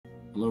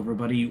Hello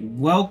everybody,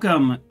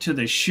 welcome to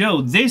the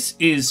show. This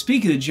is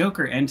Speak of the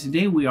Joker, and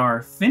today we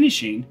are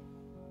finishing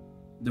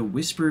The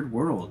Whispered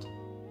World.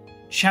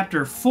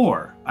 Chapter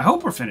 4. I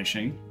hope we're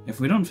finishing. If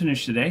we don't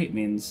finish today, it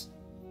means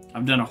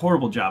I've done a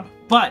horrible job.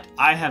 But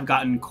I have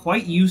gotten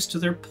quite used to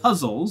their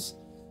puzzles,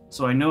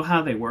 so I know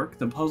how they work.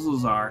 The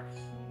puzzles are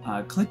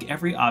click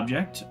every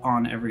object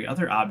on every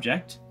other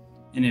object,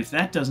 and if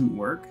that doesn't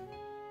work,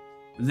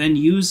 then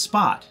use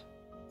spot.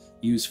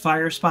 Use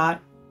fire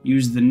spot,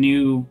 use the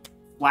new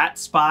flat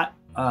spot,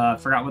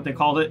 forgot what they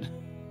called it.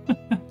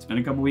 It's been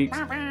a couple weeks.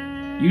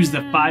 Use the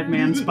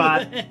 5-man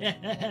spot.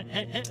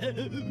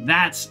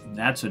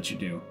 That's what you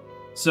do.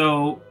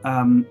 So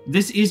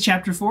this is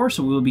chapter 4,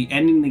 so we'll be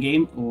ending the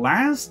game.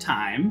 Last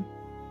time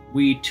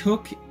we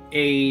took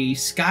a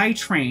sky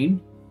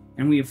train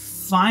and we have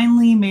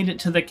finally made it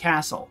to the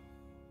castle.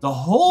 The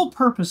whole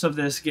purpose of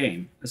this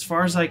game, as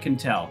far as I can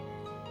tell,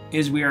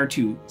 is we are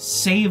to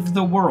save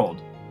the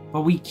world,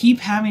 but we keep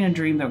having a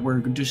dream that we're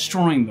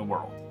destroying the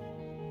world.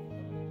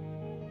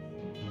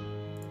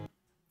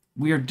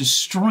 We are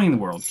destroying the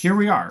world. Here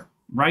we are,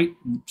 right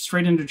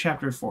straight into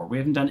chapter 4. We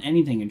haven't done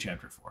anything in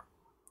chapter 4.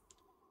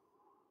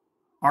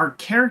 Our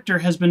character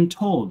has been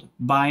told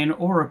by an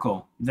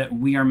oracle that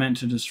we are meant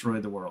to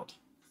destroy the world.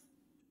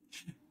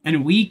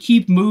 And we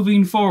keep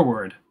moving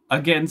forward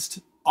against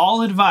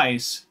all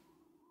advice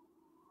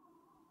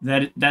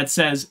that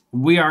says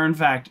we are, in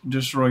fact,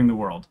 destroying the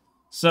world.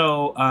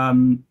 So,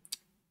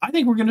 I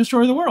think we're going to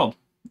destroy the world.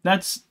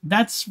 That's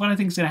what I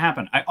think is going to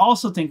happen. I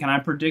also think, and I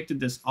predicted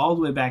this all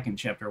the way back in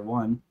chapter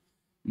 1,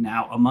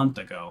 now a month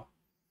ago,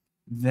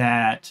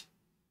 that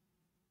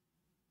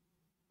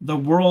the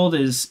world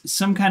is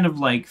some kind of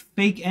like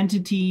fake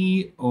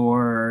entity,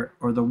 or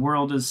the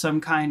world is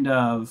some kind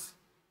of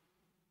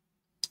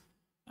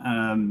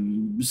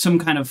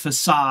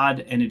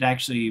facade, and it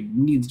actually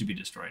needs to be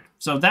destroyed.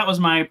 So that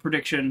was my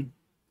prediction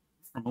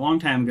from a long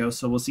time ago.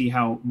 So we'll see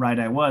how right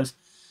I was.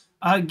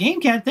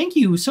 GameCat, thank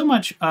you so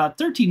much.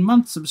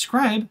 13-month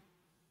subscribe.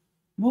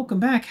 Welcome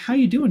back. How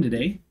you doing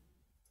today?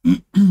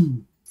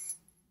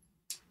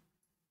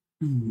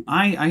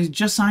 I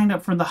just signed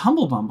up for the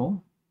Humble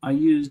Bumble. I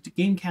used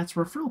GameCat's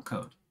referral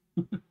code.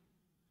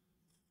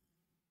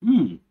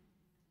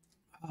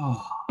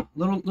 Oh,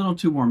 little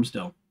too warm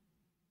still.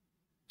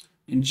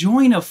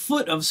 Enjoying a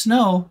foot of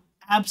snow?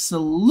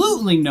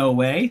 Absolutely no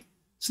way.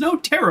 Snow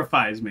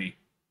terrifies me.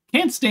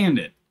 Can't stand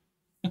it.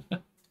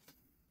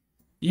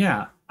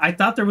 Yeah. I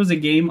thought there was a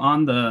game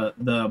on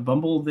the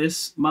Bumble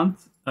this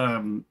month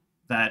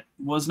that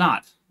was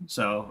not.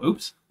 So,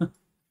 oops.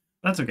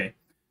 That's okay.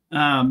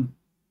 I'm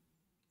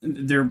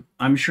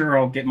sure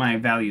I'll get my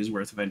values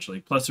worth eventually.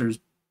 Plus there's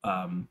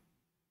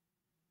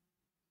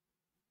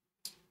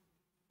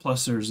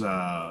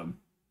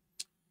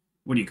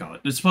what do you call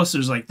it? Plus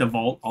there's like the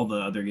Vault, all the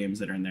other games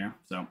that are in there.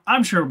 So,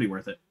 I'm sure it'll be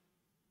worth it.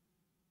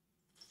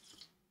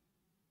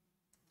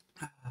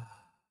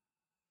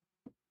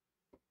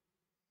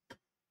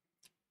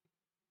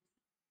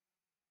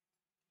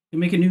 You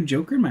make a new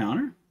Joker in my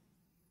honor?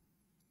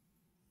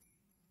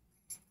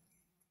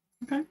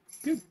 Okay,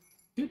 good.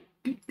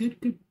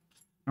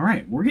 All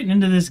right, we're getting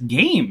into this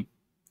game.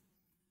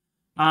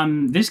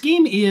 This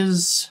game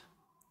is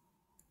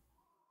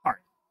hard.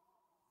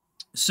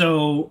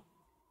 So,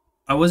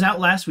 I was out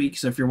last week,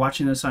 so if you're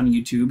watching this on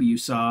YouTube, you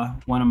saw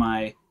one of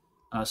my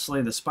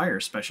Slay the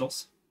Spire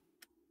specials.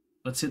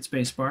 Let's hit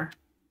spacebar.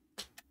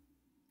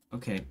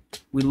 Okay,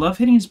 we love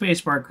hitting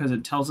spacebar because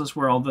it tells us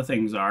where all the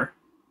things are.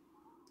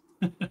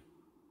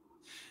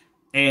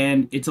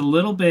 And it's a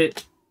little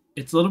bit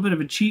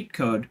of a cheat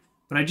code,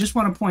 but I just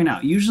want to point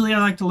out, usually I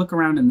like to look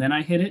around and then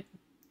I hit it,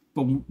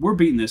 but we're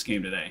beating this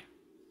game today.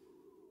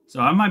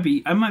 So I might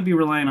be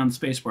relying on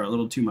spacebar a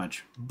little too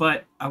much,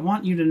 but I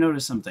want you to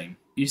notice something.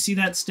 You see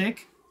that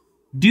stick?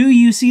 Do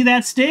you see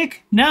that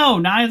stick? No,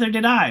 neither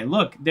did I.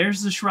 Look,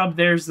 there's the shrub,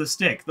 there's the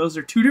stick. Those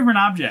are two different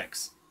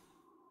objects.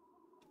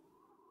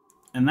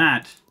 And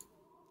that,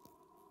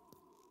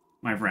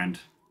 my friend,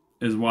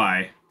 is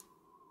why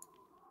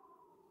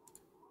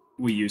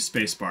we use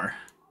spacebar.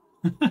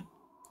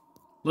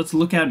 Let's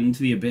look out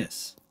into the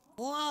abyss.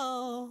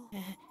 Whoa!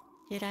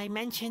 Did I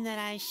mention that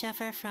I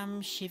suffer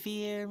from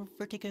severe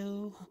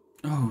vertigo?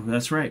 Oh,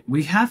 that's right.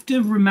 We have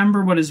to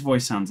remember what his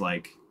voice sounds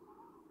like.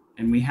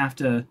 And we have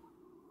to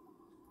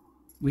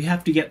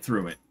get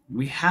through it.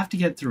 We have to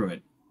get through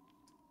it.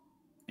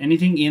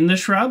 Anything in the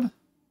shrub?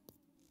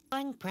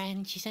 One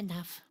branch is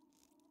enough.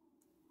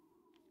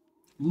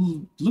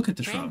 Ooh, look at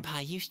the shrub. Grandpa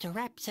used to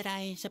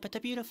rhapsodize about the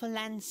beautiful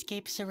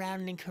landscape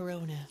surrounding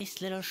Corona.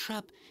 This little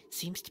shrub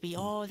seems to be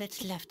all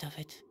that's left of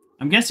it.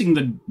 I'm guessing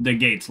the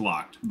gate's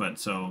locked, but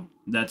so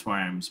that's why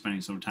I'm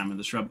spending some time in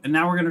the shrub. And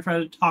now we're going to try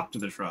to talk to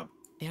the shrub.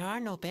 There are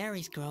no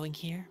berries growing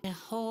here. The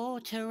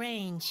whole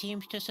terrain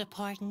seems to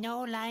support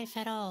no life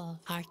at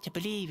all. Hard to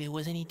believe it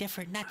was any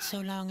different not so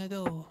long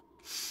ago.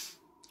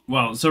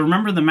 Well, so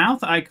remember the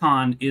mouth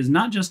icon is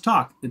not just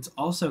talk, it's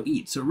also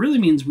eat. So it really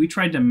means we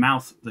tried to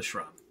mouth the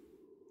shrub.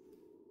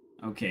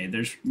 Okay,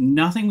 there's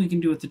nothing we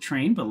can do with the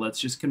train, but let's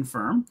just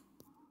confirm.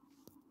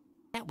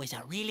 That was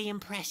a really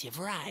impressive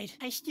ride.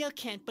 I still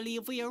can't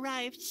believe we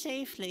arrived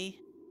safely.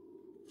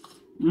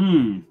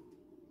 Hmm.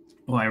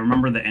 Well, I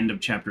remember the end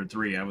of chapter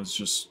 3. I was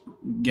just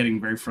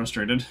getting very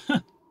frustrated.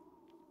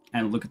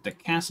 And look at the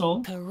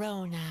castle.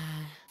 Corona.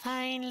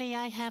 Finally,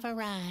 I have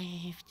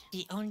arrived.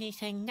 The only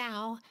thing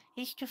now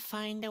is to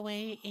find a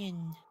way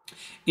in.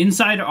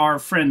 Inside our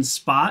friend's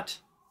spot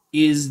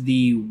is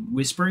the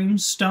Whispering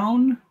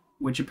Stone,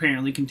 which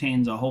apparently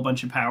contains a whole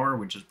bunch of power,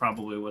 which is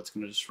probably what's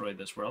going to destroy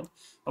this world.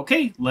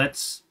 Okay,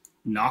 let's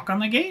knock on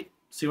the gate,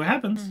 see what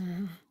happens.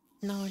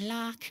 No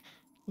lock,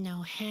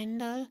 no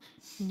handle,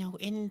 no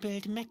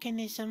inbuilt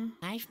mechanism.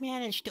 I've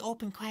managed to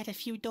open quite a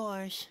few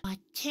doors, but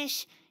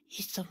this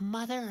is the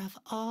mother of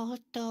all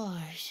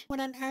doors. What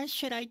on earth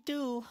should I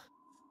do?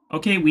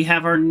 Okay, we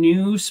have our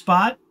new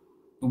spot,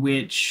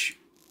 which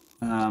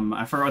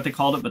I forgot what they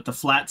called it, but the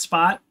flat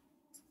spot.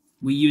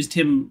 We used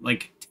him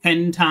like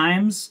 10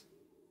 times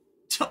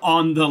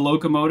on the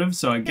locomotive,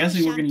 so I'm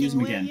guessing we're going to use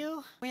him again.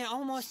 We're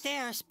almost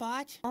there,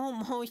 Spot.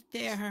 Almost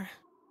there.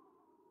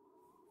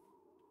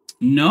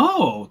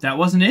 No, that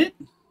wasn't it.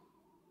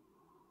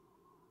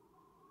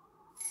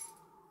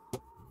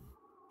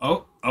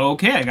 Oh,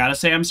 okay. I gotta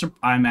say,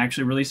 I'm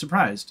actually really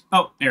surprised.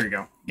 Oh, there we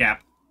go.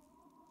 Gap.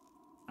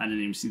 I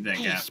didn't even see that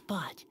Hey, gap.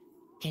 Spot,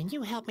 can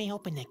you help me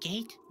open the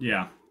gate?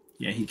 Yeah,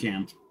 he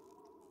can.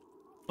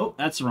 Oh,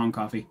 that's the wrong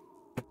coffee.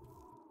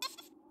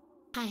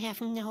 I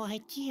have no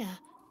idea.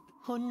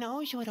 Who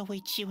knows what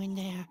awaits you in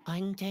there?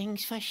 One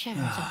thing's for sure,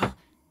 though.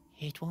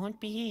 It won't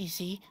be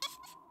easy.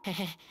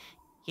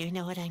 You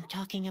know what I'm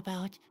talking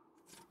about.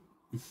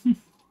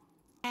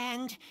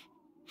 And,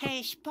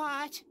 hey,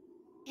 Spot,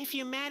 if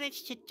you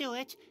manage to do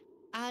it,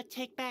 I'll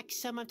take back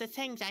some of the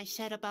things I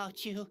said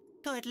about you.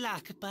 Good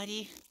luck,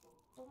 buddy.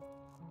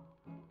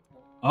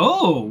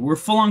 Oh, we're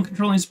full on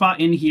controlling Spot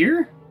in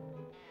here?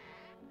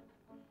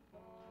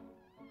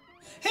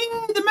 Hey,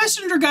 the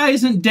messenger guy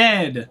isn't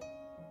dead.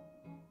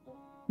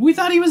 We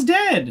thought he was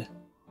dead.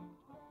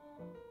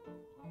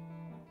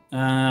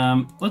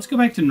 Let's go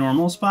back to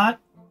normal Spot,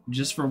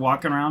 just for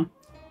walking around.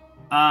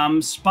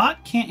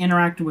 Spot can't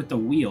interact with the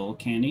wheel,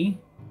 can he?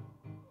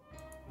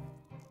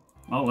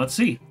 Well, let's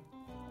see.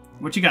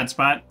 What you got,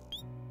 Spot?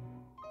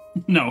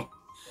 No.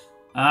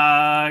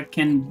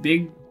 Can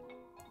big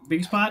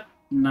Spot?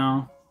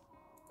 No.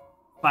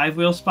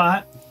 5-wheel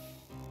Spot?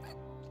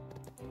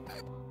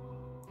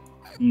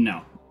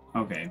 No.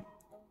 Okay.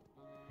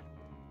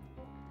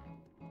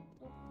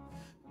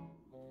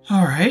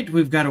 All right,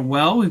 we've got a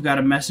well, we've got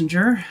a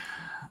messenger.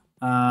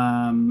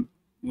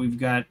 We've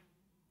got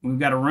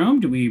a room.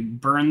 Do we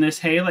burn this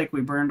hay like we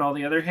burned all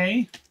the other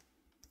hay?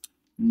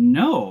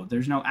 No,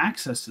 there's no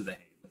access to the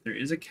hay, but there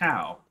is a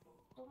cow.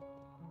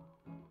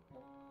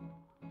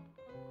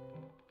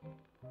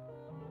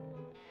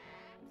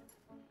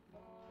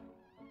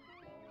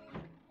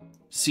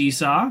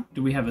 Seesaw.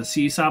 Do we have a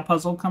seesaw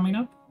puzzle coming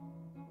up?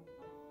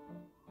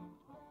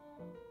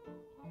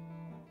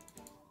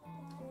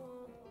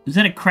 Is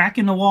that a crack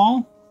in the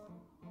wall?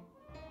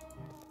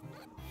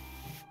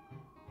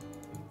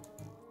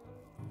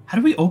 How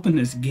do we open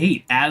this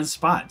gate as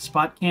Spot?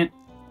 Spot can't,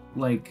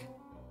 like,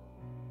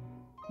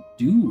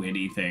 do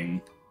anything.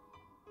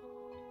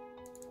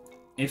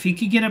 If he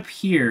could get up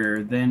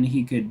here, then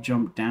he could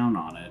jump down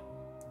on it.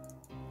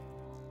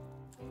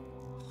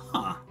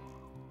 Huh.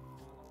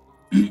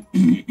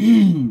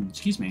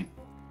 Excuse me.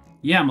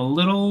 Yeah, I'm a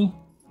little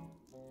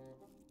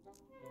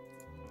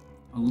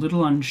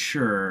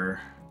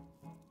unsure.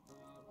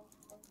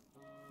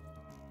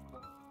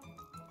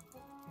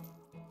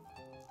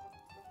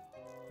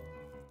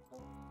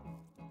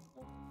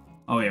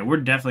 Oh yeah, we're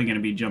definitely going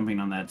to be jumping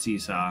on that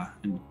seesaw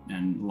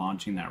and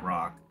launching that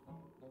rock.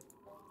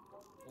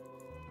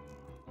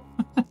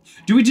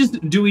 Do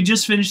we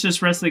just finish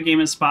this rest of the game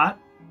as Spot?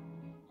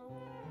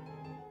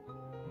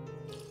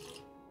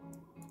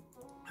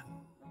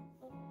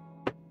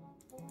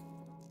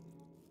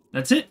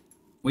 That's it.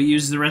 We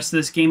use the rest of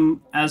this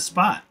game as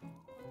Spot.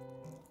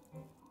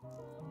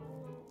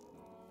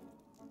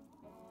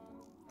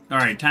 All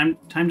right, time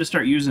to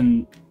start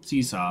using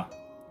seesaw.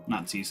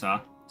 Not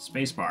seesaw.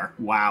 Spacebar.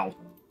 Wow.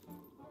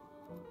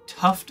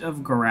 Tuft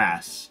of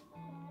grass.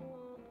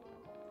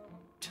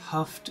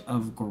 Tuft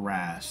of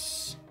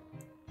grass.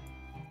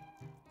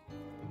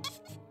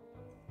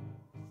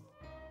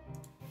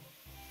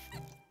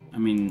 I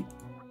mean,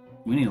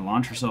 we need to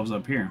launch ourselves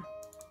up here.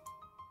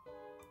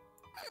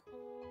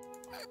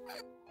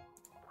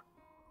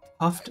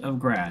 Tuft of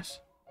grass.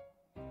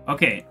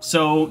 Okay,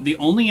 so the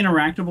only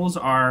interactables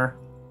are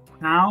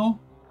cow,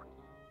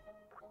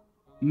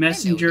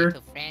 messenger,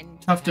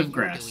 tuft of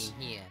grass.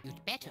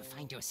 You'd better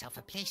find yourself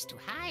a place to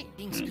hide.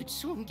 Things could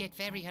soon get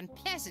very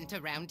unpleasant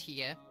around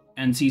here.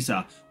 And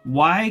seesaw.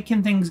 Why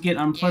can things get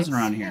unpleasant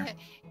around here?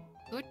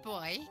 Good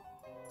boy.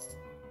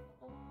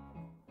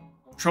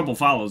 Trouble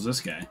follows this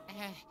guy.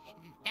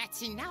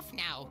 That's enough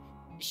now.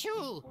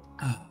 Shoo!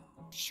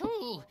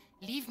 Shoo!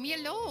 Leave me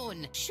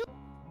alone! Shoo!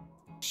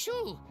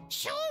 Shoo!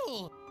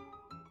 Shoo!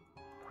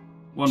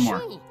 One more.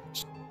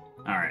 Shoo.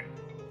 Alright.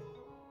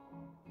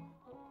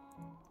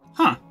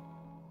 Huh.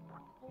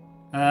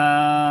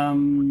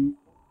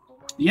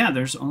 Yeah,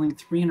 there's only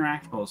 3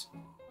 interactables.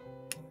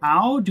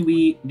 How do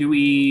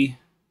we...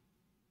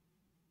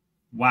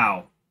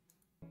 Wow.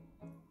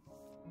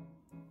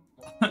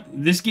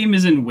 This game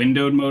is in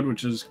windowed mode,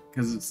 which is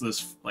because it's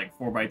this, like,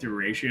 4:3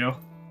 ratio.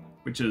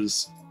 Which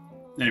is...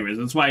 Anyways,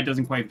 that's why it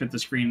doesn't quite fit the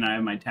screen and I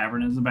have my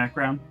tavern as the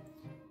background.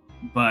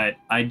 But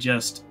I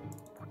just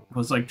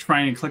was, like,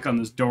 trying to click on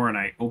this door and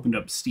I opened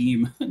up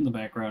Steam in the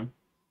background.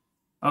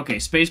 Okay,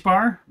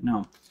 spacebar?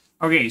 No.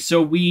 Okay,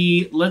 so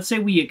let's say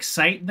we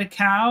excite the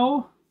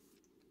cow,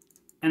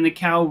 and the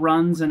cow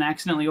runs and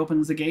accidentally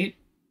opens the gate.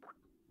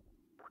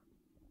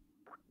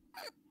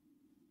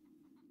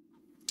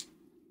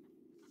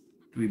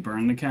 Do we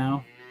burn the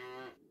cow?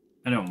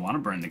 I don't want to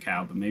burn the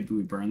cow, but maybe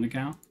we burn the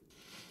cow?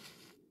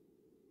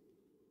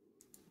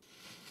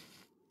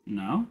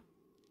 No?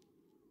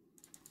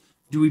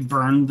 Do we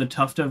burn the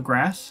tuft of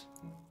grass?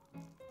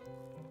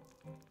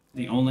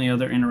 The only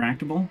other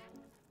interactable?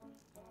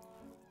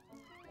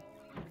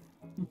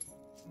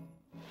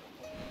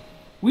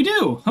 We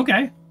do!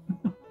 Okay.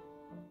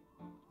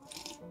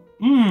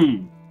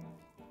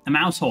 A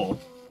mouse hole.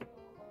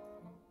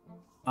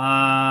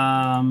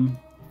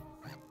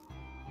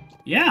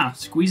 Yeah,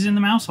 squeeze in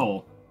the mouse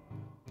hole.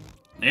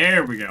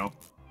 There we go.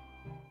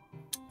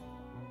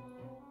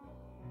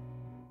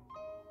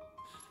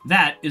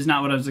 That is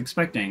not what I was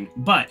expecting,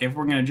 but if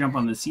we're gonna jump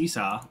on the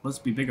seesaw, let's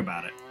be big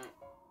about it.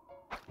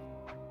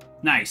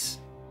 Nice.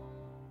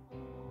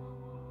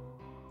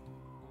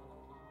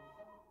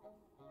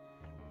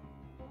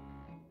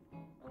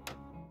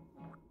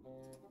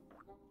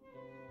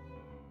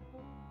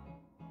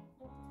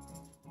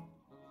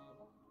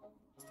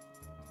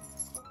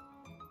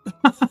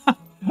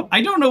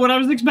 I don't know what I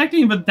was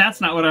expecting, but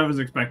that's not what I was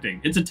expecting.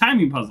 It's a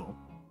timing puzzle.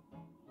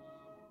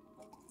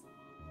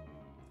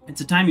 It's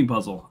a timing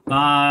puzzle.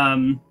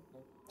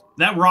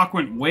 That rock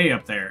went way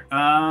up there.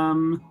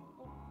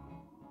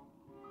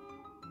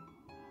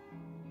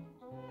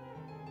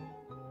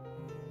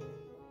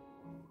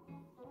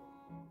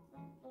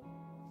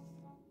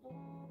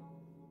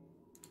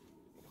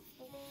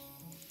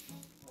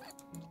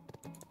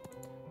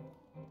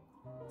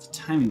 It's a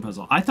timing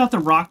puzzle. I thought the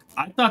rock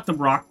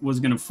was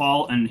gonna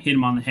fall and hit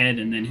him on the head,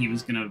 and then he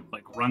was gonna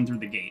like run through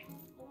the gate.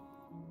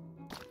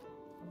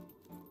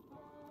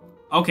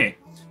 Okay.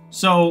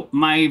 So,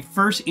 my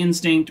first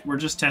instinct, we're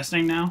just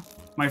testing now.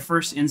 My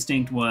first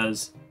instinct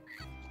was,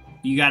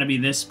 you gotta be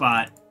this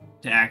spot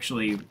to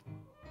actually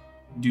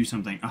do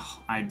something.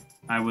 Oh, I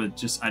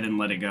didn't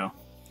let it go.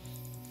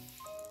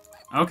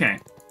 Okay.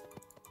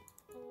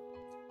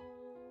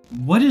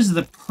 What is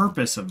the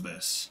purpose of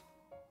this?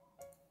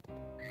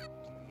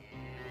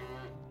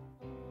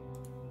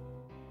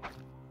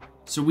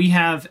 So we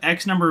have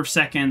X number of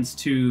seconds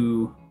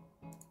to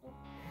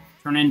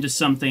turn into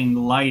something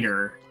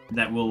lighter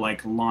that will,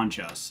 like, launch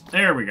us.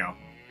 There we go.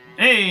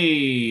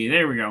 Hey!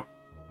 There we go.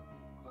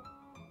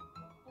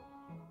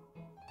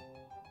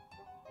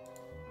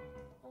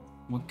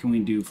 What can we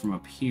do from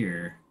up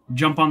here?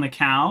 Jump on the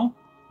cow?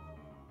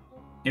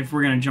 If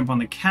we're gonna jump on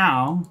the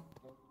cow...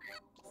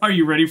 Are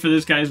you ready for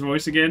this guy's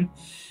voice again?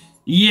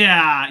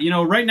 Yeah, you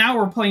know, right now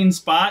we're playing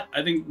Spot.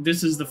 I think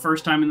this is the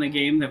first time in the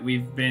game that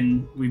we've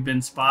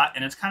been Spot,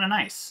 and it's kind of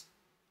nice.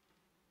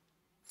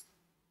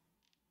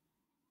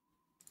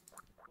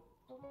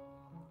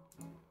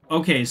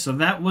 Okay, so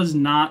that was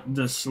not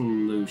the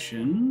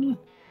solution.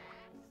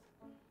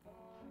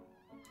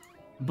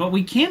 But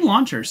we can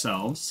launch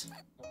ourselves.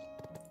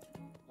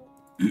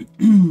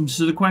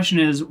 So the question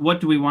is,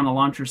 what do we want to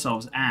launch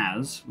ourselves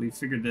as? We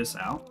figured this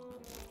out.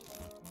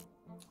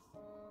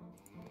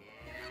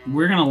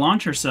 We're going to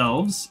launch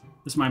ourselves,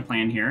 this is my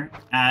plan here,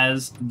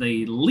 as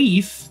the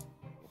leaf,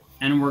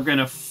 and we're going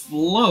to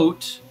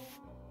float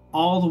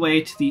all the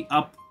way to the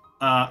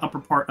upper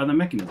part of the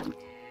mechanism.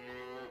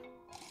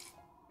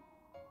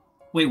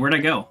 Wait, where'd I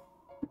go?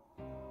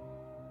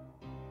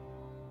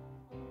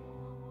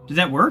 Did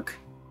that work?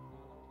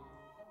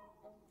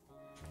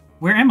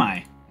 Where am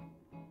I?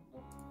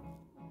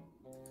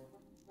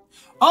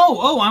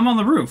 Oh, I'm on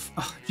the roof.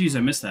 Oh, jeez, I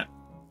missed that.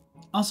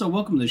 Also,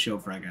 welcome to the show,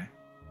 Fry Guy.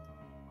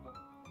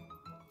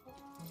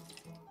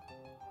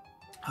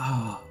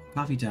 Oh,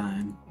 coffee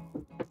time.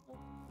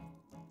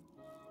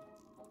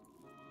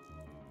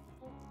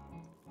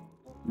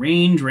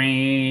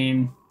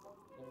 Rain.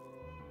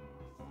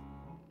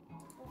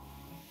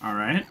 All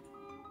right.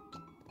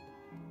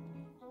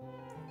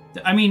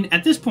 I mean,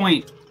 at this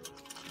point,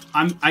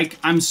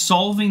 I'm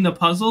solving the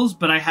puzzles,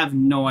 but I have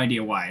no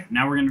idea why.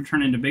 Now we're gonna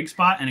turn into Big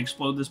Spot and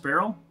explode this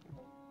barrel.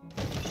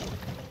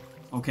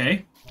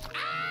 Okay.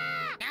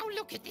 Ah! Now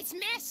look at this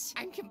mess.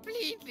 I'm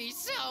completely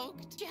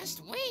soaked.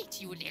 Just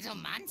wait, you little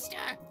monster.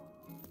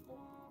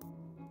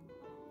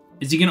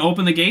 Is he gonna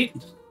open the gate?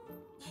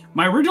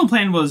 My original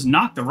plan was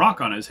knock the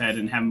rock on his head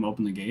and have him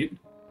open the gate.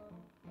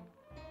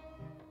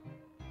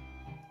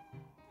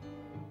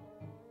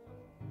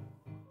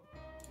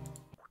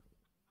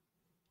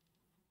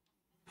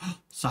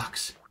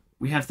 Socks.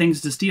 We have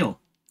things to steal.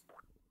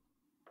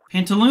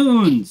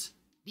 Pantaloons!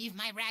 Leave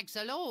my rags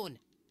alone.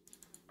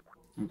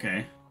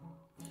 Okay.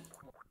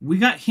 We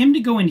got him to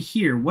go in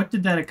here. What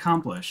did that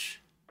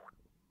accomplish?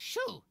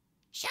 Shoo!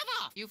 Shove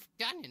off! You've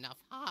done enough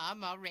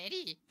harm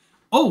already.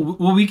 Oh,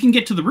 well, we can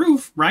get to the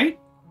roof, right?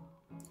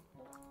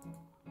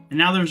 And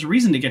now there's a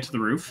reason to get to the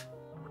roof.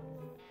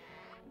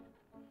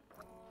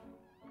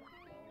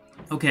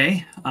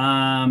 Okay,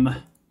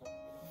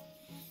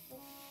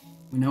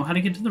 we know how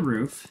to get to the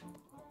roof.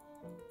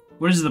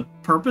 What is the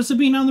purpose of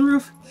being on the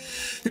roof?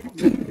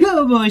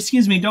 Oh boy,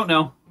 excuse me, don't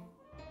know.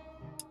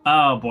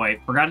 Oh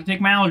boy, forgot to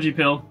take my allergy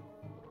pill.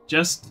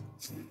 Just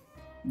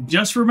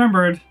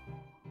remembered.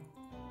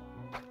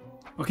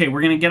 Okay,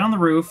 we're gonna get on the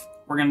roof,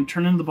 we're gonna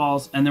turn into the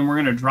balls, and then we're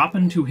gonna drop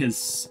into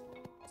his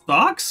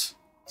socks?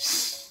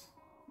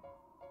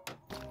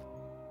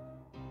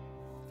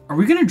 Are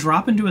we gonna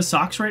drop into his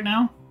socks right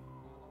now?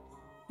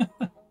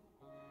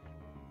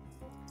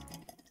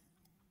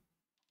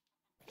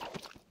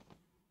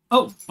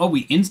 Oh,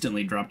 we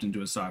instantly dropped into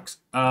his socks.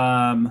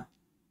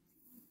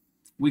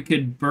 We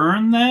could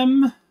burn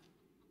them.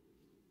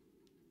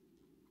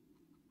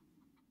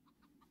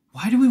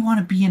 Why do we want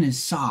to be in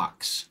his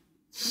socks?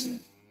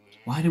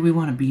 Why do we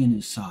want to be in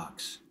his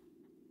socks?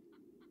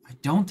 I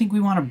don't think we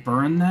want to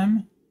burn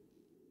them.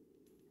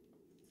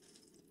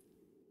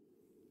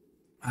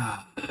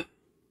 I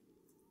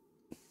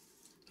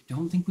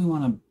don't think we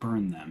want to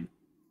burn them.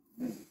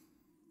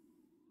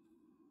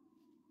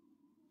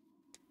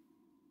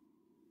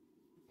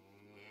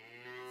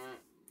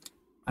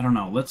 I don't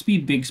know. Let's be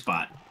Big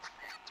Spot.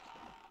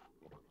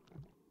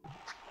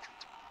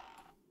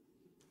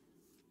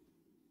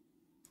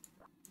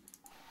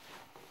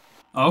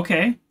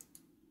 Okay.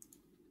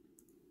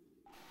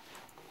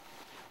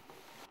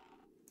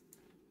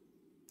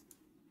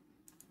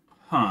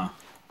 Huh.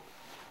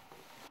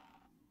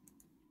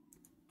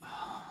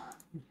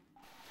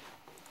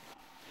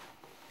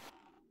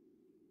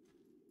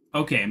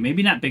 Okay,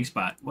 maybe not Big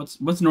Spot.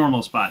 What's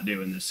Normal Spot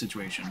do in this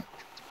situation?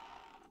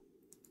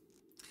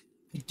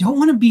 I don't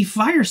want to be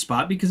Fire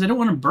Spot because I don't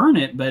want to burn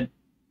it, but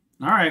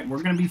alright,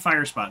 we're going to be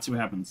Fire Spot, see what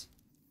happens.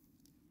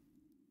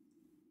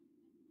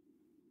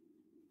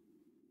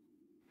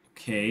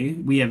 Okay,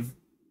 we have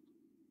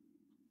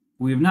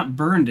not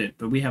burned it,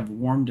 but we have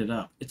warmed it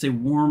up. It's a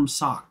warm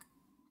sock.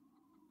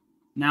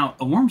 Now,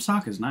 a warm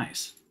sock is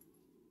nice.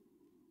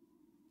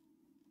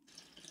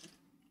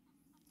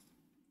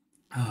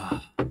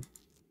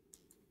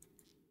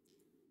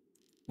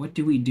 What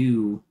do we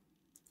do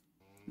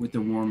with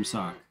the warm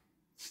sock?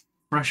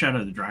 Fresh out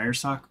of the dryer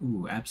sock?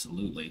 Ooh,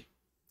 absolutely.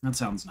 That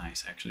sounds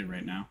nice, actually,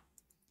 right now.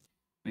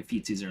 My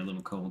feetsies are a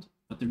little cold.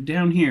 But they're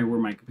down here where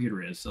my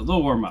computer is, so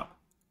they'll warm up.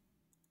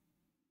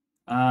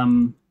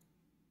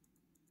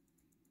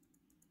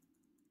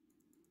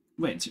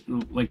 Wait,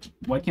 like,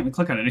 why can't we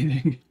click on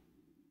anything?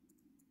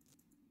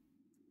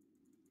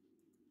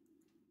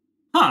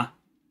 Huh.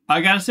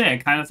 I gotta say, I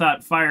kind of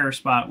thought Fire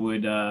Spot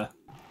would, kind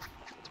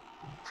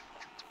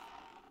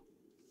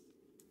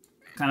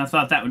of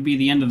thought that would be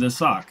the end of this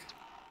sock.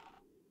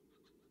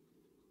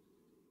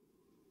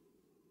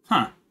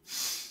 Huh.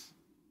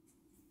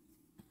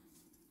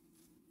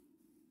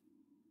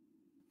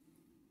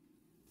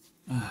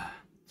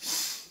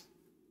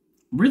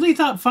 Really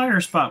thought Fire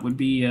Spot would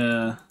be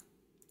the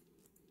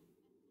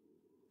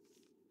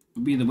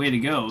way to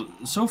go.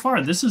 So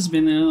far, this has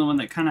been the only one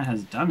that kind of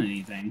has done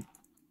anything.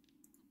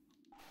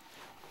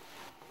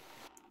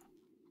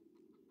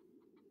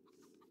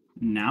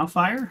 Now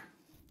fire?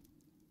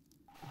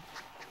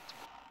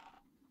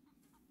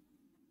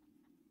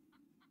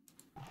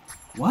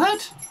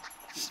 What?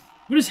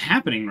 What is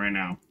happening right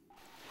now?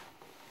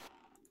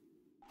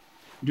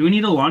 Do we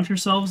need to launch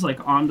ourselves, like,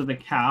 onto the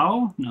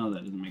cow? No,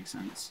 that doesn't make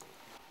sense.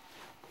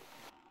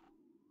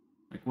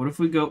 Like, what if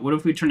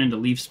we turn into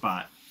Leaf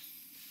Spot?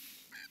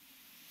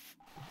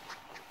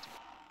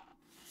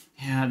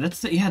 Yeah,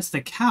 it's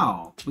the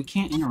cow. We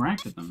can't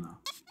interact with them, though.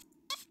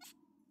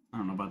 I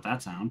don't know about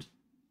that sound.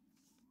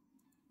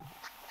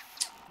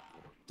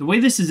 The way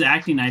this is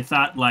acting, I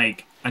thought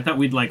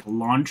we'd, like,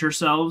 launch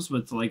ourselves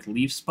with, like,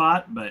 Leaf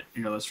Spot, but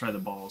here, let's try the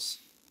balls.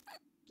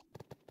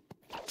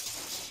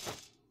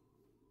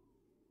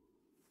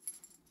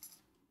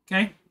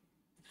 Okay.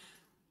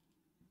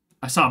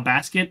 I saw a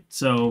basket,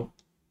 so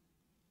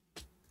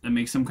that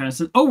makes some kind of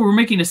sense. Oh, we're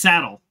making a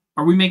saddle.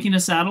 Are we making a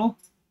saddle?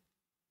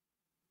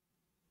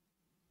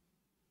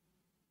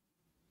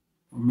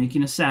 We're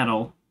making a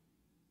saddle.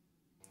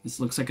 This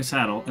looks like a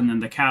saddle, and then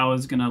the cow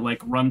is gonna,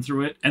 like, run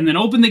through it, and then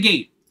open the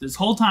gate. This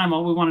whole time,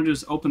 all we want to do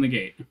is open the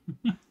gate.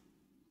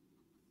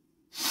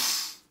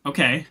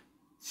 Okay.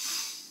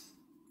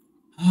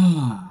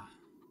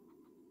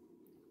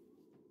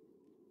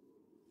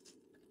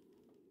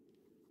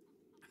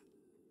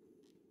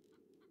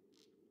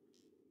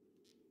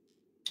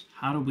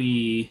 How do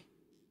we...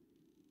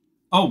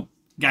 Oh,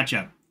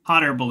 gotcha.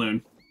 Hot air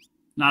balloon.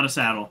 Not a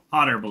saddle.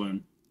 Hot air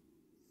balloon.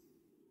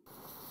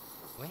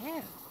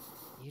 Well,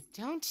 you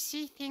don't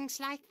see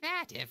things like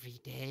that every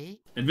day.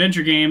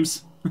 Adventure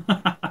games.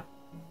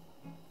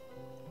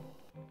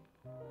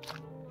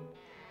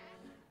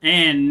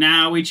 And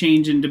now we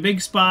change into Big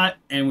Spot,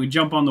 and we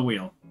jump on the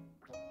wheel.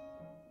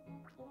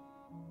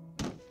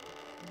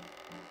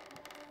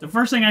 The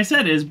first thing I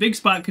said is Big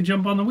Spot could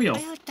jump on the wheel.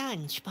 Well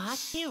done, Spot.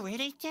 You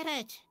really did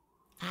it.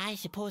 I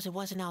suppose it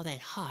wasn't all that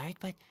hard,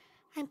 but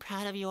I'm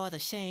proud of you all the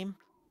same.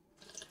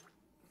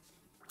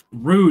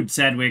 Rude,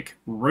 Sadwick.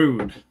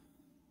 Rude.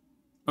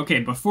 Okay,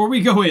 before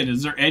we go in,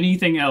 is there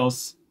anything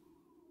else?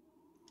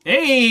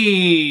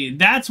 Hey,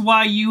 that's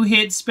why you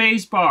hit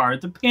spacebar.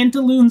 The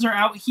pantaloons are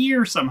out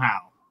here somehow.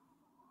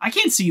 I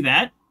can't see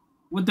that.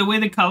 With the way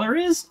the color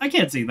is, I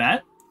can't see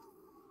that.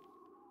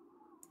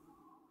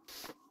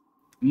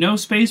 No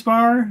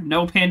spacebar,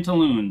 no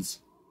pantaloons.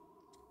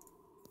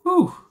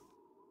 Whew.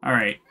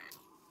 Alright.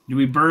 Do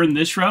we burn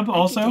this shrub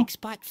also? I can take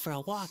Spot for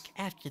a walk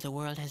after the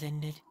world has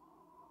ended.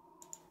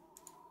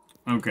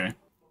 Okay.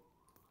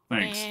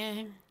 Thanks.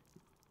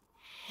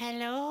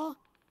 Hello?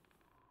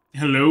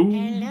 Hello?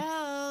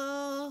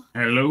 Hello?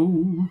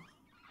 Hello?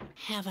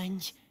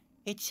 Heavens,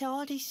 it's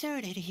all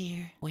deserted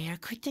here. Where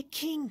could the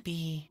king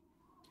be?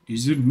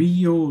 Is it me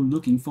you're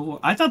looking for?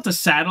 I thought the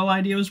saddle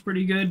idea was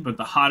pretty good, but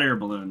the hot air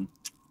balloon,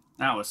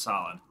 that was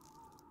solid.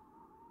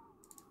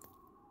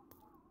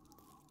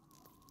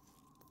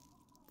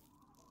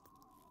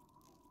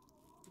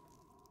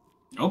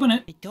 Open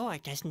it. The door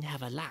doesn't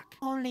have a lock.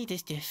 Only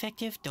this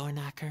defective door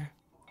knocker.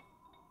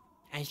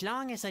 As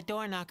long as the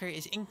door knocker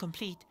is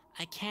incomplete,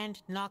 I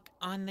can't knock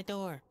on the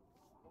door.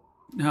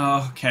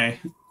 Oh, okay.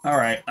 All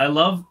right. I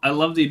love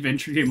the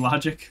adventure game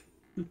logic.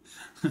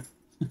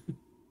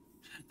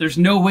 There's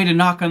no way to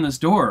knock on this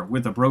door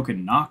with a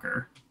broken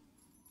knocker.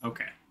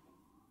 Okay.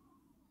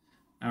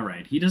 All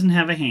right. He doesn't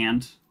have a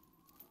hand.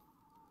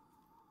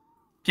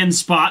 Can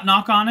Spot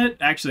knock on it?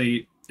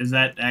 Actually, is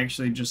that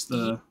actually just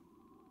the...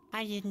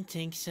 I didn't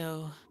think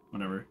so.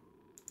 Whatever.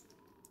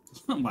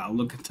 Wow,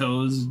 look at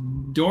those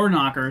door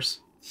knockers.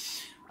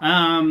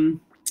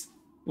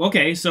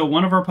 Okay, so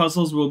one of our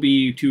puzzles will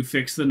be to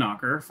fix the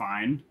knocker.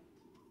 Fine.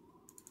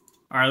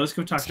 All right, let's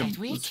go talk to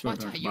Sadwick,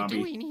 what are you Bobby.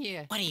 doing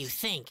here? What do you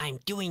think? I'm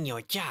doing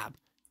your job.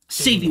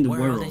 Saving the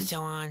world. And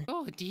so on.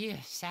 Oh dear,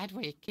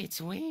 Sadwick,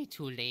 it's way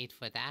too late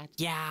for that.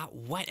 Yeah,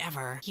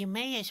 whatever. You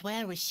may as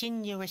well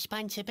rescind your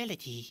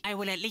responsibility. I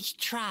will at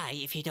least try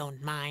if you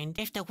don't mind.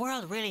 If the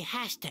world really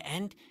has to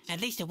end,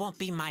 at least it won't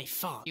be my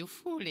fault. You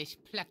foolish,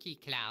 plucky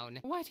clown.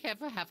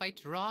 Whatever have I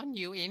drawn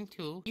you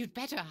into? You'd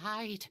better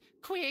hide.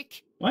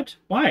 Quick! What?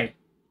 Why?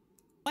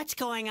 What's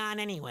going on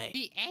anyway?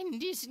 The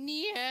end is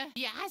near.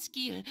 The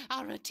Asgil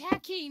are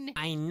attacking.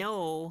 I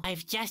know.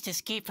 I've just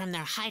escaped from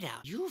their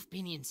hideout. You've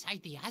been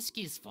inside the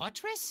Asgil's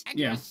fortress? And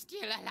Yeah. you're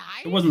still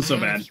alive? It wasn't so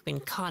bad. You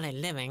can call it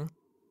living.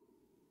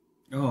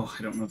 Oh,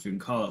 I don't know if you can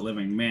call it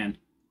living. Man.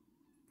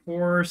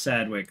 Poor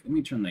Sadwick. Let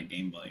me turn that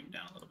game volume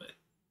down a little bit.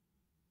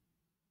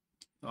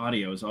 The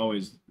audio is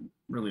always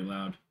really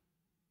loud.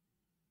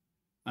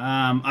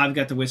 I've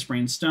got the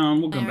Whispering Stone.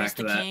 We'll come back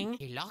to that. King?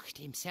 He locked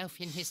himself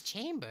in his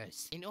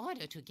chambers. In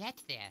order to get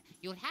there,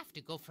 you'll have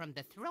to go from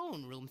the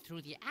throne room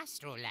through the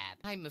astrolab.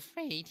 I'm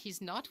afraid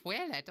he's not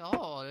well at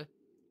all.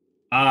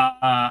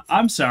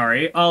 I'm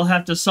sorry. I'll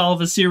have to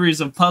solve a series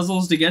of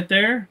puzzles to get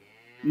there?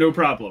 No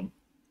problem.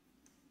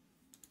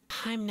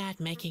 I'm not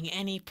making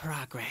any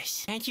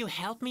progress. Can't you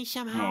help me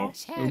somehow? Oh,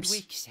 Sadwick,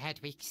 oops.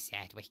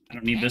 Sadwick. I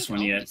don't need this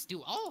one yet.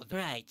 Do all the...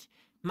 Right.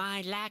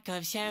 My lack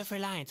of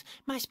self-reliance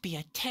must be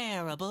a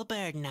terrible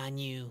burden on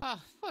you.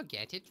 Oh,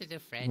 forget it, little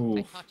friend.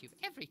 I Oof. taught you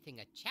everything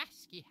a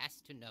Chasky has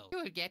to know.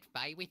 You'll get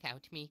by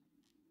without me.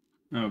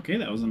 Okay,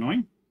 that was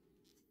annoying.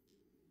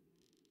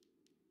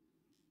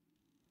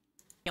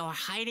 You're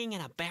hiding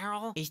in a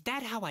barrel? Is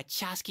that how a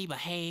Chasky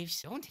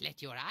behaves? Don't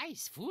let your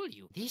eyes fool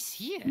you. This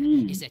here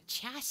Hmm. is a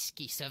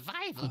Chasky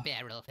survival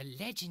barrel. The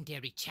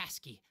legendary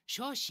Chasky,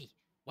 Shoshi,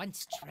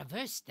 once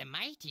traversed the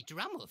mighty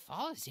Drummel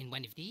Falls in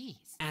one of these.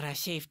 At a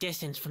safe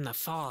distance from the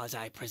falls,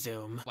 I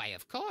presume. Why,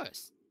 of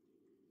course.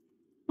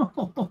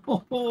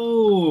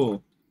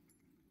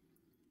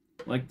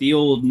 Like the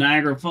old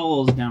Niagara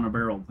Falls down a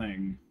barrel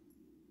thing.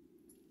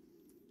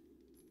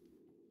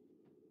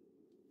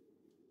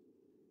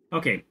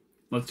 Okay,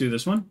 let's do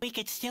this one. We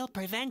could still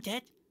prevent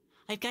it.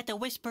 I've got the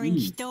Whispering Hmm.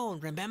 Stone,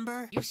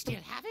 remember? You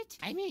still have it?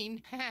 I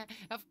mean,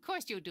 of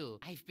course you do.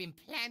 I've been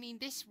planning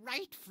this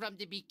right from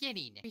the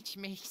beginning, which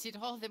makes it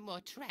all the more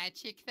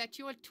tragic that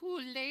you're too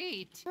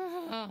late.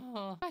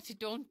 Oh, but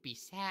don't be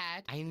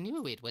sad. I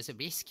knew it was a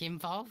risk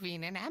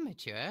involving an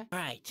amateur.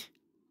 Right.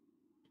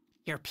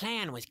 Your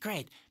plan was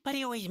great, but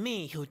it was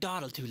me who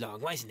dawdled too long,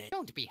 wasn't it?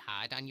 Don't be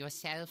hard on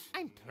yourself.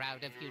 I'm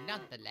proud of you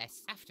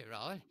nonetheless. After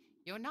all,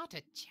 you're not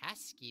a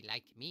Chasky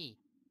like me.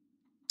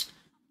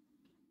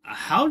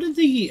 How did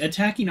the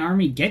attacking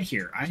army get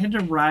here? I had to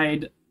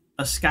ride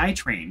a sky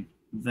train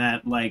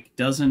that, like,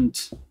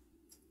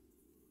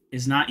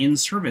 is not in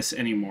service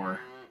anymore.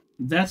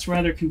 That's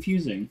rather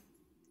confusing.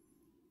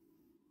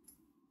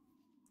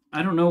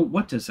 I don't know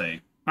what to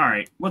say.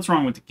 Alright, what's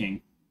wrong with the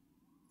king?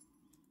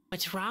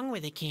 What's wrong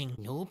with the king?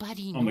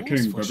 Nobody I'm the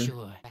knows king, for brother.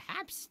 sure.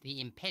 Perhaps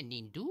the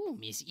impending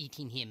doom is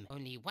eating him.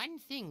 Only one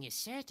thing is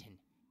certain.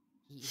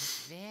 He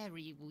is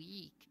very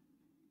weak.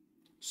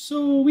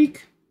 So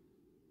weak.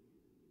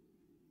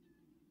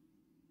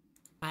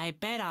 I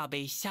bet I'll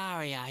be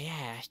sorry I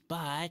asked,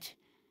 but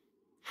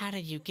How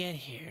did you get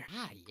here?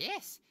 Ah,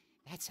 yes.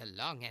 That's a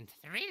long and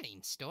thrilling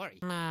story.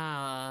 Uh,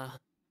 Now,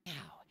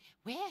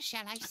 where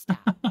shall I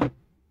start?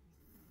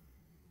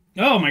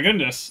 Oh my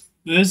goodness.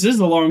 This is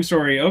a long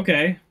story.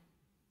 Okay.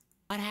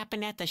 what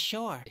happened at the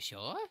shore? The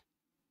shore?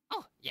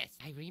 Oh, yes,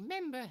 I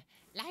remember.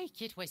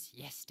 Like it was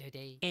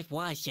yesterday. It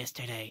was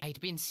yesterday. I'd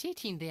been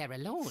sitting there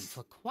alone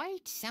for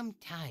quite some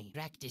time,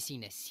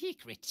 practicing a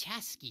secret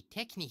Chasky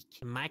technique.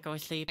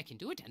 Microsleep? I can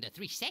do it under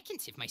 3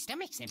 seconds if my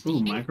stomach's empty. Ooh,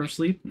 Anyway, micro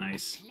sleep.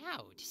 Nice. a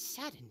cloud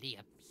suddenly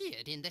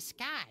appeared in the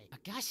sky.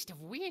 A gust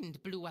of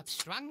wind blew up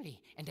strongly,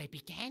 and I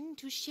began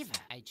to shiver.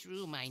 I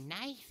drew my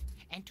knife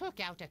and took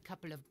out a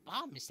couple of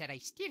bombs that I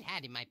still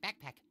had in my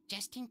backpack,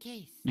 just in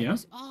case. Yeah. I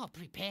was all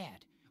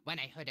prepared when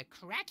I heard a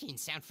cracking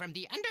sound from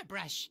the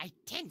underbrush. I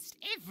tensed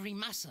every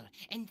muscle,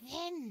 and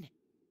then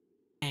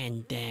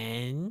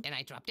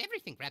I dropped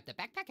everything, grabbed the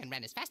backpack, and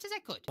ran as fast as I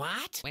could.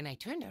 What? When I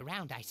turned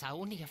around, I saw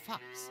only a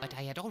fox, but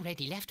I had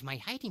already left my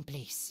hiding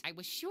place. I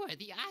was sure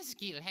the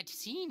Asgil had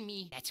seen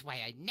me. That's why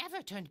I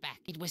never turned back.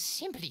 It was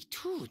simply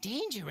too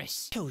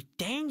dangerous. Too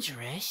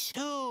dangerous?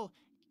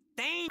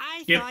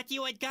 I Skip. thought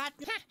you had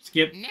gotten...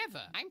 Skip. Never.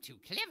 I'm too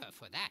clever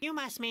for that. You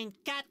must mean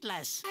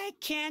gutless. I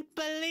can't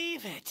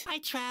believe it. I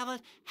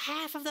traveled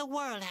half of the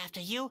world after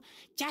you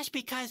just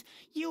because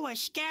you were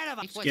scared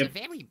of It was Skip. a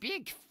very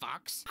big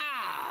fox.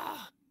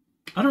 Ah!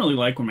 I don't really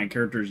like when my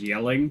character's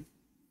yelling.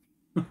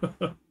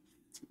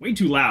 It's way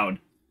too loud.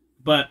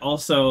 But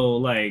also,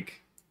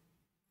 like...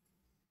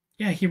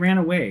 Yeah, he ran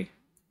away.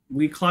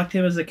 We clocked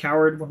him as a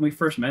coward when we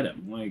first met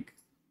him. Like...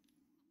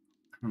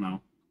 I don't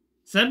know.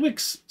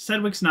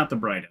 Sadwick's not the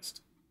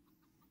brightest.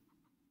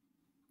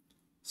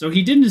 So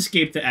he didn't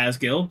escape the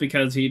Asgil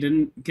because he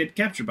didn't get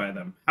captured by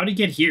them. How'd he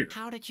get here?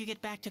 How did you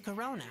get back to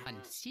Corona? On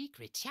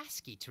secret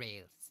Chasky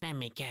trails. Let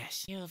me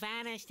guess. You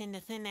vanished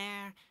into thin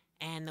air,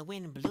 and the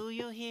wind blew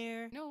you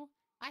here? No,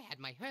 I had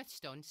my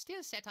hearthstone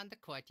still set on the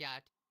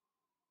courtyard.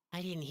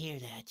 I didn't hear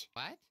that.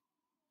 What?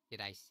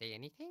 Did I say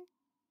anything?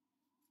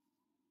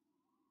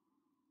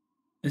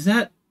 Is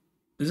that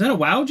a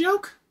WoW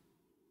joke?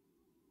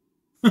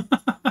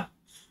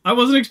 I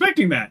wasn't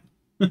expecting that.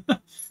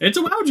 It's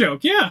a WoW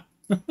joke, yeah.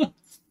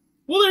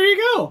 Well, there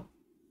you go.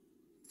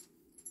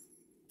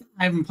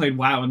 I haven't played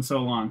WoW in so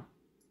long.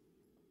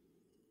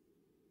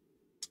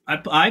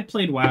 I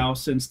played WoW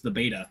since the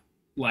beta.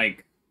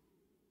 Like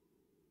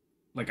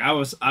I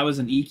was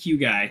an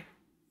EQ guy.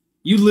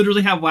 You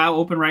literally have WoW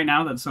open right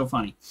now. That's so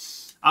funny.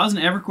 I was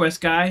an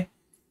EverQuest guy,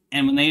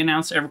 and when they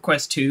announced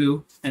EverQuest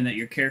 2 and that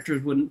your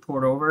characters wouldn't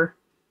port over,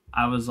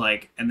 I was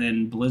like, and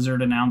then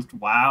Blizzard announced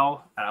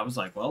WoW, and I was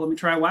like, well, let me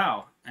try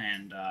WoW,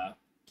 and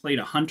played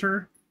a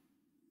hunter.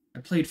 I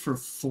played for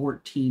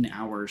 14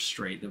 hours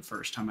straight the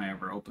first time I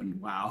ever opened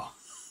WoW.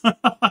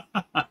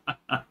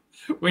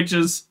 Which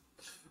is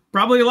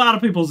probably a lot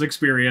of people's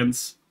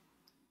experience.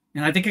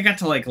 And I think I got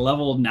to like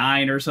level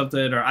 9 or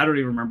something, or I don't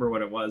even remember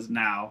what it was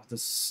now.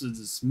 This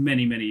is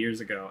many, many years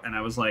ago. And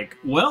I was like,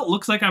 well,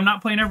 looks like I'm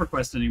not playing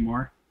EverQuest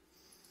anymore.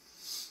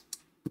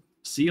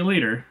 See you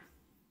later.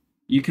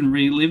 You can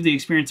relive the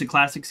experience of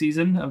Classic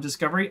Season of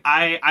Discovery.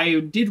 I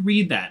did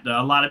read that.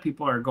 A lot of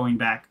people are going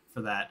back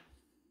for that.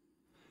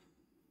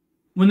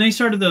 When they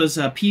started those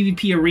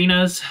PvP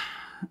arenas,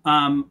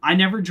 I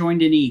never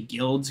joined any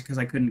guilds because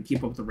I couldn't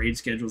keep up with the raid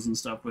schedules and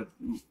stuff.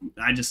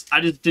 I just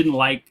didn't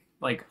like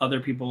other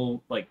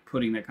people like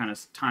putting that kind of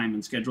time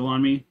and schedule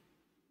on me.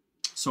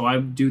 So I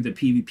would do the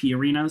PvP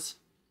arenas,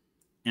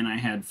 and I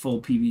had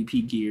full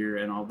PvP gear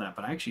and all that.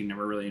 But I actually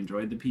never really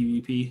enjoyed the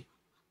PvP.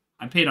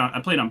 I played on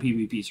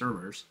PvP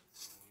servers,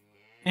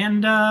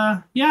 and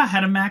yeah, I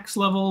had a max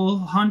level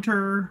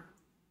hunter,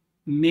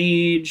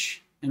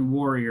 mage, and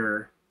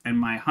warrior. And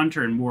my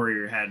hunter and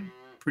warrior had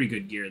pretty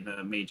good gear.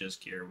 The mage's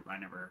gear, I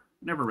never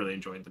really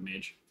enjoyed the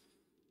mage.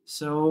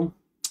 So,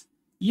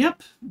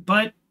 yep.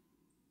 But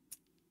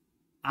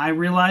I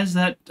realized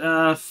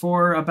that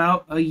for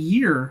about a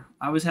year,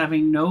 I was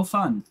having no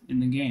fun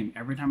in the game.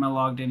 Every time I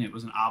logged in, it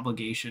was an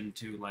obligation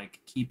to like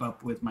keep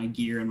up with my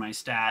gear and my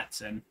stats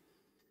and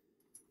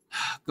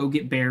go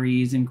get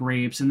berries and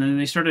grapes. And then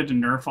they started to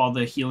nerf all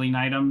the healing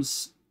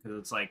items because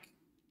it's like,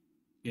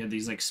 you had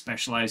these like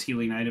specialized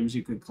healing items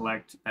you could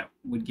collect that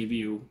would give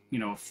you, you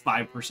know, a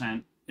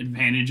 5%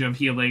 advantage of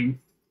healing.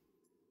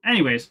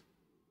 Anyways,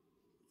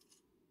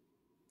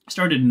 I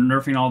started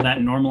nerfing all that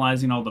and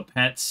normalizing all the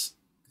pets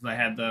because I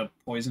had the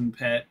poison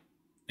pet,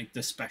 like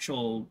the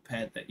special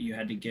pet that you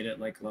had to get at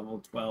like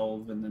level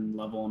 12 and then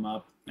level them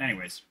up.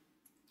 Anyways,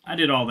 I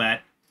did all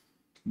that,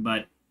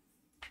 but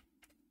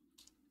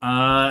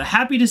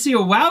happy to see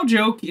a WoW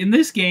joke in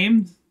this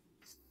game.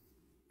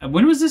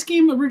 When was this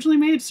game originally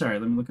made? Sorry,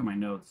 let me look at my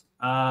notes.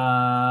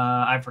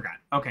 I forgot.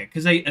 Okay,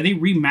 because they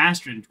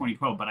remastered in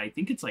 2012, but I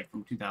think it's like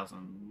from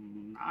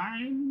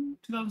 2009,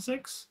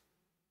 2006?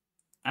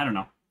 I don't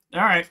know. All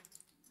right.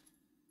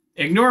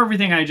 Ignore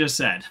everything I just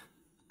said.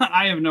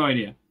 I have no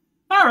idea.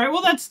 All right,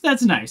 well,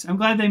 that's nice. I'm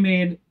glad they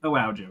made a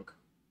WoW joke.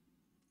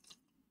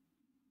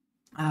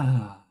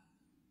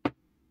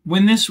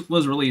 When this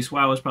was released,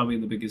 WoW was probably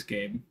the biggest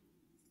game.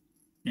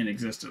 in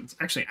existence.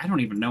 Actually, I don't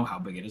even know how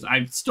big it is.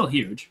 I'm still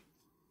huge.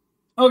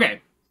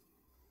 Okay.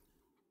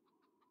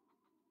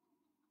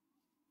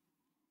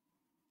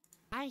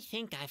 I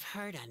think I've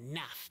heard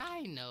enough.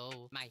 I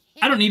know. My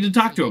I don't need to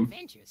talk to him.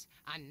 Adventures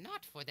are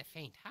not for the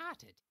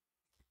faint-hearted.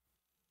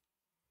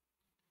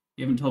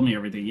 You haven't told me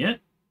everything yet.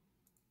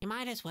 You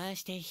might as well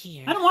stay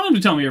here. I don't want him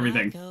to tell me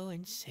everything. I'll go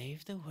and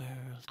save the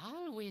world.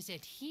 Always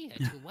adhere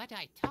to what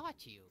I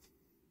taught you.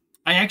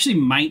 I actually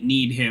might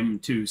need him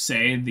to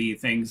say the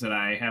things that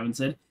I haven't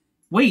said.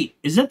 Wait,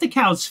 is that the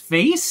cow's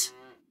face?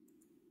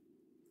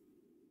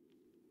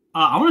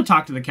 I want to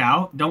talk to the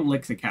cow. Don't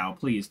lick the cow,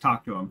 please.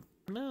 Talk to him.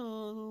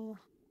 Moo.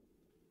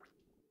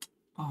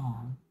 Oh.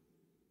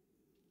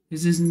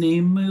 Is his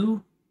name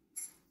Moo?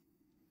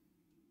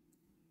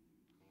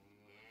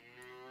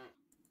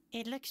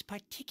 It looks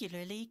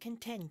particularly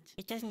content.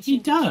 It doesn't He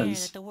seem to care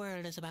does. that the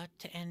world is about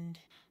to end.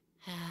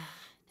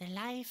 The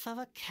life of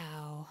a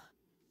cow.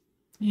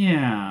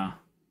 Yeah.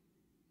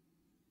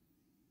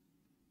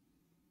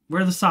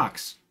 Where are the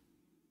socks?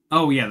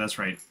 Oh, yeah, that's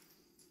right.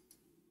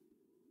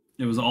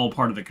 It was all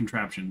part of the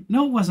contraption.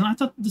 No, it wasn't. I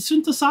thought,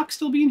 shouldn't the socks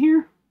still be in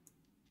here?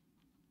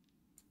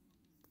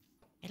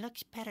 It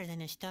looks better than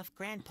the stuff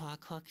Grandpa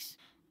cooks.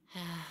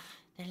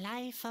 The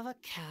life of a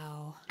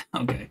cow.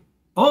 Okay.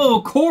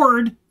 Oh,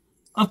 cord!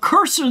 Of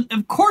course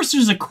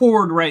there's a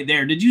cord right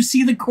there. Did you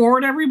see the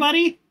cord,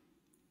 everybody?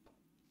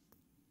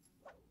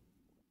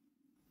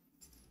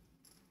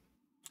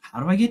 How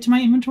do I get to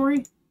my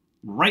inventory?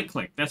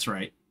 Right-click, that's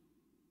right.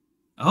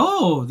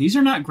 Oh, these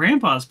are not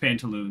Grandpa's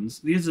pantaloons.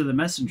 These are the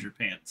messenger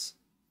pants.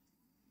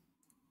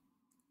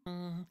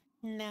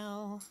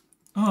 No.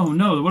 Oh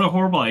no, what a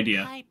horrible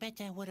idea. I bet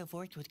that would have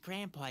worked with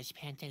Grandpa's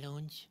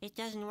pantaloons. It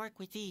doesn't work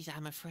with these,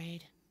 I'm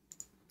afraid.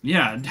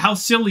 Yeah, how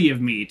silly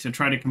of me to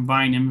try to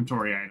combine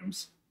inventory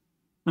items.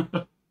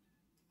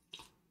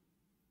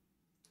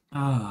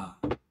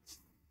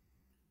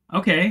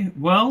 Okay,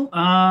 well,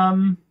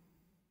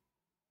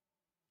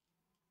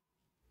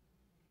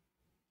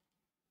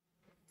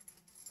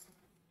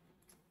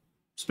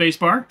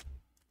 spacebar.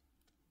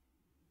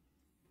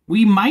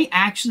 We might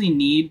actually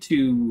need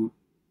to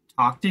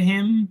talk to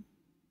him,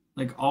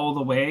 like, all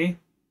the way.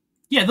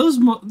 Yeah, those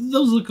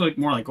look like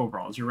more like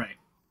overalls, you're right.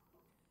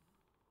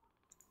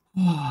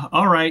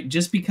 Alright,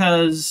 just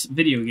because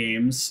video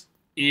games,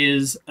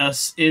 is a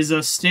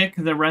stick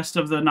the rest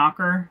of the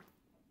knocker?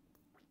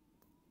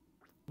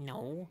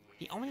 No,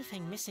 the only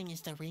thing missing is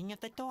the ring of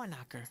the door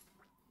knocker.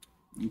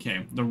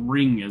 Okay, the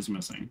ring is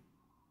missing.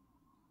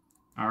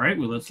 Alright,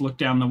 well, let's look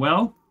down the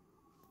well.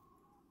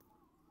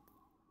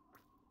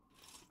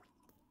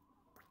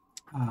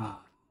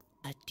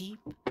 A deep,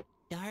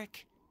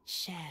 dark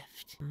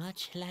shaft,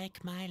 much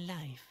like my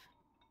life.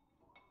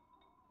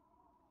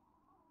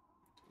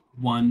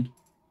 One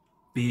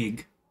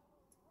big,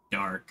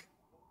 dark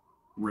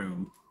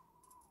room.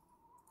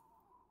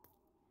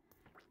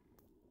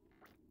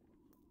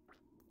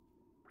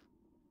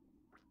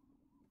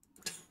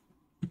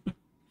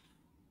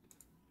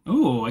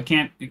 Oh, I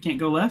can't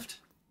go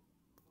left?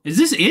 Is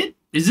this it?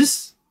 Is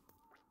this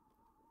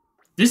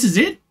is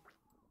it?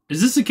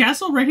 Is this the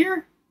castle right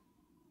here?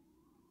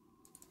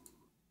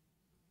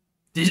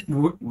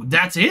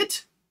 That's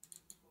it?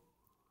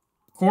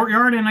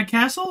 Courtyard and a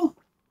castle?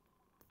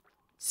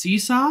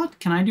 Seesaw?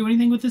 Can I do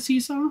anything with the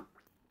seesaw?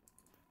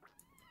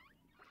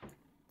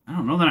 I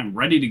don't know that I'm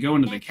ready to go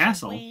into the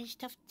castle. That's a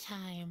waste of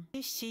time.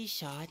 This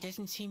seesaw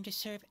doesn't seem to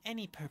serve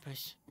any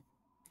purpose.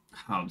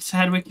 Oh,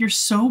 Sadwick, you're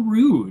so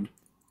rude.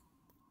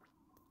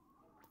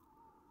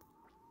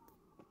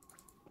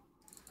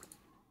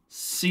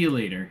 See you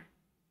later.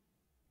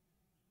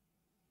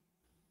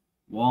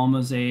 Wall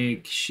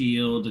mosaic,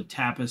 shield, a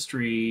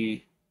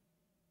tapestry,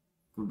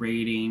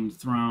 grating,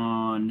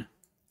 throne.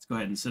 Let's go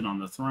ahead and sit on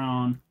the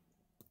throne.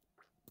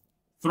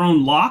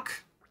 Throne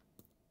lock?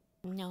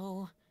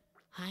 No,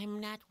 I'm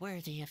not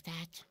worthy of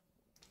that.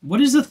 What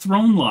is a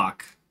throne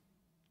lock?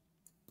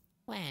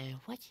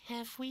 Well, what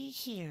have we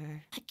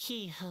here? A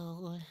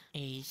keyhole.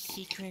 A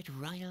secret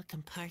royal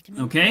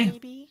compartment, Okay.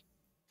 maybe?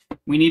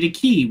 We need a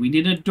key. We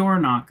need a door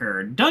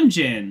knocker.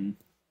 Dungeon.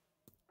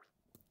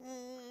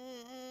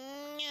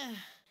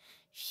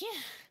 Phew.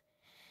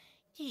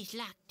 These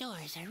locked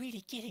doors are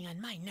really getting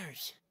on my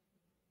nerves.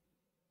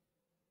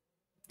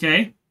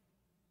 Okay.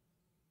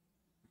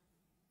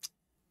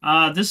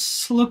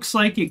 This looks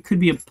like it could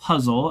be a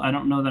puzzle. I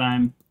don't know that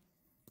I'm...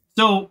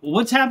 So,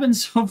 what's happened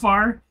so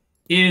far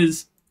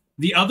is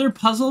the other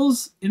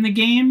puzzles in the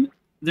game,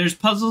 there's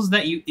puzzles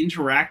that you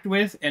interact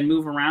with and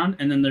move around,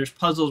 and then there's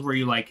puzzles where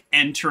you, like,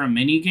 enter a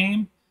mini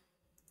game.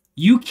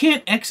 You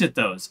can't exit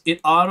those.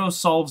 It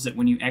auto-solves it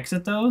when you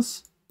exit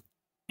those.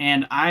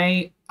 And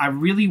I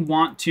really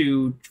want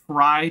to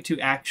try to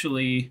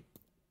actually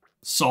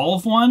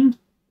solve one.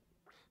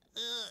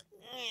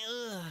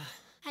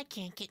 I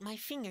can't get my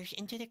fingers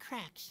into the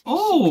cracks.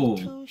 Oh!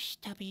 Too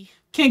stubby.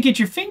 Can't get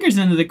your fingers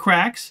into the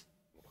cracks.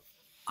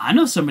 I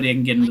know somebody that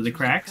can get into the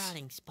cracks.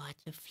 Crawling spot.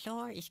 The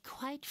floor is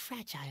quite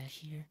fragile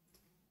here.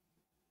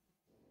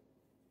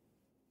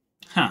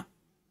 Huh.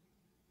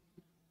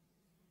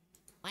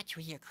 Watch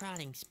where you're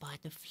crawling, Spot.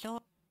 The floor.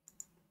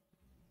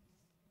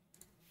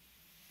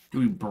 Do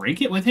we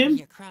break it with Where him?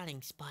 you're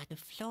crawling, Spot. The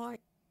floor.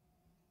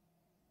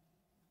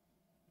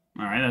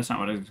 Alright, that's not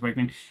what I was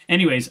expecting.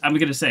 Anyways, I'm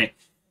gonna say,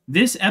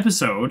 this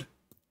episode,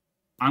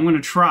 I'm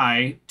gonna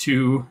try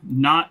to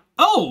not...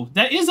 Oh!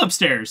 That is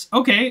upstairs!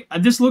 Okay,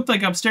 this looked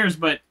like upstairs,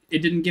 but it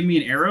didn't give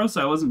me an arrow,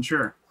 so I wasn't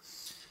sure.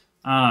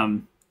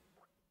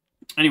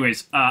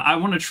 Anyways, I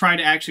want to try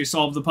to actually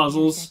solve the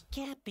puzzles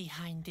There's a gap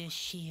behind this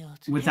shield.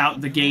 without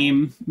the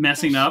game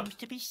messing there up. Seems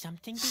to be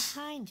something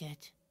behind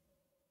it.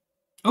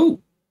 Oh!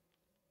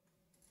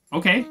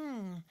 Okay.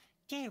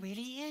 There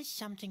really is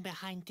something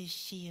behind this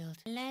shield.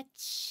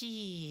 Let's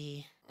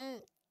see.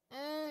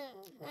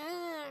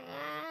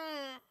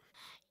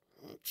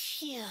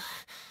 Phew.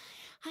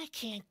 I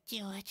can't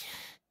do it.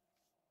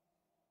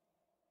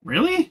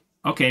 Really?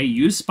 Okay,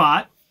 use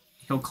Spot.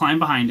 He'll climb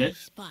behind it.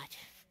 Spot.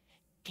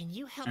 Can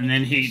you help And me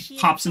then get the he shield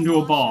pops into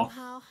a off ball.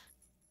 somehow?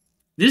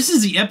 This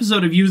is the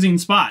episode of using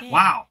Spot. There.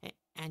 Wow.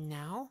 And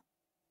now?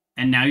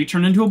 And now you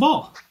turn into a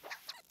ball.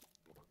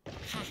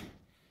 Ha.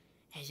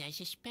 As I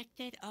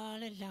suspected all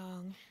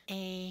along.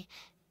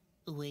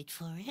 Wait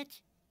for it.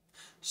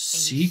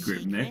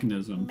 Secret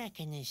mechanism.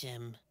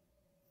 Mechanism.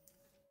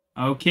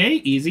 Okay,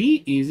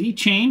 easy, easy.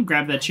 Chain,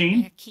 grab that I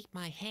chain. better keep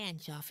my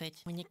hands off it.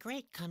 When the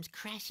grate comes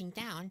crashing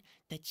down,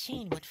 the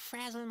chain would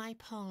frazzle my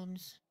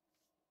palms.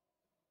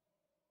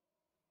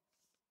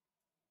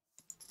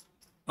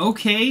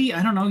 Okay,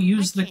 I don't know,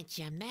 use I the... can't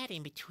jam that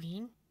in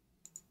between.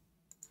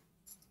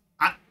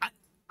 I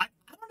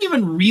don't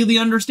even really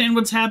understand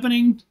what's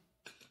happening.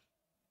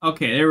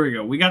 Okay, there we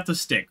go. We got the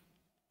stick.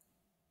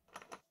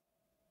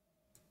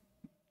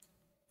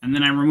 And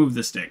then I remove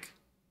the stick.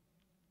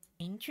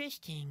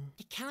 Interesting.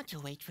 The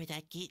counterweight for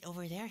that gate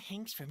over there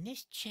hangs from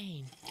this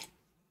chain.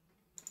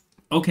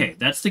 Okay,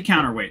 that's the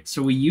counterweight.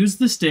 So we use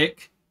the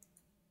stick.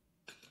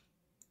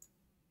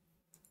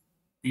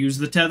 Use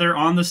the tether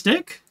on the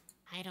stick.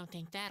 I don't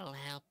think that'll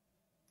help.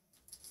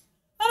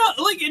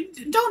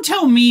 Don't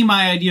tell me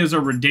my ideas are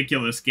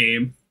ridiculous,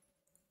 game.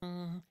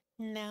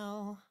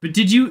 No. But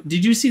did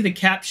you see the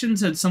caption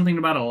said something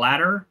about a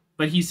ladder?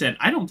 But he said,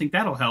 I don't think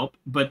that'll help.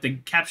 But the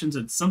caption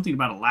said something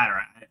about a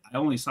ladder. I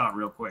only saw it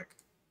real quick.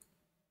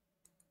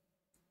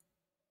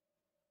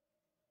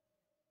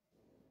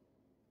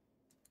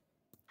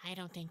 I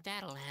don't think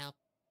that'll help.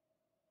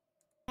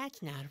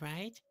 That's not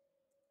right.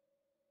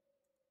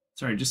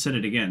 Sorry, just said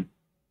it again.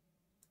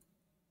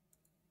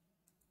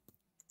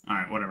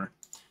 Alright, whatever.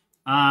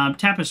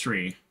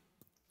 Tapestry.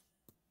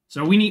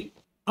 So we need...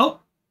 Oh!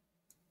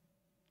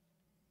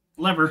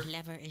 Lever. The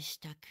lever is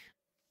stuck.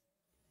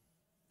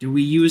 Do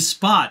we use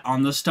Spot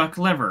on the stuck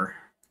lever?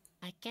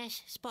 I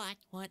guess Spot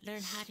won't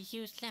learn how to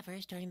use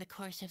levers during the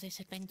course of this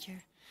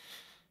adventure.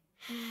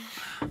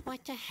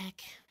 What the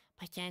heck?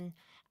 But then,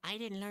 I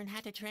didn't learn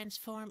how to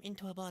transform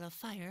into a ball of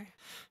fire.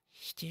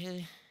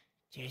 Still,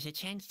 there's a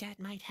chance that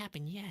might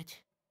happen yet.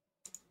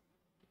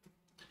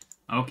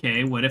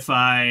 Okay, what if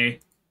I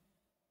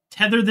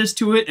tether this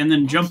to it and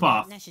then That's jump not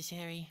off?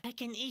 necessary. I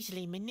can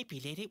easily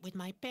manipulate it with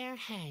my bare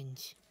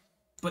hands.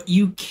 But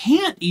you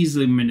can't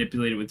easily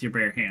manipulate it with your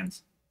bare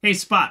hands. Hey,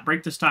 Spot,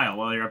 break this tile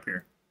while you're up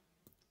here.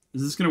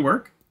 Is this gonna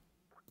work?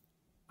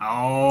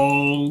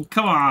 Oh,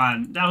 come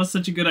on. That was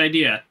such a good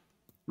idea.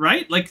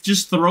 Right? Like,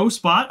 just throw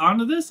Spot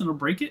onto this and it'll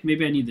break it?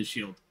 Maybe I need the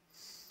shield.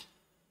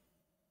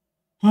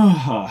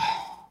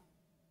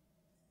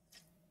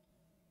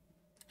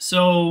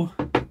 So...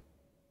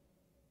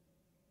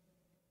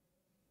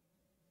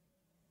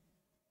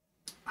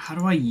 how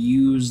do I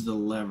use the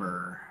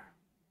lever?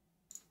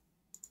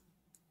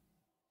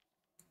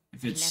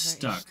 If it's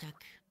stuck.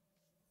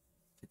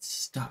 It's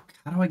stuck.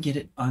 How do I get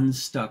it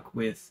unstuck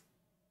with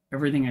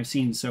everything I've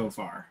seen so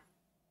far?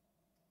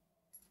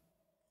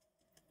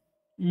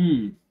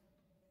 All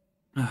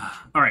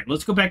right,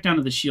 let's go back down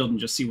to the shield and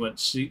just see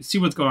what's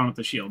going on with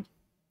the shield.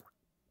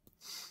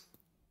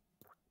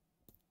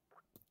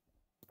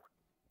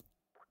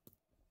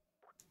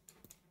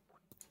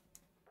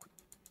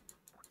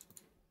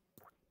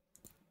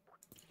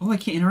 Oh, I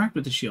can't interact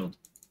with the shield.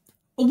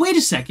 Oh, wait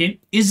a second.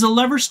 Is the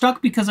lever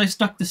stuck because I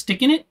stuck the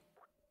stick in it?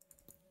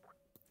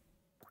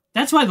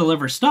 That's why the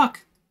lever's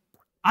stuck.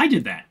 I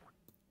did that.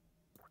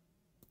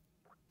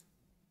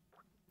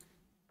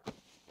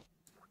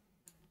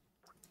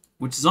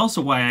 Which is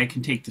also why I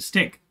can take the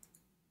stick.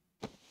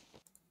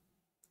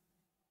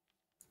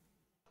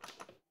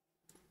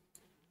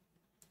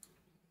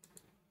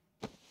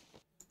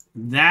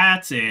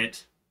 That's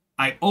it.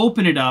 I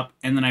open it up,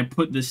 and then I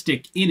put the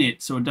stick in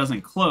it so it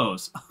doesn't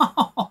close.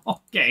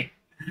 Okay.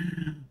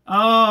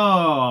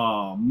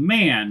 Oh,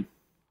 man.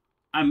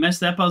 I messed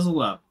that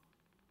puzzle up.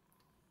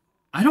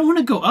 I don't want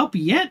to go up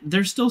yet.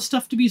 There's still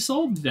stuff to be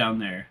solved down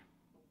there.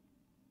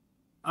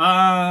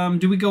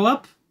 Do we go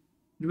up?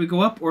 Do we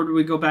go up, or do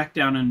we go back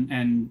down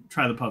and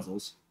try the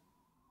puzzles?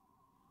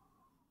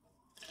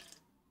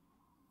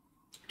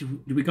 Do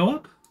we go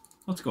up?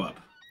 Let's go up.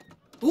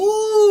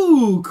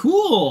 Ooh,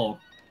 cool!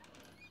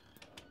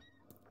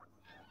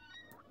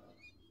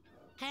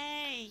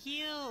 Hey,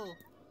 you!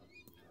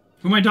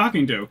 Who am I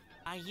talking to?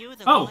 Are you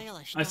the Oh,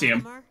 royal I see him.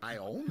 astronomer? I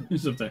own.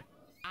 He's up there.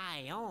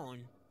 I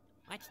own?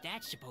 What's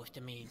that supposed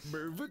to mean?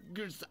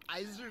 Berwikers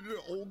IJzer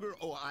Ogre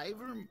O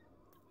Iver.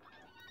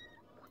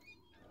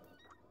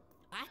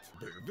 What?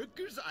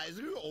 Berwikers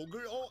IJzer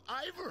Ogre O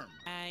Iver.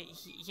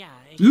 Yeah.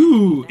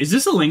 Ooh, exactly. is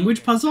this a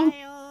language puzzle?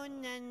 I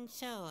own and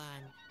so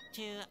on.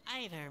 To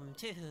Iverm,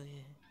 too.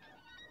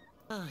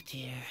 Oh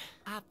dear.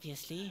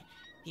 Obviously,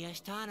 the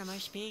astronomer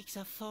speaks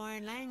a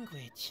foreign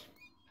language.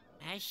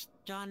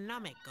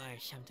 Astronomic or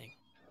something.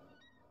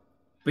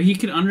 But he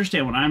can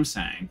understand what I'm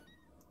saying.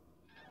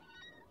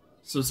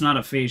 So it's not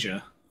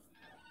aphasia.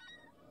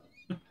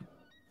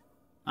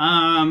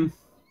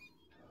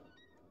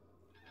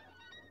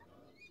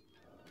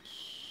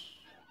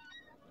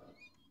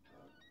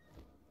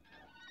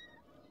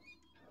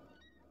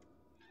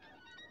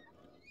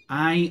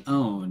 I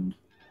own,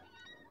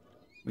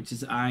 which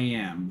is I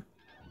am.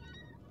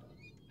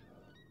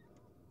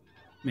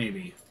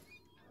 Maybe.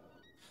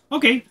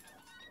 Okay.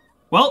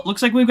 Well,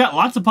 looks like we've got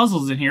lots of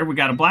puzzles in here. We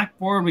got a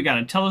blackboard, we got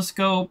a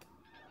telescope,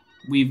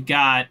 we've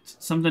got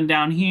something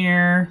down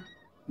here,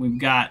 we've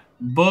got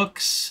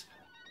books.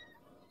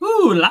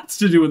 Ooh, lots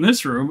to do in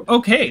this room.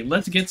 Okay,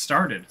 let's get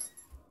started.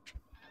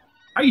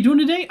 How are you doing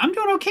today? I'm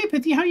doing okay,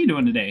 Pithy. How are you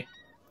doing today?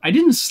 I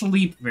didn't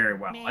sleep very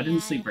well. I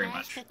didn't sleep very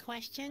much. Ask a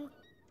question?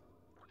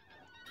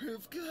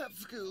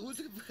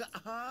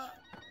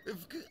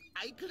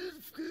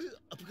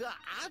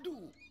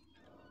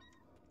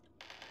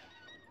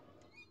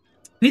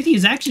 Pithy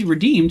is actually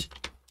redeemed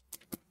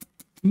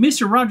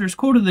Mr. Rogers'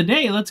 quote of the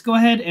day. Let's go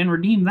ahead and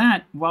redeem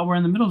that while we're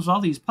in the middle of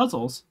all these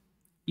puzzles.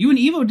 You and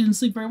Evo didn't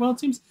sleep very well, it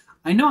seems.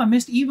 I know, I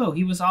missed Evo.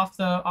 He was off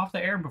the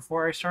air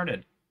before I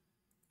started.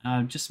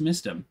 Just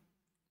missed him.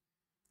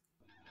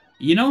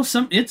 You know,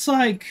 it's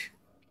like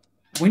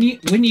when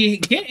you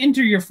get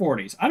into your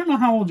 40s. I don't know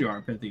how old you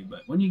are, Pithy,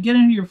 but when you get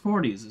into your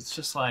 40s, it's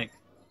just like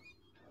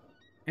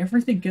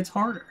everything gets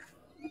harder,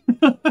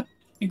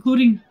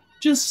 including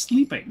just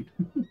sleeping.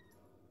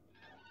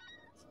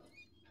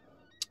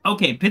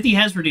 Okay, Pithy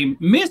has redeemed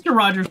Mr.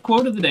 Rogers'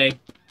 quote of the day.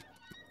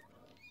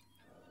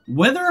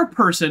 Whether a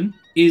person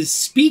is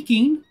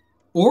speaking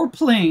or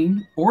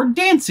playing or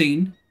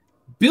dancing,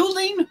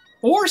 building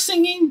or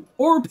singing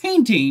or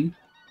painting,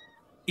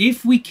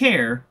 if we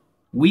care,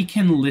 we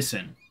can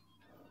listen.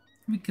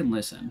 We can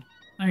listen.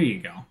 There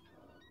you go.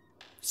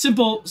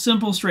 Simple,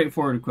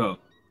 straightforward quote.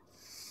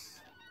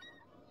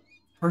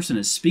 Person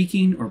is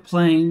speaking or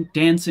playing,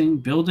 dancing,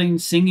 building,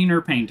 singing,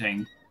 or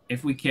painting.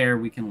 If we care,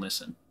 we can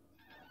listen.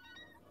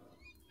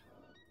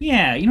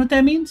 Yeah, you know what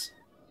that means?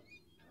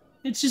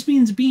 It just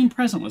means being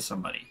present with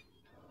somebody.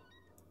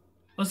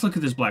 Let's look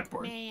at this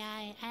blackboard. May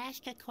I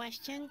ask a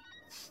question?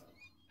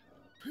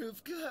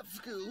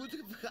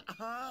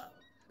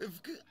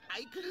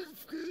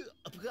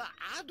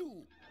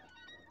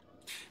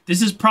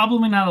 This is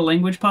probably not a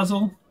language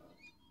puzzle.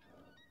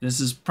 This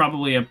is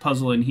probably a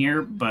puzzle in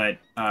here, but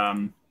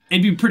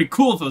it'd be pretty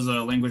cool if it was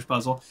a language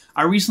puzzle.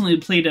 I recently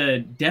played a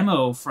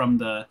demo from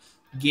the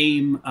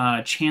game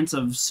Chance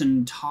of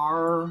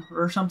Centaur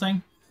or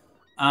something.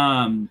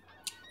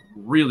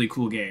 Really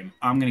cool game.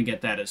 I'm gonna get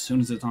that as soon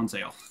as it's on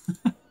sale.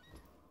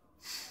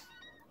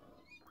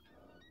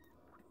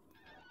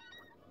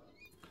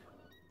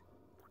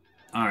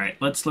 Alright,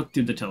 let's look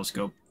through the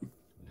telescope.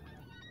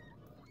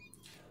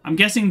 I'm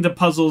guessing the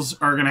puzzles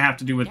are gonna have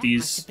to do with That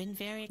these must have been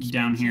very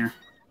down expensive. here.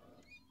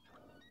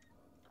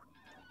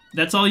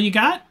 That's all you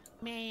got?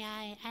 May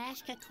I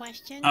ask a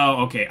question?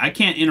 Oh, okay. I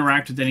can't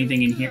interact with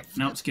anything in here.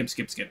 Nope, skip.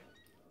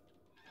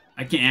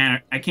 I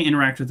can't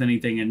interact with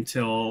anything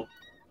until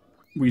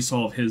we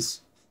solve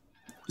his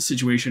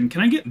situation.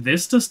 Can I get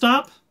this to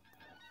stop?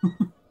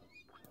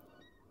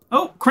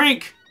 Oh,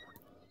 crank!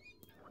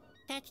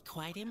 That's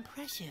quite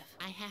impressive.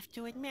 I have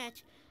to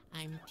admit,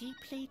 I'm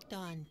deeply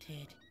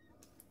daunted.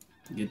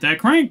 Get that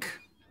crank!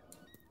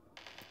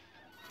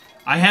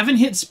 I haven't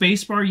hit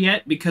spacebar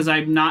yet because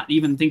I'm not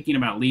even thinking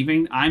about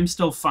leaving. I'm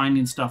still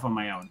finding stuff on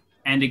my own.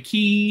 And a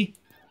key...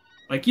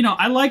 Like, you know,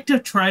 I like to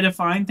try to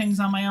find things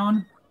on my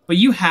own, but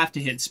you have to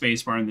hit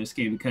spacebar in this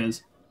game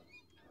because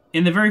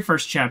in the very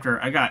first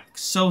chapter, I got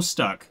so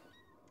stuck.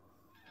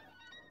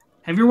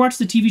 Have you ever watched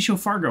the TV show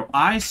Fargo?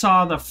 I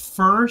saw the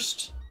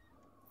first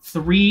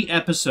 3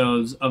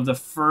 episodes of the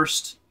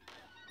first,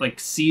 like,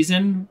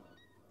 season,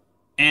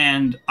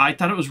 and I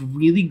thought it was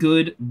really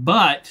good,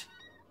 but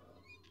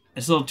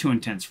it's a little too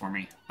intense for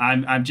me.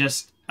 I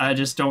just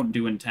don't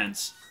do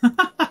intense.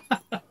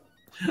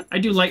 I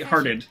do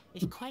lighthearted.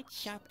 It's quite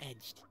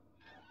sharp-edged.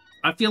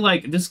 I feel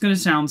like this is going to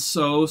sound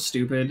so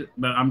stupid,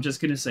 but I'm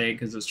just going to say it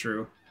because it's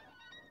true.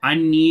 I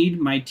need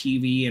my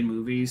TV and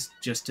movies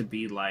just to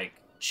be, like,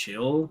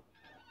 chill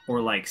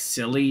or, like,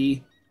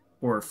 silly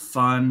or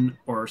fun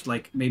or,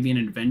 like, maybe an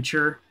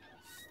adventure.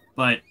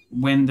 But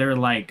when they're,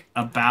 like,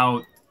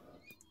 about,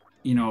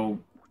 you know,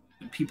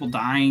 people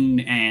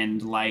dying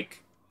and,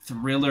 like,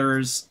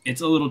 thrillers,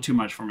 it's a little too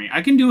much for me.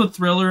 I can do a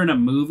thriller in a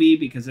movie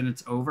because then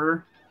it's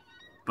over,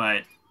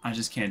 but I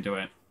just can't do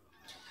it.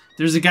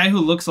 There's a guy who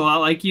looks a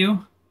lot like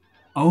you.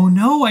 Oh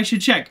no, I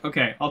should check.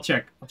 Okay, I'll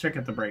check. I'll check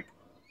at the break.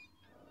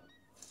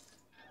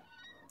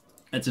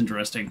 That's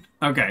interesting.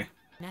 Okay.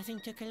 Nothing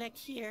to collect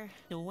here.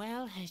 The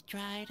well has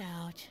dried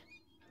out.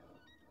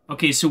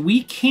 Okay, so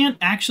we can't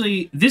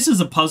actually... This is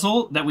a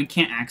puzzle that we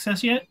can't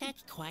access yet?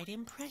 That's quite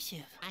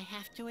impressive. I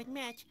have to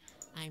admit,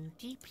 I'm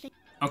deeply...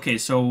 Okay,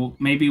 so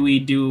maybe we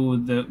do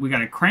the... We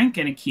got a crank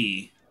and a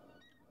key.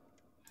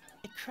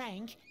 The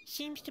crank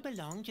seems to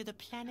belong to the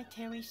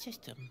planetary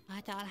system,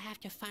 but I'll have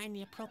to find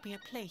the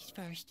appropriate place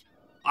first.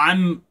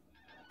 I'm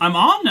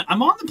on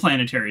the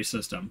planetary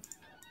system.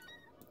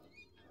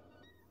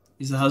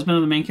 He's the husband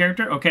of the main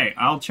character? Okay,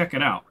 I'll check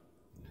it out.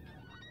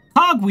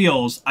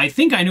 Cogwheels! I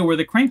think I know where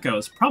the crank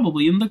goes.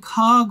 Probably in the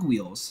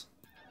cogwheels.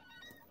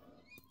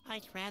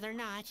 I'd rather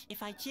not.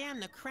 If I jam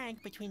the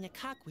crank between the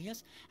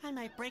cogwheels, I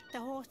might break the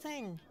whole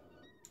thing.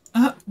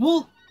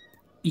 Well,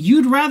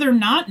 you'd rather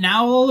not?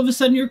 Now all of a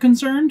sudden you're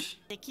concerned?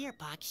 The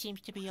gearbox seems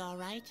to be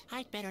alright.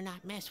 I'd better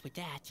not mess with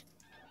that.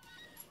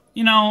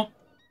 You know...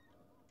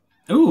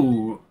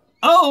 Ooh.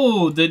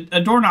 Oh,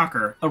 a door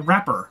knocker. A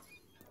rapper.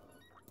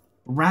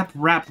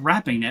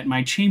 Rapping at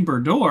my chamber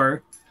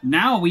door.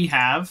 Now we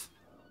have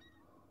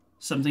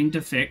something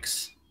to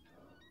fix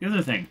the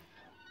other thing.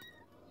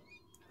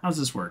 How's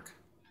this work?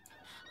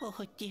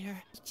 Oh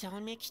dear, it's all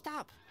mixed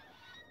up.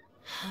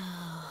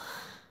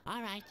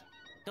 Alright,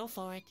 go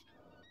for it.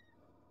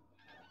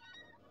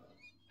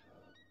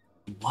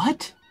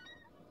 What?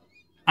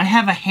 I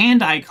have a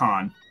hand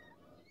icon.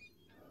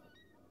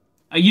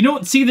 You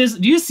don't see this?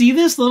 Do you see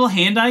this little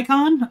hand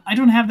icon? I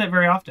don't have that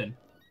very often.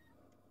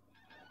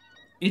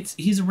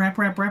 He's a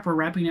rapper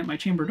rapping at my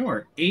chamber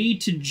door. A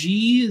to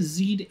G,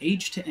 Z to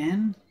H to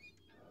N.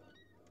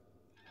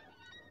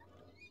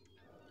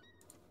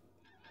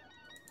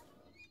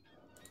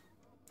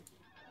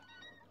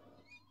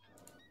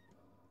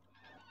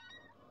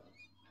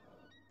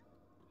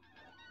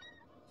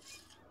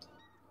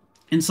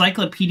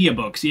 Encyclopedia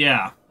books,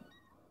 yeah.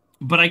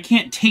 But I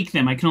can't take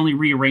them, I can only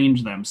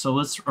rearrange them. So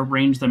let's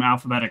arrange them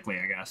alphabetically,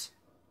 I guess.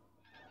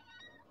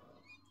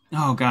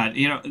 Oh god,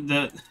 you know,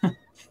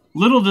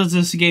 little does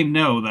this game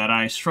know that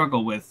I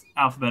struggle with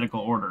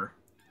alphabetical order.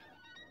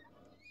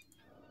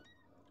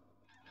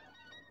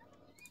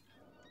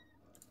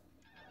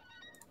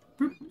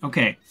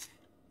 Okay.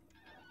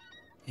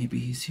 A,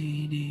 B,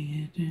 C,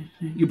 D, D.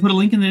 You put a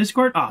link in the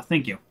Discord? Oh,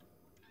 thank you.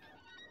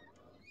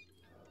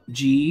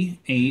 G,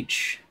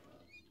 H...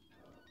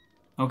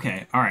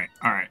 Okay, alright,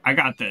 I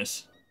got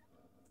this.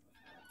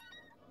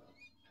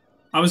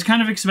 I was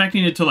kind of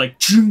expecting it to like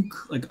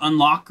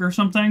unlock or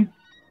something.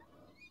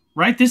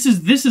 Right? This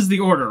is the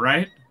order,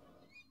 right?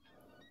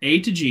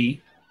 A to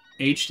G,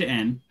 H to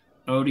N,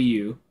 O to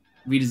U,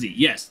 V to Z.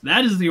 Yes,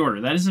 that is the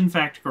order. That is in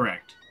fact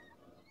correct.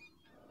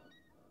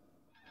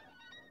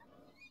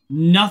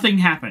 Nothing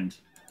happened.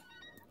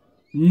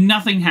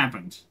 Nothing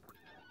happened.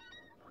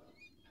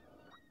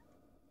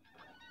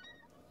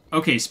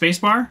 Okay,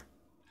 spacebar.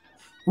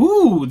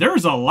 Ooh,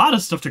 there's a lot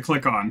of stuff to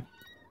click on.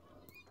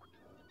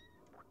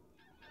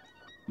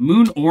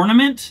 Moon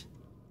ornament?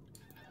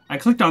 I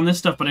clicked on this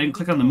stuff, but I didn't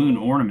click on the moon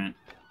ornament.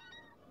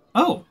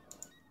 Oh.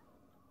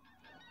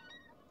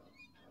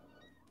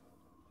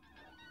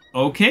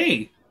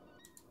 Okay.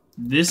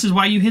 This is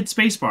why you hit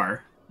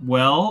spacebar.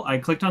 Well, I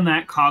clicked on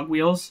that.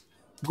 Cogwheels.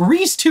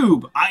 Grease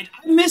tube! I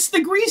missed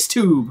the grease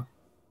tube!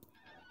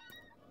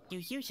 You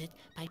use it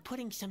by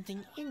putting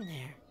something in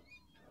there.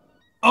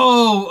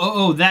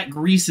 Oh, that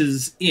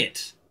greases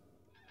it.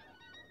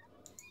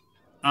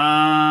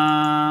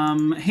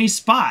 Hey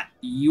Spot,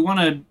 you want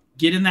to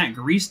get in that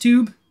grease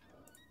tube?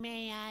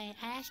 May I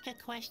ask a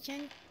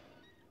question?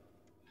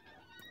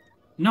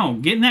 No,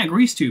 get in that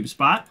grease tube,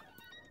 Spot.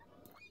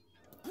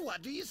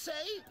 What do you say?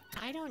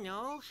 I don't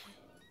know.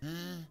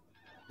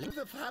 Live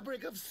the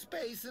fabric of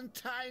space and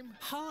time.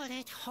 Hold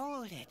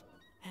it.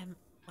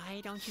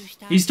 Why don't you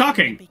start He's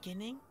talking. From the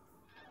beginning?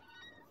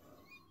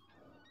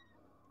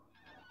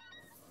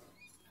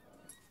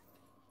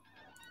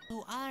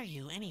 Who are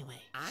you,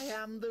 anyway? I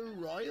am the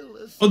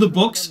royalist. Oh, the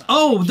books?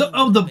 Oh,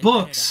 the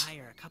books.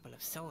 Hire a couple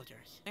of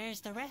soldiers.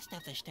 Where's the rest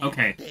of the staff?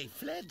 Okay. They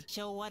fled.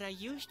 So what are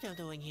you still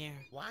doing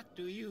here? What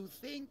do you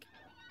think?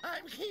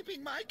 I'm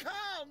keeping my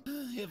calm.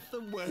 If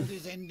the world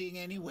is ending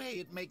anyway,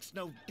 it makes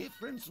no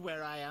difference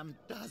where I am,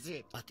 does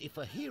it? But if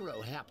a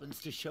hero happens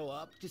to show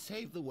up to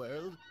save the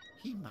world,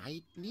 he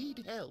might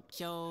need help.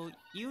 So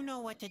you know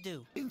what to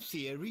do. In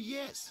theory,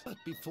 yes. But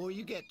before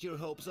you get your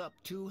hopes up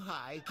too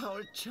high,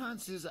 our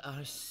chances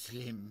are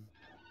slim.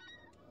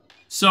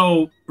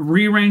 So,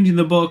 rearranging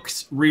the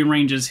books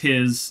rearranges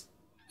his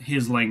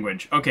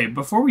language. Okay,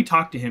 before we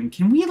talk to him,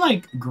 can we,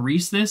 like,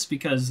 grease this?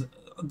 Because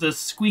the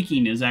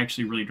squeaking is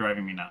actually really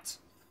driving me nuts.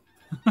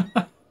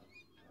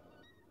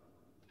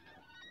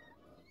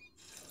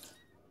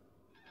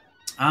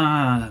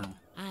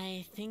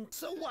 I think...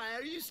 So why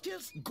are you still...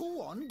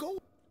 Go on, go.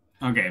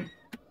 Okay.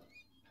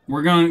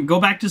 We're going to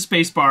go back to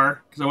spacebar,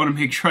 because I want to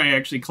make sure I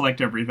actually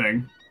collect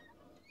everything.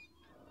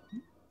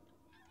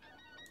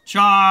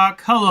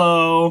 Chalk,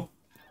 hello.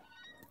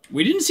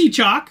 We didn't see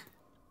Chalk.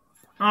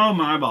 Oh,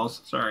 my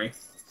eyeballs. Sorry.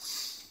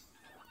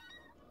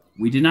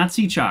 We did not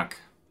see Chuck.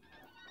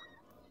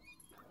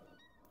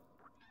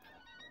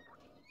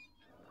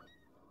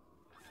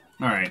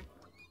 Alright.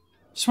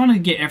 Just wanted to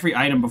get every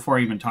item before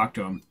I even talk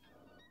to him.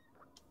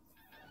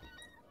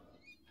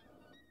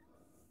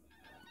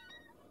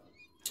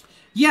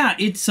 Yeah,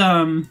 it's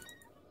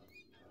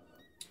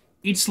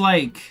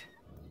like...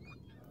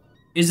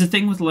 Is the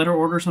thing with letter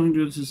order something to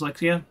do with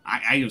dyslexia?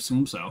 I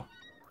assume so.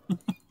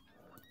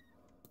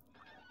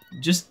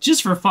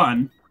 just for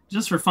fun.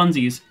 Just for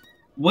funsies.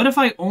 What if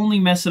I only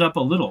mess it up a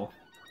little?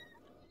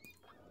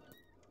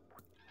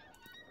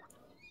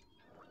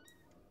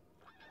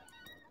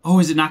 Oh,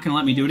 is it not going to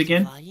let me do it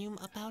again? Volume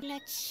about,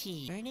 let's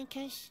see,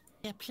 Vernicus,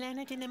 the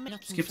planet in the middle.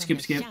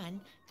 Skip. Sun,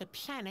 the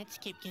planets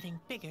keep getting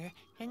bigger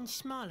and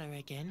smaller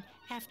again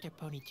after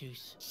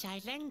Ponytooth.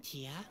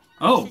 Silentia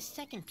is the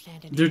second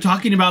planet. They're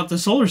talking about the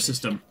solar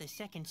system. The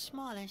second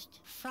smallest,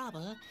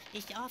 Frobble,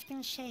 is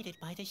often shaded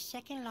by the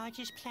second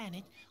largest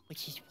planet,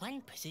 which is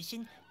one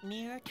position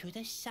nearer to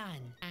the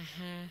sun.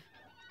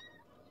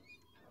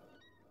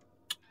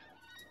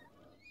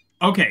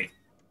 Okay.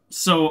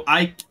 So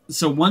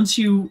once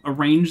you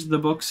arrange the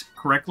books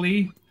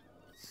correctly,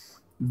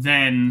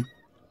 then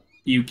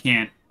you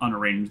can't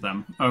unarrange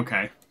them.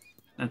 Okay.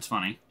 That's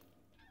funny.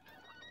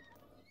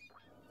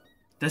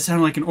 That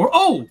sounded like an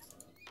oh!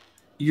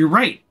 You're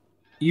right.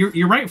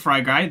 You're right,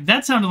 Fry Guy.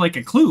 That sounded like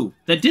a clue.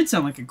 That did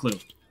sound like a clue.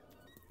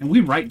 And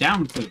we write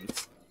down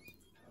clues.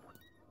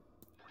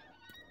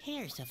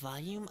 Here's a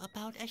volume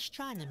about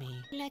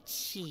astronomy. Let's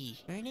see.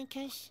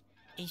 Vernicus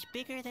is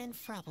bigger than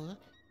Frobble,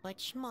 but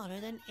smaller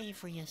than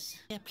Avrius.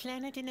 The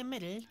planet in the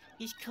middle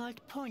is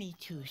called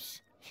Ponytooth.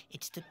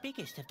 It's the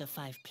biggest of the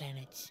 5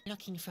 planets.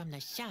 Looking from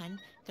the sun,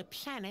 the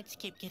planets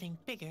keep getting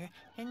bigger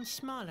and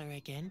smaller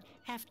again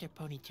after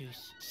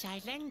Ponytooth.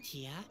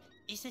 Silentia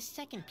is the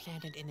second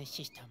planet in the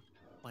system,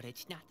 but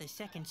it's not the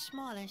second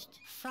smallest.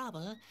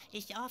 Frobble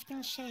is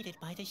often shaded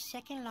by the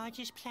second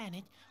largest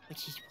planet,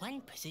 which is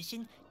one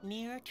position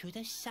nearer to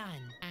the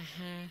sun.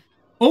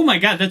 Oh my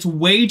god, that's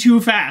way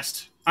too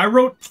fast. I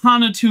wrote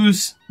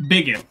Ponytooth's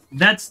biggest.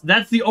 That's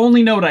the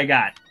only note I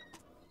got.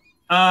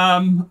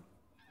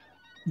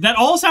 That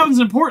all sounds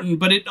important,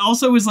 but it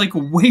also is like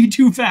way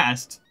too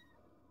fast.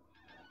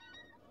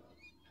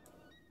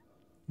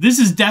 This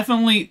is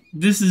definitely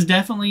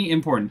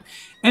important.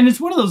 And it's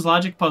one of those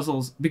logic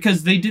puzzles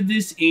because they did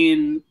this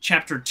in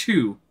chapter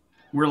 2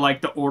 where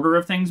like the order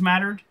of things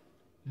mattered,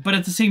 but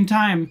at the same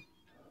time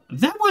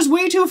that was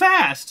way too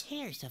fast.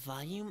 Here's a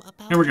volume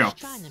about Here we go.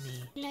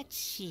 astronomy. Let's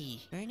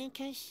see.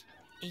 Vernicus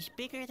is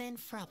bigger than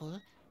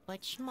Frobble,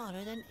 but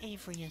smaller than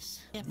Avrius.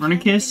 The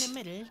Vernicus,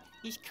 planet in the middle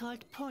is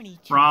called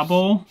Ponytooth.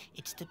 Frobble.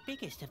 It's the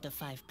biggest of the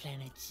 5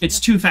 planets. It's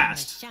too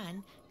fast. From the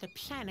sun, the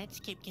planets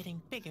keep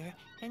getting bigger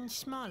and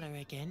smaller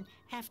again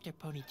after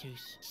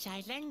Ponytooth.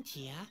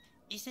 Silentia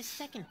is the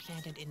second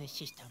planet in the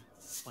system,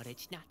 but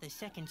it's not the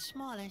second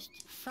smallest.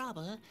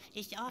 Frobble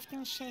is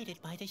often shaded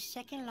by the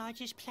second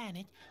largest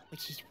planet,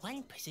 which is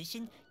one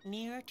position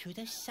nearer to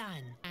the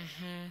sun.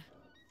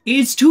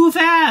 It's too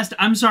fast!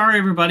 I'm sorry,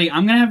 everybody.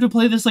 I'm gonna have to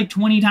play this like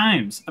 20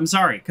 times. I'm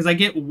sorry, because I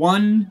get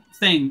one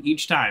thing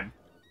each time.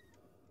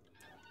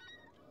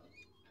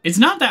 It's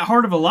not that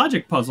hard of a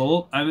logic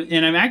puzzle,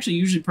 and I'm actually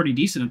usually pretty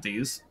decent at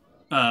these,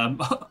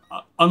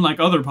 unlike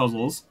other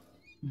puzzles,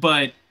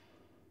 but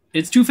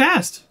it's too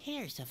fast.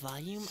 Here's a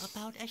volume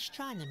about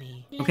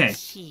astronomy. Okay. Let's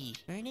see.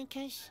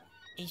 Vernicus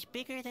is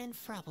bigger than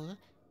Frobble,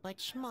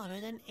 but smaller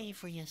than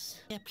Avrius.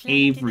 The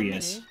planet in the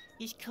middle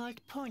is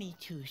called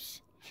Ponytooth.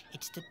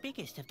 It's the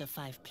biggest of the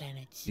 5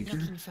 planets. Bigger?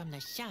 Looking from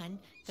the sun,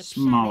 the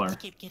Smaller.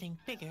 planets keep getting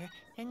bigger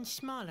and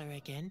smaller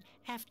again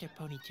after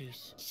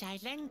Ponytooth.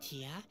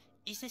 Silentia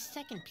is the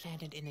second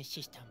planet in the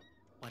system,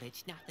 but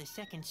it's not the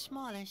second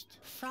smallest.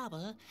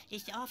 Frobble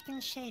is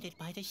often shaded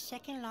by the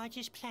second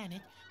largest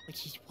planet,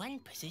 which is one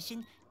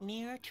position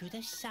nearer to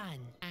the sun.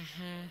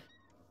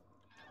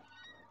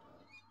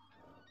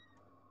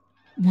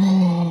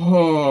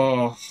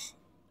 Whoa.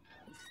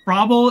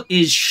 Frobble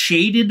is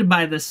shaded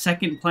by the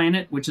second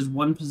planet, which is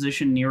one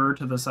position nearer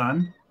to the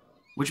sun,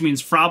 which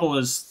means Frobble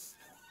is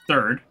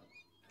third.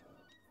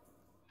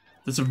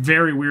 That's a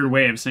very weird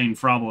way of saying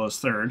Frobble is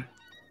third.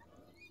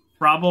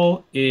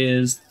 Frobble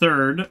is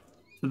third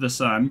to the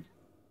sun,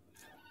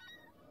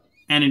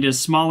 and it is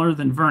smaller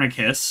than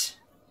Vernicus.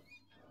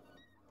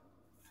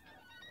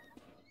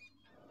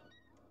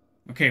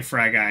 Okay,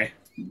 Fry Guy.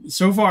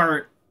 So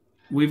far,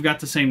 we've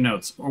got the same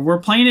notes. We're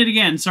playing it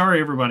again.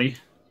 Sorry, everybody.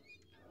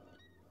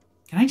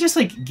 Can I just,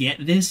 like,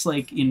 get this,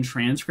 like, in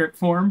transcript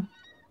form?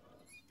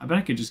 I bet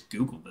I could just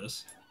Google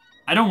this.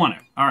 I don't want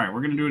to. Alright,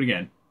 we're gonna do it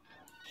again.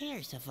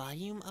 Here's a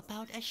volume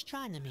about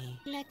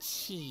astronomy. Let's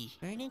see.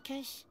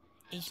 Vernicus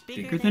is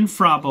Bigger than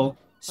Frobble,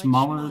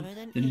 smaller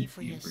than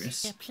Avrius.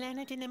 Avrius. The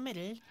planet in the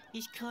middle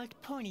is called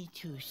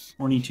Ponytooth. It's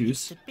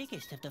Ponytooth. the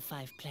biggest of the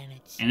 5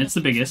 planets. And it's the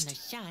Looking biggest. From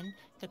the sun,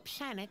 the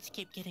planets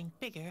keep getting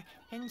bigger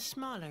and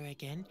smaller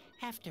again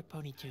after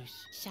Ponytooth.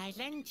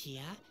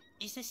 Silentia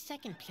is the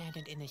second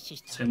planet in the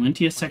system.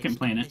 Silentia, second While it's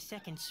planet. the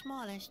second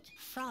smallest,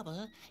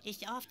 Frobble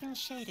is often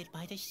shaded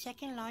by the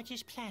second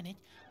largest planet,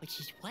 which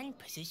is one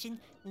position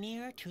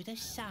nearer to the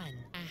sun.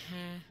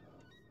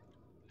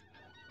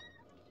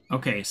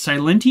 Okay,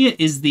 Silentia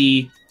is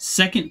the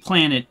second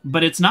planet,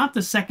 but it's not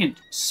the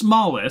second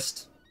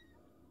smallest.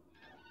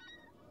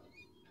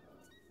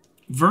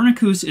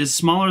 Vernicus is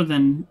smaller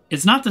than...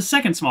 It's not the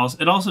second smallest.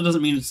 It also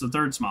doesn't mean it's the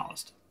third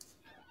smallest.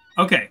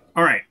 Okay,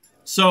 all right.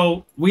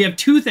 So we have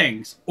two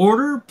things.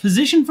 Order,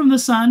 position from the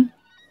sun,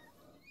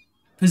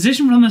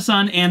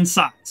 and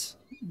size,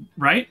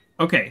 right?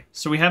 Okay,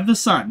 so we have the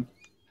sun.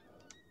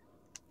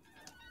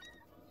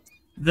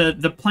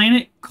 The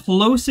planet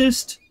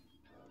closest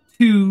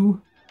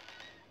to...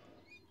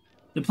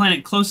 The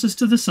planet closest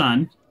to the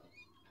sun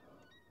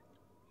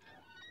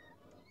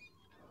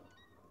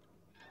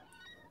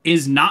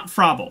is not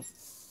Frobble.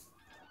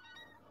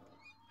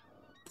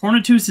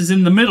 Pornatus is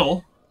in the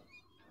middle.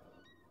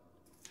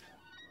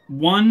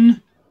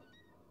 1,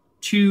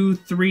 2,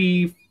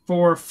 3,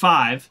 4,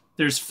 5.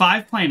 There's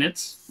 5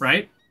 planets,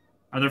 right?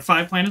 Are there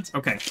 5 planets?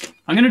 Okay.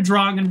 I'm gonna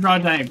draw a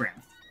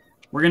diagram.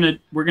 We're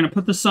gonna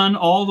put the sun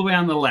all the way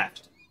on the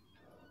left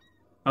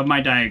of my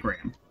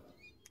diagram.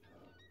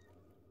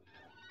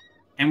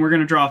 And we're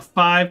gonna draw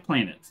 5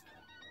 planets.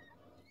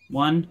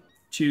 1,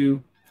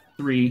 2,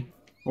 3,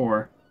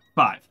 4,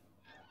 5.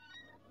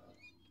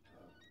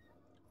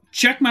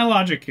 Check my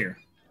logic here.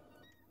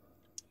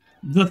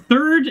 The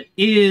third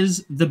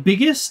is the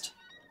biggest,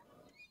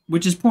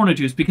 which is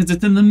Pornatus, because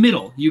it's in the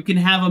middle. You can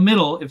have a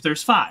middle if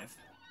there's 5.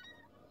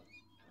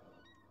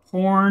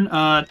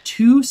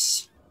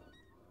 Pornatus,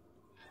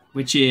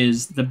 which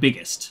is the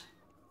biggest.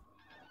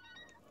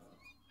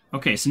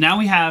 Okay, so now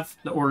we have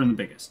the order and the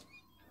biggest.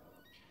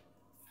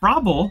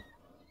 Frobble.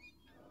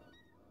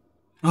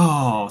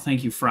 Oh,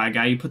 thank you, Fry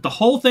Guy. You put the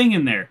whole thing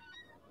in there.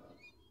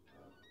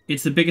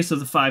 It's the biggest of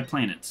the 5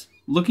 planets.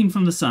 Looking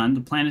from the sun,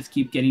 the planets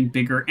keep getting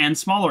bigger and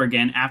smaller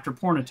again after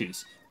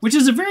Pornatus, which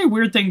is a very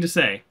weird thing to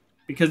say,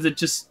 because it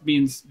just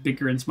means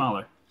bigger and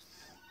smaller.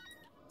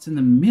 It's in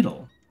the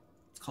middle.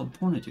 It's called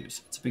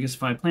Pornatus. It's the biggest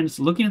of 5 planets.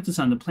 Looking at the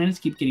sun, the planets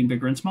keep getting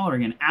bigger and smaller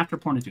again after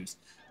Pornatus.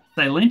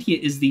 Silentia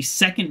is the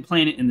second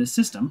planet in the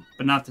system,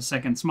 but not the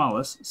second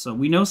smallest. So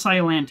we know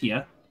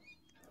Silentia.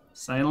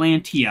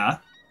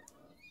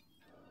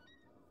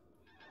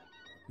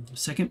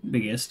 Second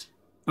biggest.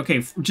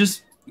 Okay,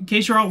 just in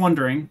case you're all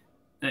wondering,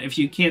 if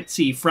you can't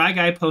see, Fry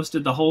Guy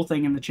posted the whole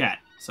thing in the chat.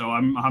 So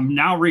I'm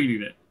now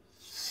reading it.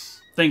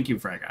 Thank you,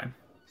 Fry Guy.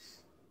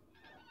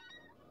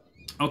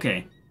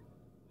 Okay.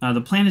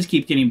 The planets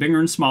keep getting bigger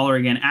and smaller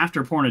again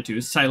after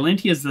Pornatus.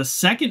 Silentia is the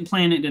second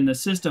planet in the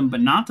system,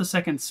 but not the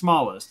second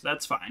smallest.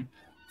 That's fine.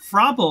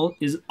 Frobble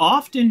is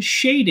often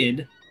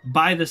shaded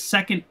by the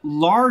second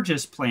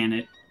largest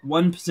planet,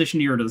 one position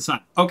nearer to the sun.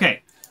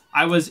 Okay,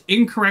 I was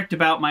incorrect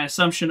about my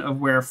assumption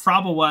of where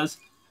Frobble was.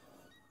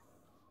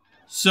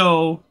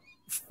 So,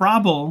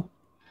 Frobble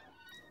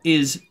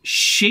is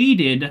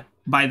shaded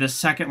by the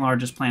second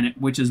largest planet,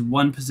 which is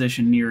one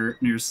position near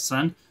the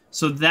sun.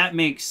 So that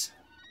makes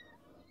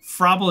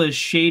Frobble is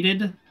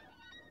shaded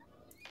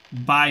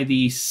by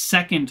the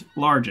second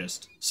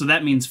largest. So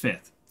that means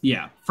 5th.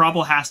 Yeah,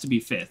 Frobble has to be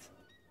 5th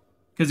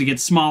because it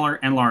gets smaller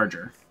and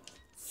larger.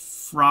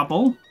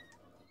 Frobble.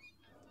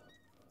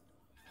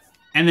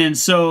 And then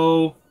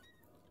so,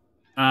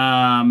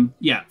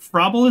 yeah,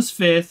 Frobble is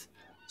 5th.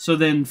 So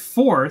then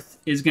 4th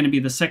is going to be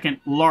the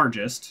second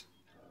largest.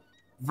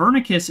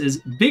 Vernicus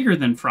is bigger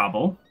than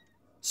Frobble.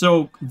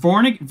 So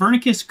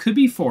Vernicus could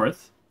be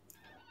 4th,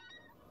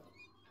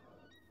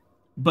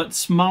 but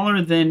smaller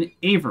than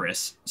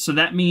Avarice. So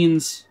that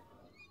means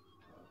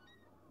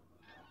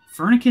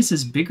Vernicus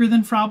is bigger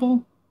than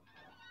Frobble,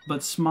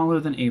 but smaller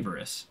than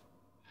Avarice.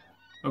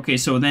 Okay,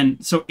 so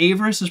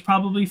Avarice is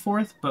probably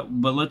 4th,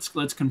 but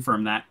let's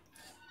confirm that.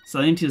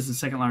 Silentia is the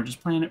second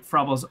largest planet.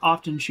 Frobble is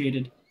often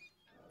shaded.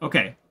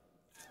 Okay.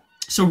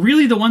 So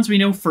really the ones we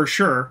know for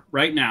sure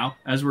right now,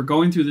 as we're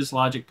going through this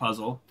logic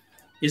puzzle,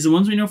 is the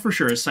ones we know for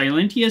sure.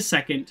 Silentia is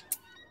second.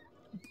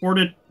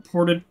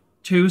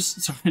 Portatus,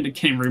 sorry, I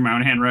can't even read my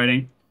own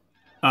handwriting.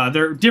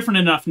 They're different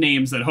enough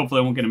names that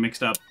hopefully I won't get them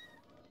mixed up.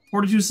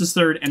 Portatus is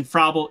 3rd, and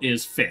Frobble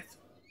is 5th.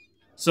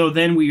 So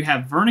then we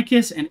have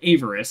Vernicus and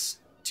Avarice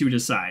to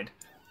decide.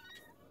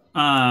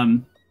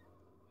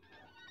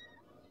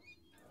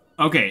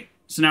 Okay,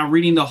 so now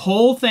reading the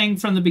whole thing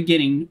from the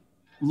beginning,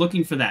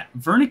 looking for that.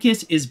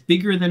 Vernicus is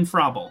bigger than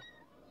Frobble,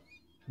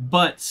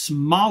 but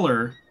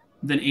smaller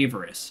than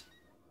Avarice.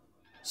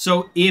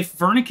 So if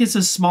Vernicus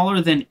is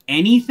smaller than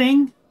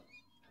anything,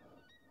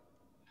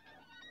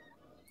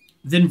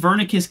 then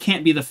Vernicus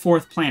can't be the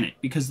 4th planet,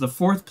 because the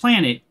 4th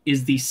planet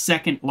is the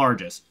second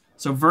largest.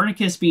 So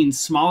Vernicus being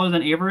smaller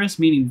than Avarice,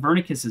 meaning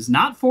Vernicus is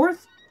not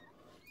 4th.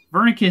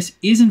 Vernicus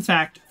is, in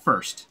fact,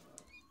 1st.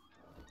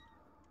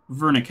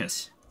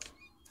 Vernicus.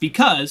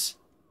 Because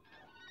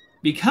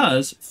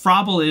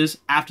Frobble is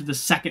after the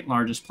second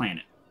largest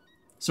planet.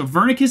 So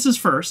Vernicus is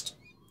 1st,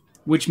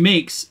 which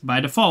makes, by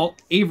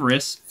default,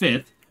 Avarice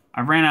 5th. I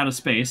ran out of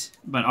space,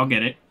 but I'll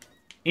get it.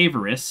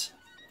 Avarice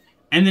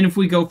And then if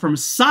we go from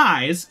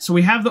size, so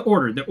we have the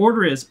order. The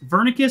order is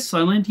Vernicus,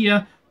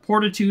 Silentia,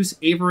 Portatus,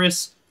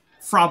 Avarice,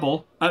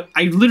 Frobble.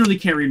 I literally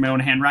can't read my own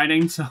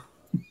handwriting, so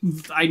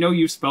I know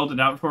you spelled it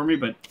out for me,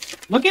 but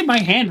look at my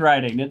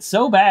handwriting. It's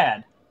so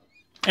bad.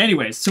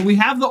 Anyways, so we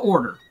have the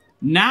order.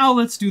 Now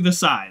let's do the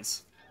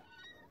size.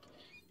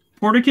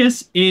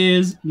 Porticus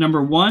is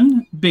number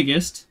 1,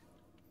 biggest.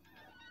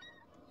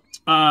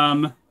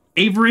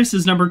 Avarice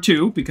is number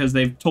 2, because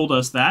they've told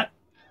us that.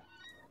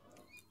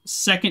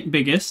 Second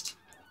biggest.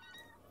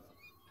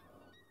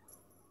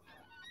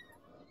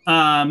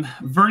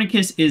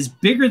 Vernicus is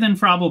bigger than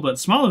Frobble, but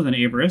smaller than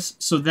Avarice,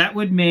 so that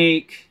would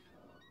make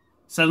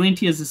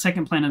Silentia is the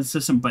second planet of the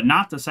system, but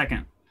not the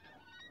second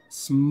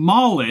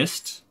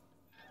smallest.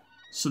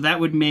 So that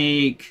would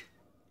make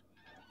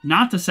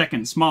not the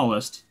second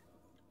smallest.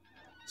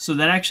 So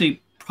that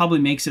actually probably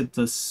makes it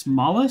the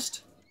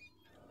smallest.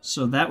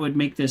 So that would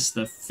make this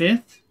the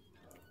 5th.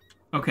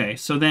 Okay,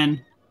 so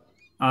then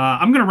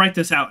I'm going to write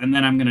this out and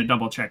then I'm going to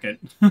double check it.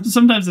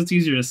 Sometimes it's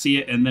easier to see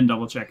it and then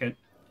double check it.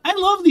 I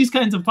love these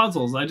kinds of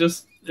puzzles.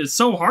 It's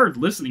so hard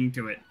listening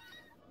to it.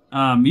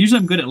 Usually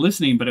I'm good at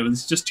listening, but it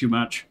was just too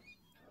much.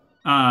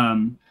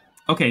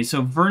 Okay,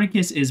 so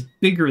Vernicus is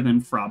bigger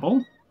than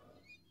Frobble.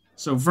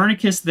 So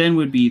Vernicus then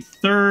would be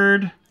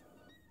 3rd,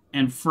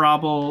 and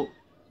Frobble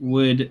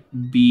would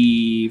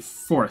be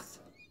 4th.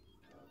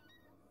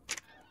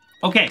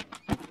 Okay.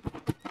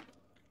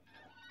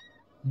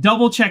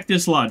 Double check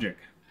this logic.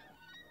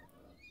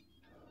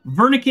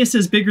 Vernicus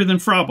is bigger than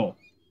Frobble.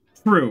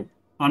 True.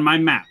 On my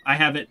map, I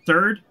have it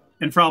 3rd,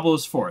 and Frobble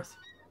is 4th.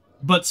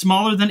 But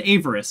smaller than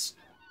Avarice.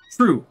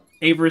 True.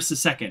 Avarice is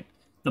 2nd.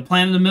 The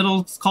planet in the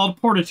middle is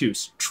called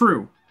Portatus.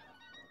 True.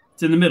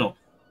 It's in the middle.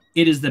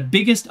 It is the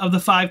biggest of the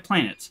 5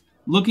 planets.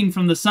 Looking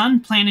from the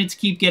sun, planets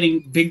keep getting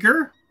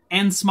bigger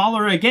and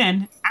smaller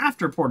again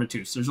after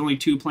Portatus. There's only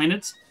 2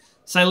 planets.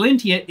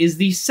 Silentia is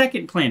the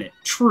 2nd planet.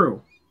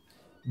 True.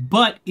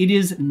 But it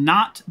is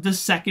not the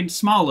 2nd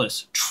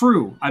smallest.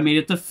 True. I made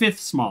it the 5th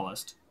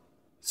smallest.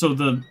 So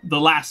the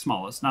last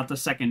smallest, not the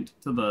 2nd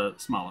to the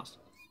smallest.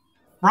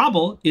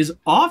 Frobble is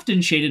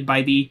often shaded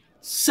by the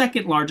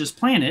 2nd largest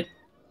planet,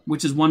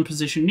 which is 1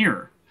 position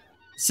nearer.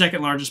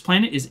 2nd largest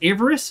planet is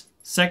Avarice,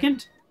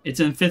 2nd. It's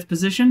in 5th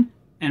position,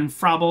 and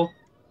Frobble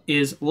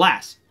is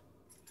last.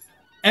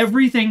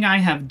 Everything I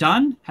have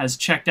done has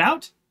checked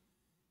out,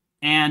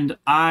 and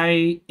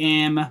I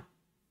am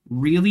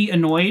really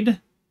annoyed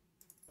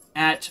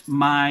at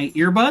my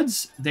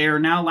earbuds. They're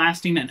now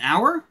lasting an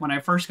hour. When I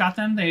first got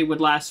them, they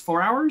would last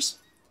 4 hours,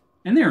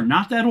 and they're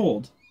not that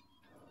old.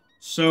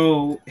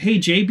 So, hey,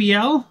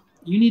 JBL,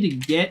 you need to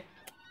get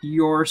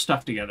your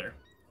stuff together.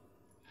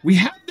 We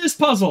have this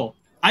puzzle.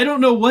 I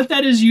don't know what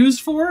that is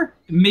used for.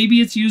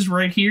 Maybe it's used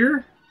right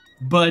here.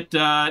 But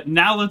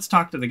now let's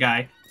talk to the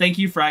guy. Thank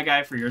you, Fry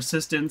Guy, for your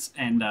assistance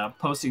and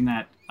posting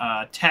that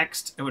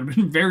text. It would have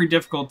been very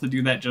difficult to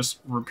do that, just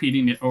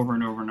repeating it over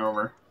and over and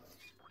over.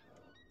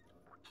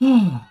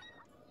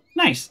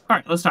 Nice. All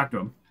right, let's talk to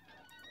him.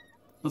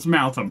 Let's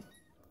mouth him.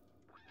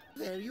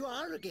 There you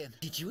are again.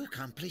 Did you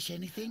accomplish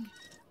anything?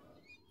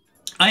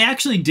 I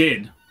actually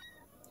did.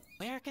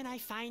 Where can I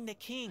find the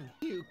king?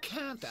 You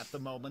can't at the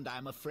moment,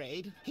 I'm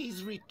afraid.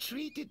 He's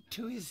retreated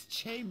to his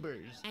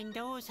chambers. And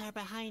those are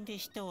behind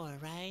this door,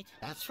 right?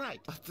 That's right,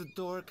 but the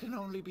door can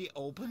only be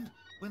opened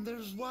when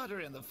there's water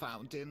in the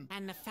fountain.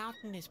 And the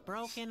fountain is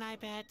broken, I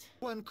bet.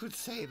 One could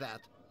say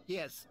that,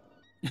 yes.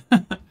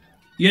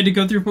 You had to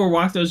go through 4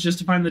 walkthroughs just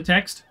to find the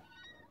text?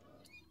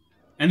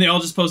 And they all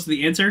just posted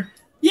the answer?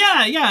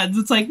 Yeah,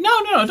 it's like,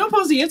 no, don't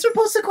post the answer,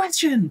 post the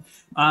question.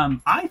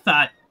 I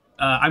thought...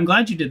 I'm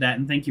glad you did that,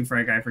 and thank you,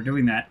 Fry Guy, for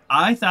doing that.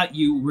 I thought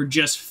you were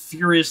just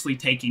furiously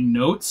taking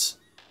notes,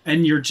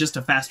 and you're just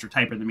a faster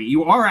typer than me.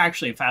 You are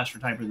actually a faster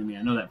typer than me,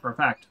 I know that for a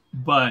fact.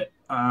 But,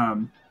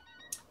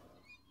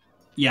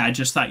 yeah, I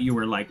just thought you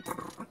were, like,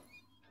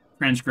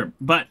 transcript.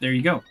 But, there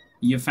you go.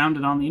 You found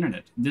it on the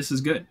internet. This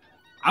is good.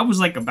 I was,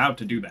 like, about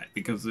to do that,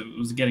 because it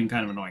was getting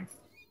kind of annoying.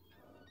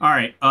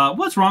 Alright,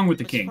 what's wrong with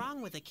the king? What's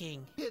wrong with the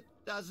king? It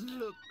doesn't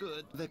look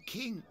good. The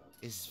king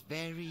is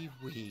very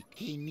weak.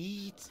 He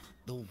needs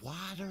the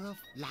water of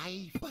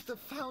life. But the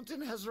fountain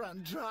has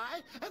run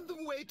dry, and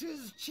the way to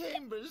his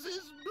chambers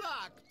is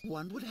blocked.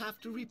 One would have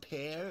to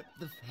repair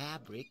the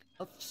fabric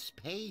of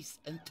space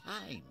and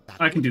time.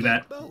 I can do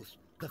that. Both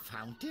the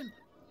fountain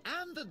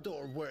and the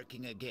door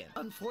working again.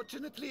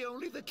 Unfortunately,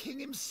 only the king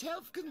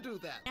himself can do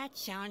that. That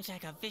sounds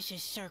like a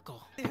vicious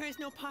circle. There is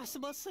no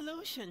possible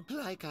solution.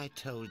 Like I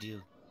told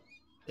you,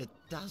 it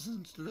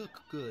doesn't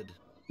look good.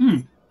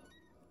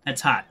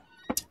 That's hot.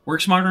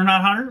 Work smarter,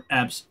 not harder?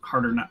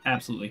 Harder, not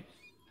absolutely.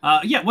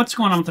 Yeah, what's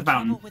going on with the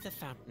fountain? With the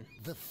fountain?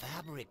 The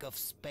fabric of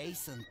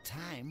space and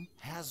time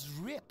has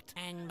ripped.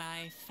 And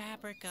by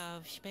fabric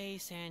of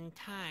space and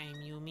time,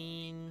 you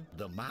mean...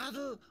 The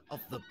model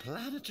of the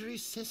planetary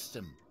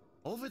system.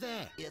 Over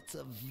there. It's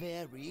a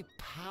very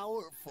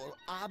powerful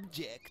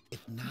object. It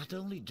not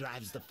only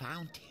drives the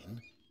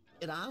fountain,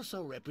 it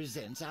also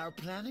represents our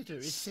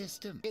planetary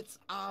system. It's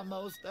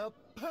almost a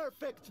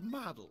perfect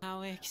model.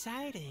 How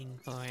exciting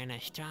for an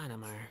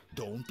astronomer.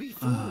 Don't be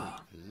fooled.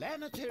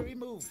 Planetary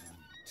movement,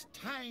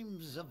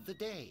 times of the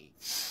day,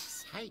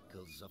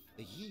 cycles of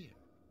the year.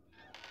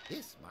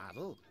 This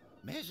model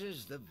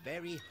measures the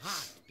very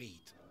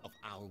heartbeat of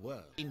our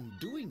world. In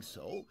doing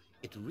so,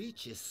 it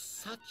reaches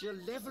such a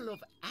level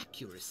of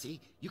accuracy,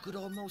 you could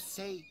almost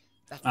say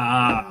that the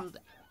world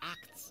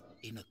acts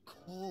in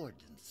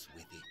accordance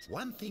with it.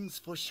 One thing's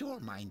for sure,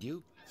 mind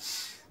you,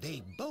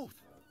 they both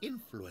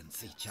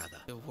influence each other.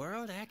 The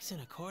world acts in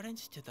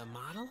accordance to the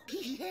model?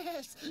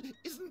 Yes,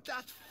 isn't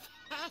that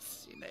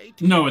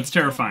fascinating? No, it's Does that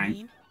terrifying.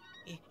 mean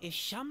if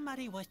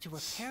somebody was to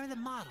repair the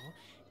model,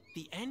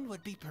 the end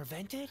would be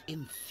prevented?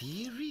 In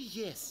theory,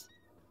 yes.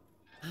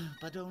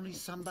 But only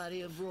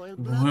somebody of royal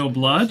blood. Royal would do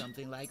blood?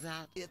 Something like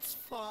that. It's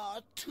far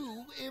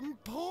too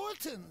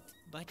important.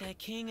 But the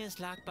king is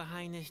locked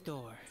behind this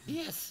door,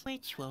 Yes,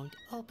 which won't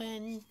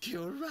open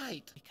you're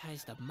right.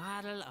 because the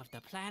model of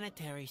the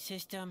planetary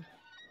system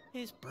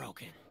is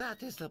broken.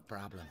 That is the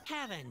problem.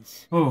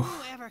 Heavens! Oh.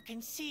 Whoever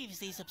conceives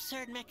these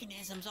absurd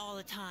mechanisms all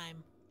the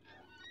time?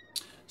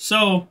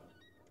 So,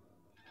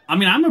 I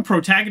mean, I'm a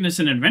protagonist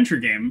in an adventure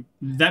game.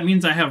 That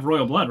means I have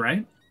royal blood,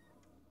 right?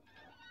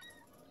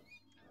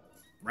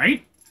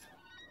 Right?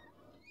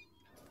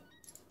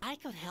 I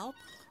could help,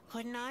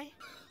 couldn't I?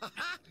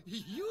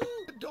 You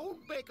don't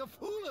make a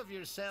fool of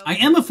yourself. I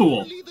am a fool.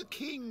 Only the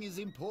king is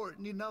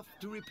important enough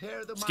to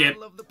repair the Skip.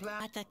 model of the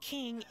planet. But the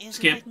king isn't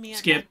Skip, with me at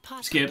skip, that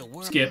pot skip, of the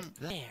world. skip.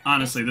 There,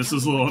 Honestly, let's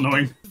this is a tell me little what to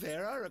annoying.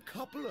 There are a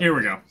couple of Here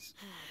we go.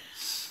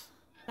 things.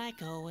 do.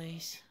 Like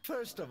always.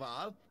 First of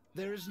all,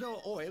 there is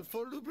no oil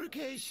for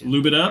lubrication.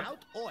 Lube it up.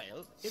 Without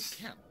oil, it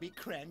can't be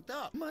cranked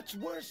up. Much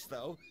worse,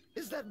 though,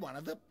 is that one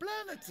of the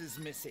planets is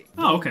missing.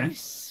 Oh, okay.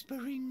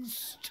 Whispering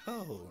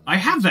Stone. I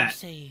have You that.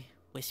 say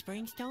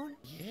Whispering Stone?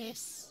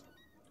 Yes.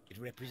 It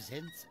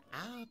represents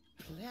our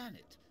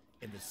planet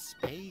in the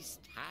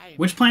space-time.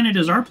 Which planet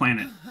is our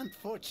planet?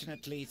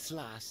 Unfortunately, it's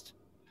lost.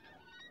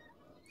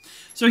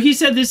 So he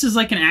said this is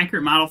like an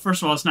accurate model.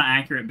 First of all, it's not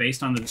accurate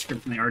based on the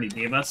description they already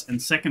gave us.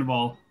 And second of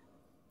all,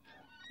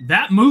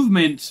 that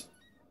movement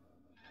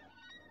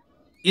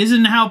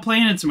isn't how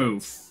planets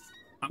move.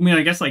 I mean,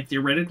 I guess like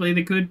theoretically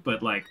they could,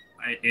 but like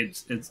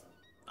it's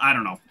I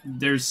don't know.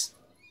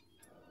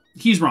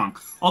 He's wrong.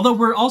 Although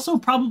we're also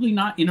probably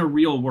not in a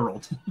real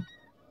world.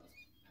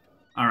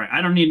 All right,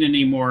 I don't need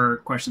any more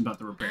questions about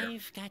the repair.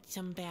 I've got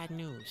some bad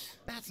news.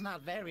 That's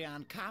not very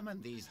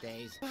uncommon these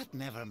days, but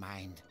never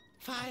mind.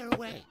 Fire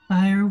away.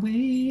 Fire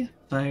away,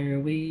 fire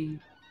away.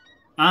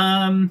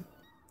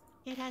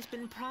 It has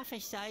been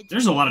prophesied.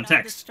 There's a lot of that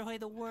I'll text. destroy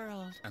the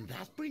world. And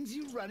that brings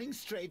you running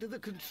straight to the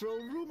control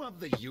room of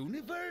the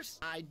universe?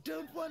 I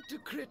don't want to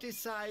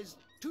criticize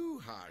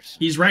too harsh.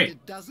 He's right.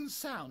 It doesn't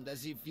sound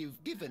as if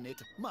you've given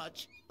it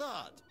much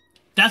thought.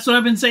 That's what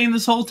I've been saying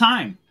this whole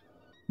time.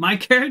 My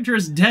character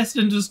is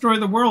destined to destroy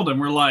the world, and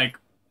we're like,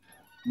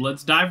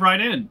 let's dive right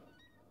in.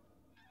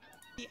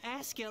 The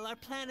Asgil are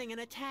planning an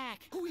attack.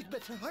 We'd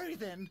better hurry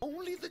then.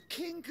 Only the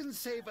king can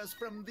save us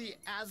from the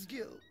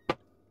Asgil.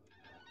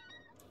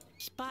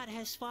 Spot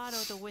has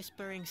swallowed the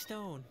Whispering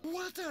Stone.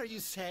 What are you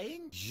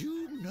saying?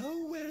 You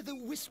know where the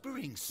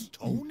Whispering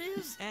Stone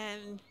is?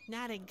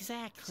 Not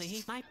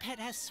exactly. My pet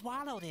has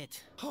swallowed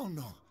it. Oh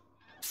no.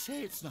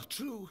 Say it's not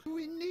true.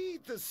 We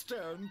need the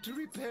stone to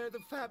repair the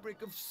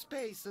fabric of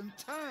space and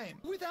time.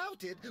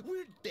 Without it,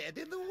 we're dead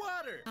in the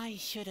water. I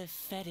should have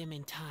fed him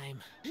in time.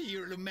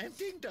 Your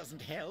lamenting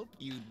doesn't help.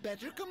 You'd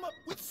better come up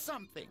with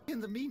something. In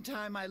the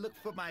meantime, I look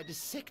for my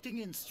dissecting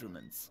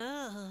instruments.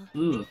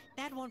 Ugh.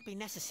 That won't be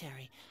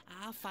necessary.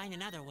 I'll find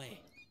another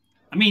way.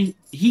 I mean,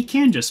 he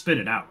can just spit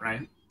it out,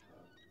 right?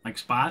 Like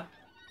Spot.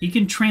 He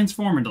can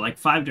transform into like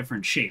 5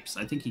 different shapes.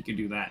 I think he could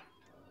do that.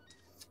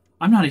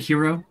 I'm not a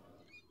hero.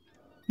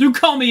 You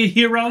call me a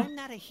hero? I'm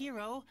not a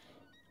hero,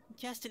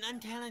 just an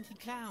untalented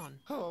clown.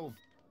 Oh.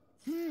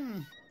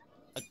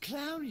 A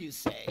clown, you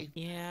say?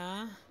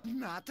 Yeah?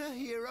 Not a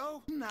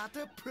hero? Not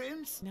a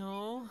prince?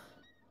 No,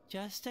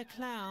 just a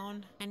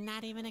clown. And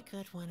not even a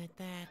good one at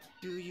that.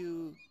 Do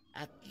you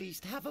at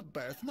least have a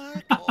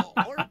birthmark?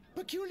 or a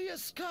peculiar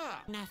scar?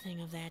 Nothing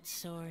of that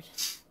sort.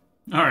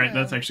 Alright,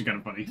 that's actually kind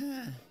of funny.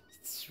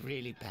 It's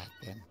really bad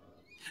then.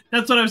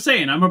 That's what I'm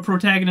saying. I'm a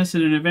protagonist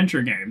in an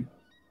adventure game.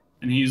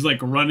 And he's like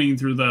running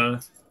through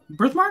the...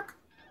 Birthmark?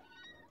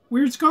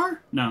 Weird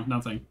scar? No,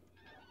 nothing.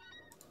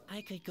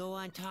 I could go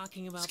on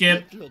talking about...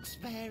 Skip. It looks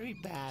very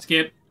bad.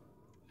 Skip.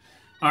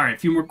 Alright, a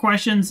few more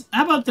questions.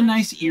 How about the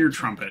nice ear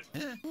trumpet?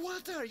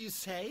 What are you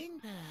saying?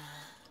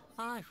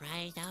 All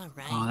right.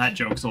 Oh, that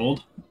joke's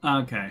old.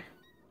 Okay.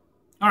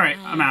 Alright,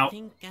 I'm out. I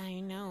think I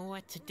know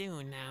what to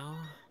do now.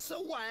 So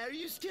why are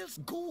you still...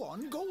 Go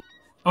on, go.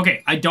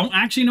 Okay, I don't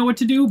actually know what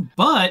to do,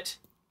 but...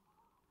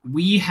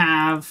 We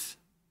have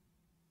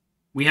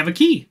a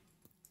key.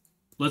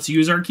 Let's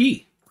use our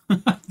key.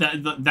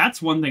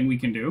 That's one thing we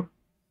can do.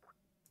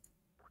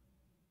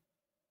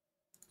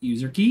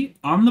 User key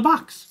on the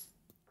box.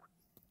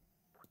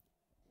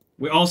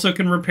 We also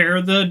can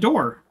repair the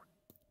door.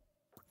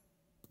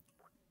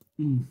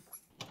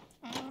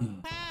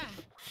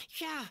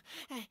 Yeah,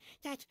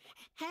 that.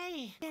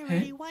 Hey, there Hey.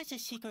 really was a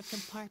secret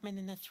compartment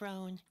in the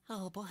throne.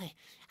 Oh boy,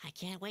 I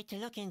can't wait to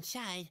look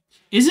inside.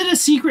 Is it a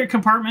secret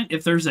compartment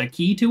if there's a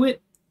key to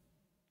it?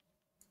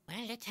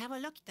 Well, let's have a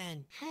look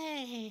then.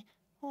 Hey,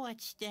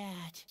 what's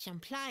that? Some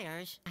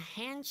pliers, a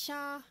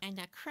handsaw, and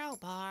a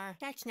crowbar.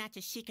 That's not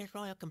the secret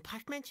royal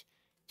compartment.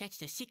 That's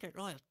the secret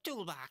royal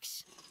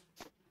toolbox.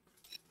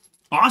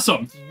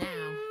 Awesome.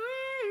 Now,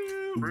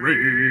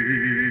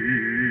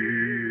 Raid.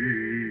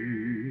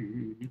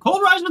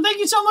 Cold Riser, thank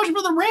you so much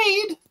for the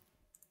raid.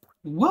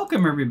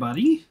 Welcome,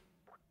 everybody.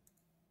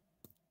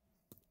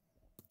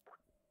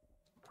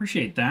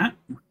 Appreciate that.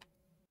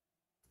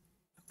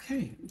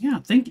 Okay, yeah,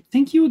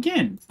 thank you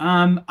again.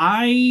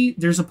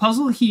 There's a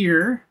puzzle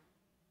here.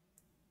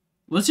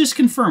 Let's just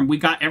confirm we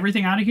got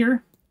everything out of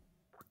here.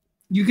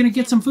 You gonna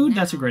get some food?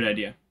 That's a great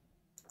idea.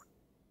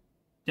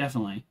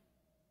 Definitely.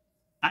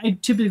 I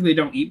typically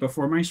don't eat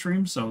before my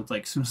stream, so it's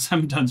like as soon as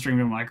I'm done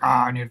streaming, I'm like,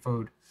 I need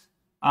food.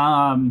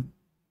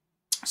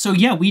 So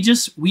yeah, we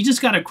just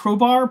got a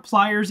crowbar,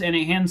 pliers, and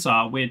a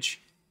handsaw, which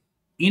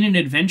in an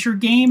adventure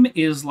game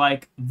is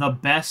like the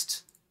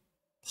best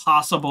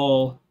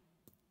possible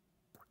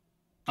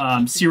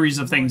series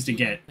of things to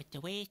get. But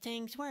the way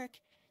things work,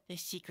 the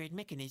secret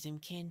mechanism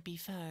can't be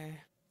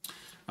far.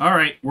 All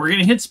right, we're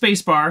gonna hit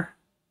spacebar.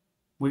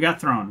 We got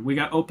throne. We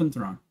got open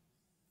throne.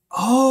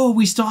 Oh,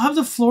 we still have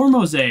the floor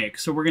mosaic,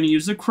 so we're gonna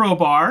use the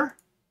crowbar.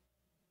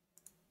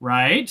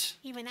 Right?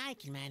 Even I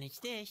can manage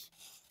this.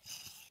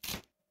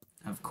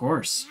 Of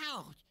course.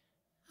 Ouch!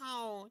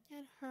 Oh,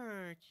 that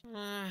hurts.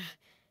 Well,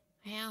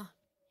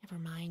 never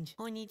mind.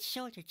 Who needs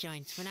shoulder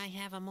joints when I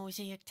have a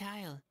mosaic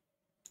tile?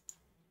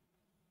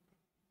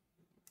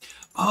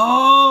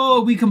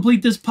 Oh, we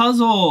complete this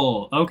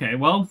puzzle. Okay,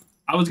 well,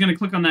 I was gonna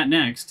click on that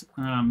next.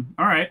 All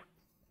right.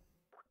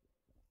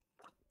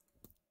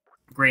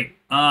 Great.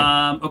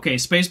 Okay,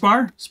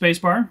 spacebar.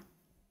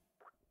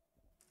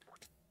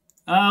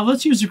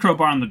 Let's use the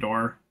crowbar on the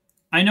door.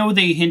 I know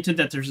they hinted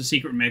that there's a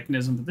secret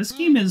mechanism, but this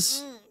game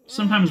is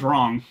sometimes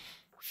wrong.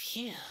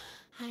 Phew,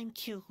 I'm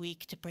too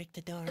weak to break the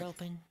door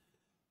open.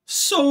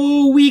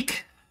 So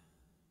weak.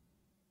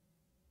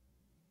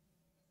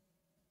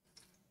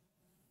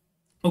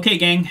 Okay,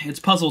 gang, it's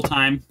puzzle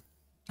time.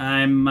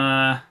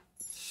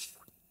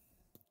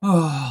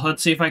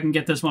 Let's see if I can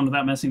get this one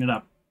without messing it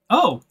up.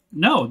 Oh,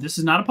 no, this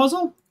is not a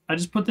puzzle? I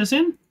just put this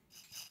in?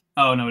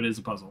 Oh, no, it is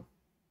a puzzle.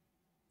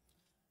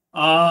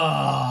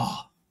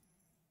 Oh.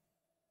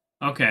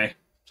 Okay.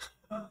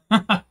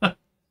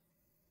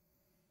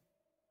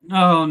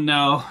 Oh,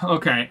 no.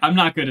 Okay, I'm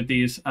not good at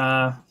these.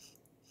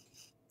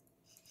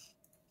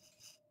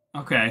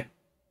 Okay.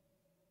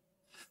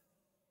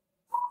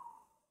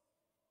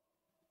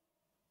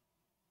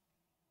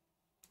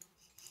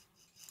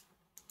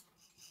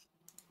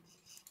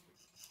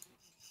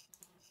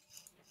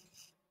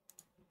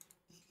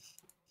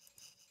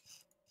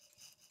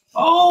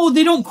 Oh,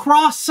 they don't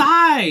cross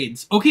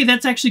sides. Okay,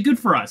 that's actually good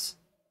for us.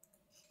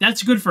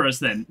 That's good for us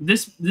then.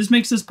 This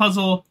makes this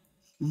puzzle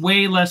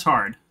way less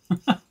hard.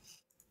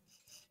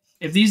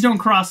 If these don't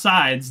cross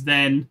sides,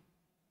 then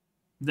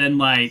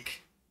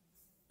like,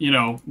 you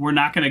know, we're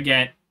not gonna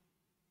get.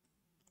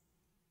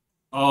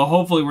 Oh,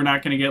 hopefully we're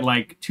not gonna get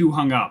like too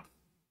hung up.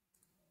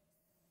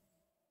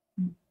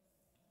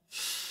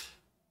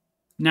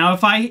 Now,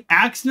 if I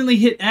accidentally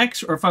hit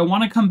X, or if I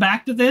want to come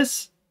back to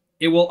this,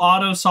 it will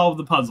auto-solve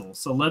the puzzle,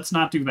 so let's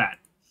not do that.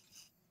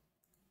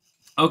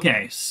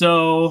 Okay,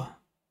 so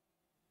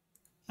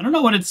I don't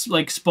know what it's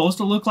like supposed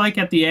to look like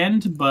at the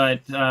end,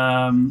 but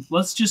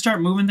let's just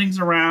start moving things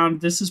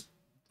around. This is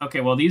okay.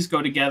 Well, these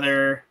go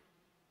together.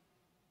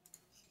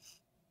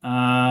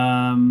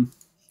 I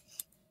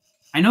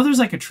know there's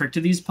like a trick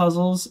to these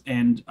puzzles,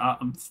 and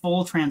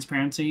full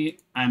transparency,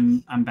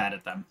 I'm bad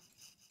at them.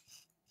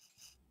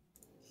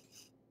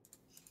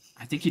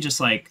 I think you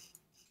just like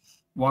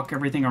walk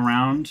everything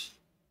around.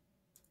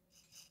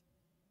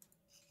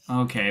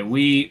 Okay,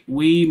 we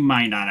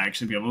might not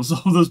actually be able to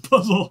solve this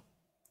puzzle.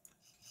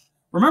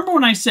 Remember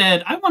when I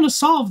said I want to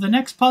solve the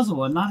next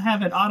puzzle and not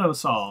have it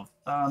auto-solve?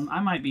 I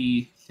might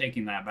be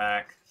taking that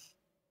back.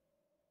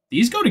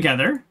 These go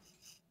together.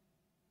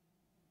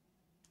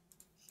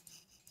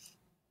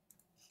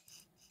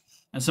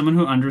 As someone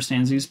who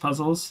understands these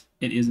puzzles,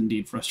 it is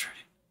indeed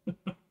frustrating.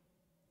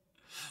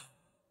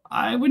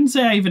 I wouldn't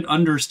say I even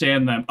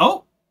understand them.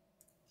 Oh!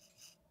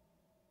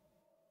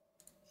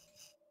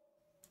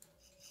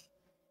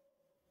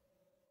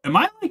 Am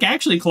I, like,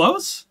 actually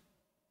close?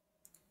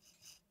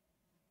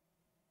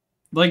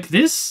 Like,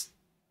 this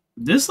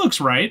looks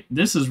right.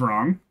 This is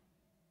wrong.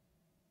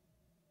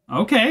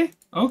 Okay,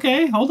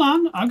 hold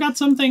on. I've got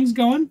some things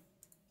going.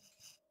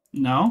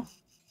 No.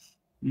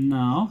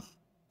 No.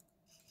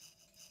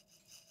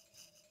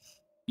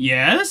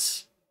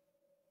 Yes?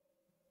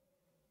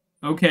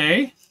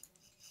 Okay.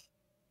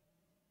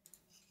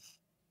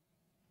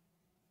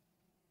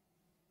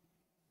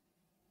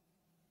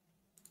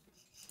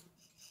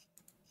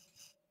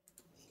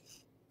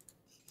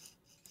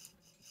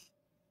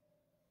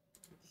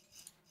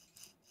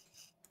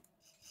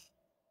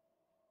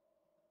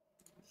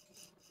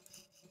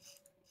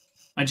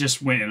 I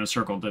just went in a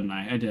circle, didn't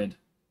I? I did.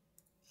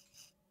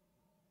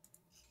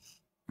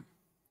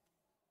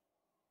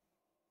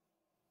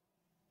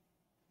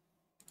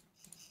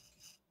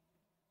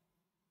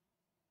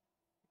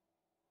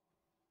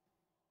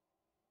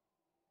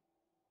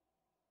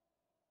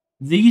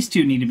 These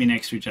two need to be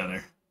next to each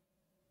other.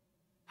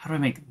 How do I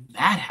make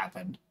that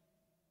happen?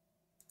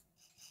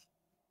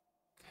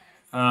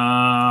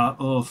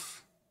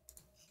 Oof.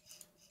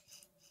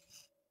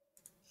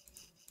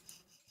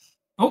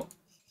 Oh,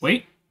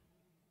 wait.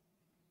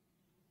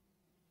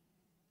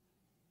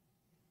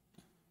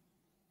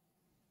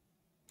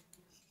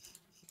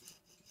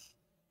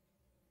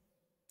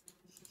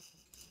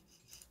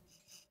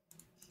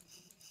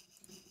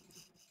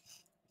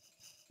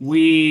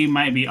 We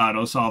might be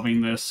auto-solving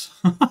this.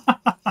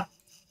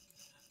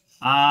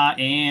 I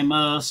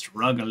am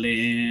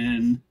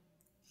struggling.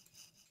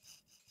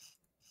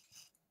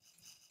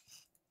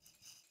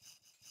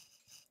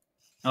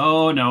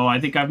 Oh no, I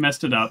think I've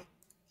messed it up.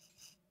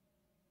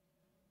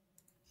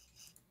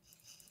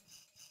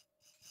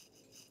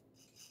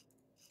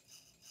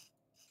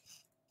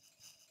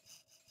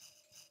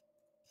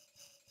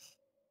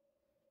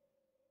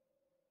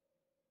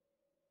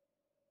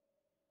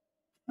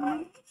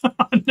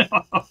 No,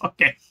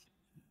 okay.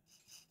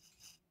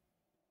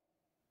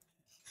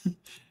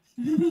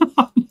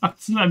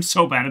 I'm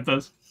so bad at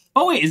this.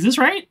 Oh wait, is this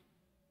right?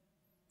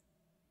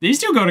 These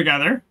two go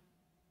together.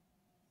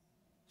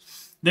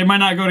 They might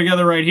not go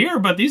together right here,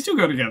 but these two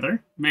go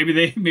together. Maybe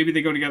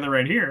they go together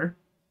right here.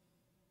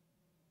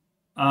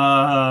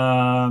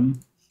 That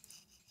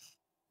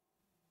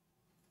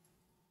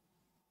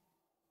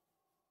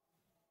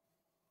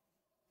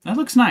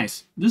looks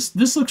nice.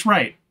 This looks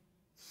right.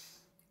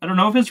 I don't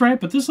know if it's right,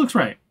 but this looks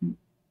right.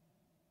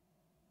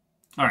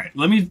 All right,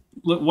 let me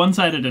look one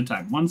side at a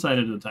time. One side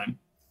at a time.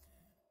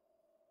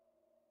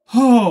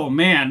 Oh,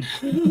 man.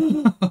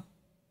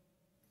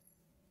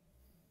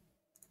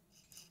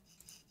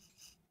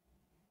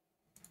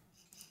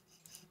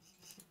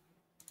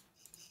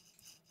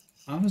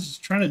 All I was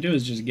trying to do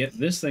is just get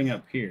this thing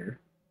up here.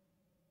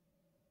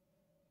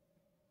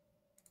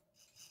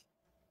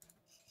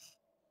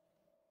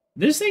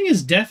 This thing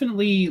is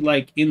definitely,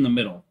 like, in the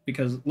middle.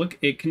 Because, look,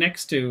 it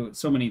connects to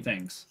so many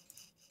things.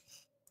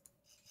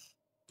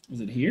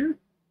 Is it here?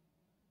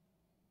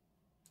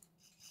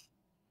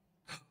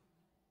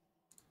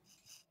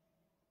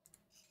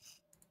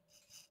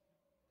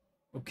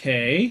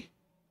 Okay.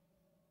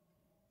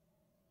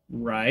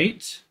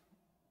 Right.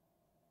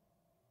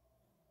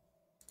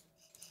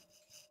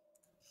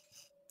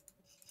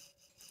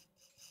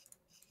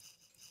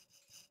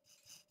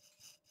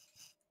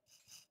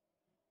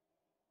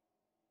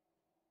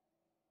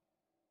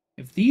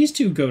 If these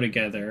two go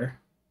together,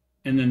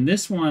 and then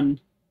this one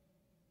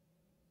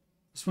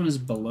is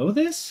below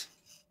this?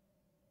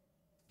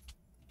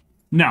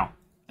 No,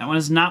 that one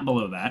is not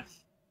below that.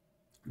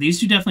 These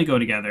two definitely go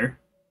together.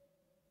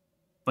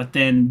 But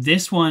then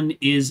this one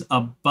is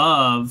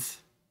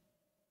above.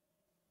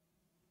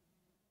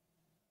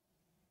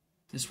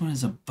 This one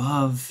is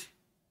above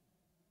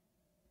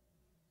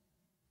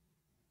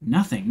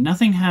nothing.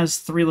 Nothing has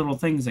three little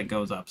things that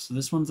goes up. So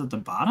this one's at the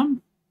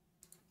bottom?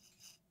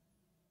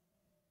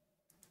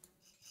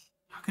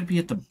 How could it be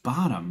at the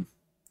bottom?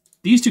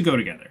 These two go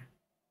together.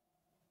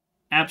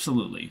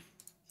 Absolutely.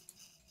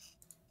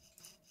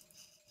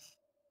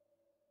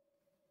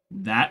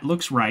 That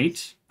looks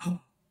right.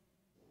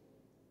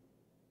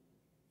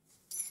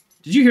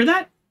 Did you hear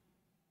that?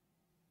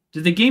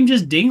 Did the game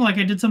just ding like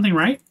I did something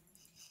right?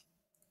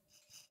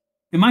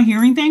 Am I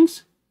hearing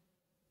things?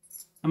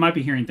 I might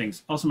be hearing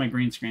things. Also, my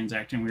green screen's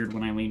acting weird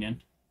when I lean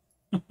in.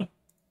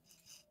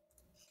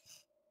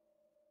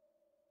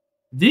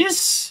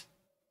 This...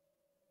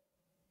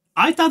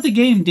 I thought the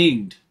game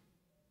dinged.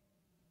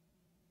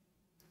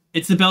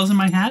 It's the bells in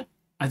my hat?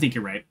 I think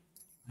you're right.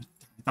 I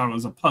thought it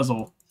was a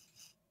puzzle.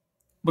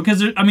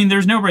 Because, I mean,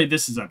 there's no way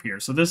this is up here,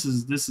 so this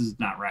is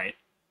not right.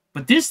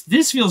 But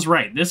this feels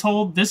right. This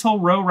whole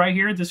row right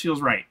here, this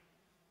feels right.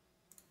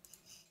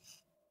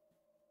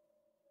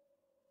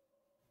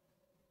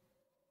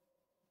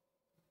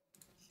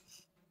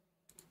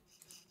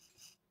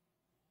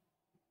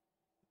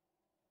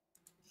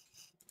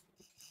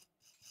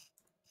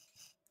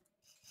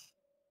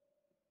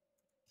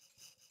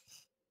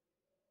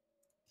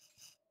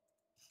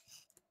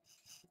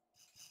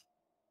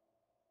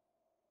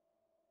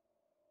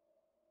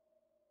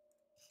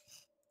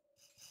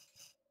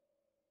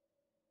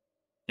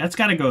 That's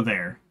got to go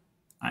there.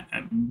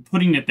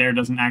 Putting it there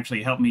doesn't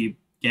actually help me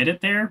get it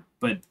there,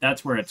 but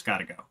that's where it's got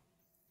to go.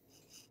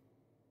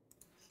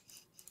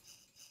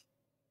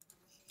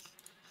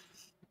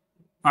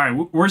 All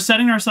right, we're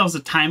setting ourselves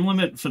a time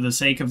limit for the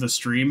sake of the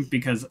stream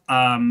because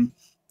I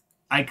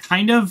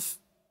kind of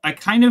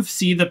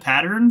see the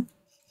pattern.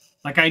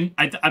 Like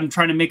I'm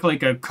trying to make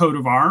like a coat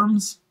of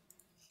arms,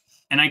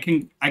 and I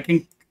can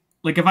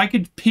like if I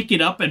could pick it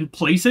up and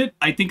place it,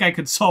 I think I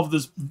could solve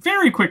this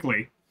very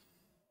quickly.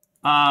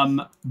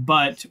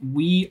 But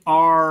we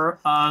are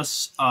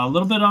a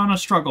little bit on a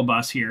struggle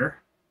bus here.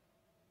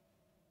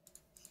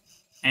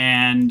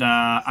 And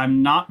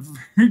I'm not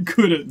very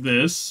good at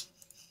this.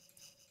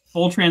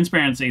 Full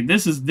transparency.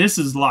 This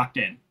is locked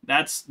in.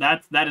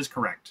 That is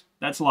correct.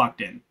 That's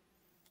locked in.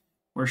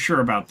 We're sure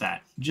about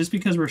that. Just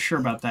because we're sure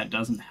about that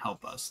doesn't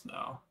help us,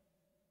 though.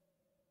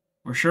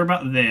 We're sure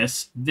about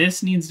this.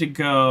 This needs to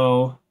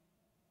go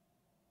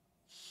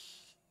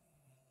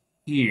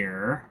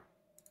here.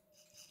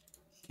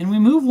 Can we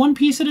move one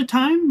piece at a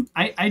time?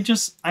 I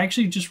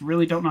actually just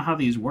really don't know how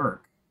these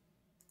work.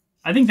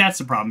 I think that's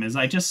the problem, is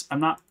I'm just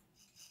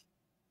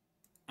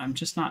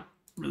not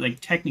like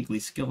technically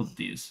skilled at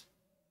these.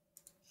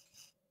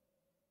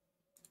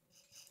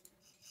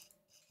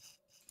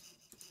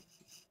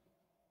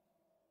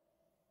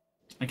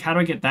 Like, how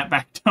do I get that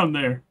back down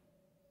there?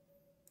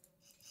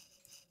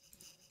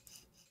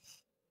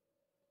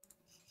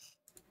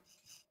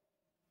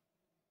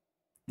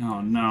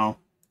 Oh no.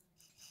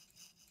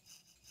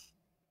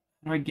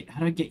 How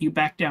do I get you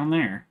back down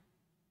there?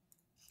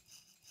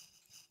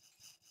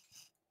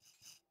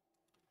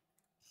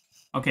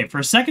 Okay, for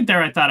a second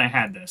there I thought I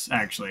had this,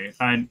 actually.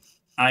 I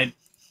don't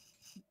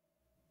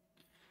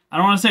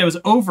want to say I was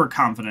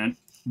overconfident,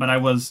 but I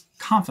was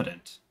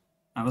confident.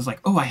 I was like,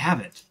 oh, I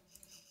have it.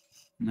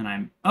 And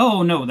then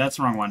oh, no, that's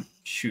the wrong one.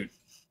 Shoot.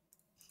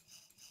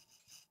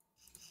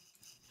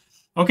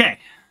 Okay.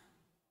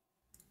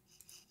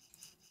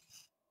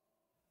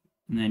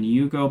 And then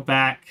you go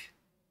back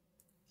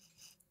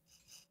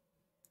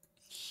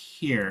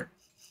here.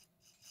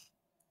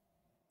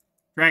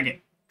 Drag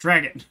it.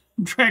 Drag it.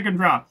 Drag and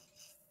drop.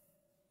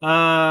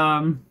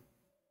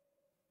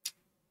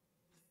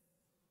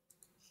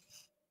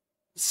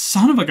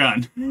 Son of a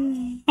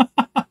gun.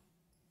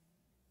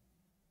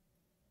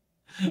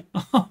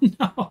 Oh,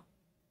 no.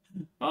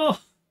 Oh.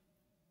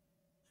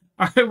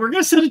 All right, we're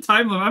going to set a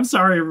time limit. I'm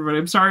sorry, everybody.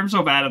 I'm sorry I'm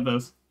so bad at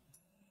this.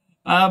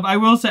 I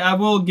will say, I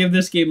will give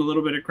this game a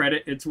little bit of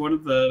credit. It's one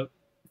of the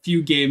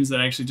few games that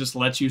actually just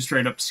lets you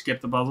straight up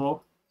skip the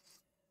puzzle.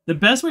 The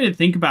best way to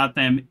think about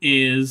them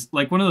is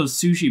like one of those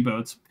sushi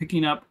boats,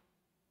 picking up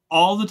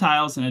all the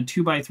tiles in a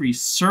 2x3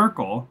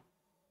 circle.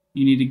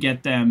 You need to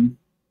get them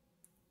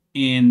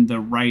in the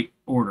right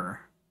order.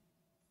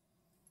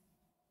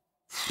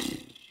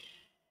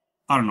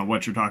 I don't know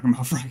what you're talking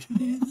about, Frank.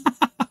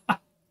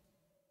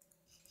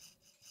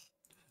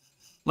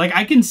 Like,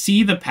 I can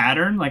see the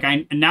pattern. Like,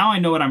 now I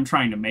know what I'm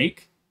trying to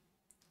make.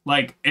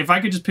 Like, if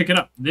I could just pick it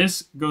up,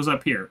 this goes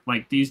up here.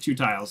 Like, these two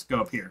tiles go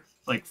up here.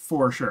 Like,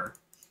 for sure.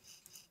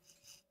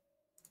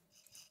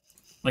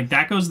 Like,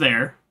 that goes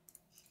there.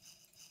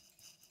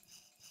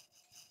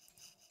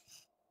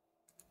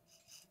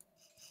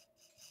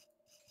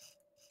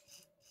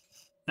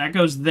 That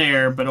goes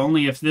there, but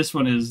only if this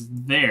one is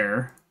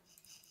there.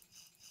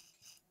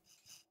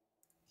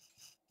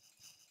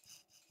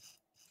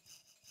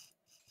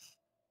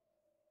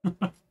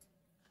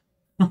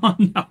 Oh,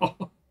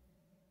 no.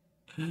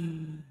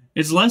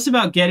 It's less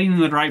about getting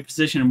them in the right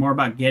position and more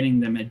about getting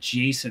them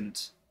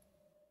adjacent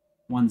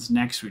ones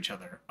next to each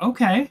other.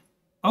 Okay.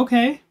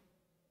 Okay.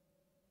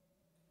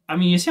 I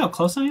mean, you see how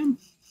close I am?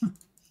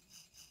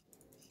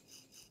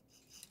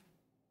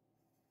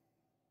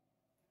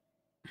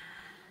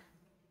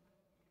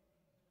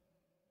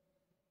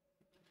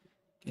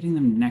 Getting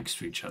them next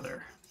to each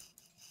other.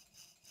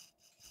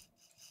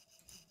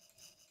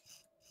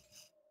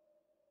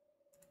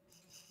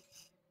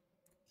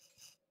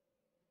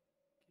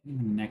 Getting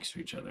them next to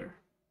each other.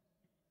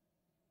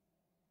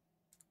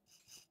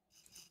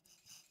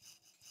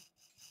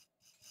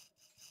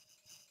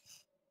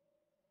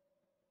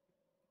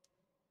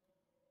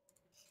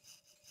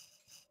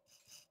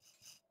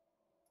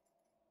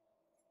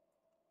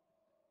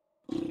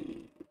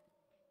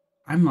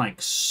 I'm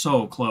like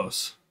so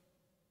close.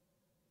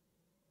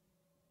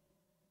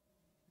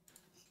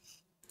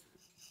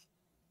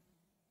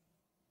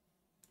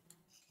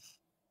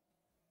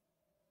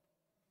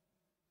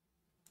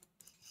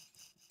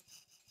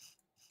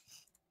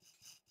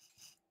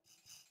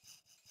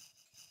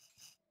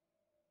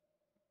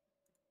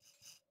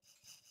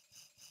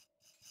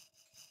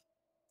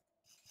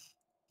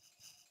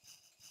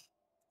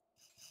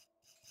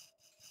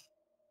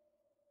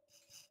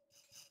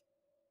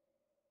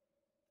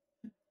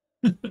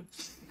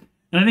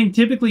 And I think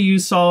typically you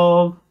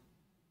solve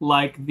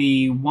like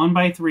the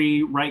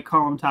 1x3 right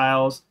column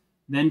tiles,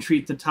 then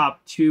treat the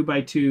top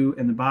 2x2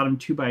 and the bottom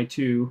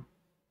 2x2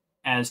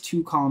 as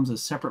two columns of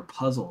separate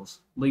puzzles,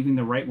 leaving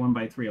the right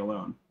 1x3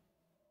 alone.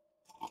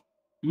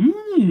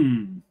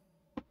 Mmm.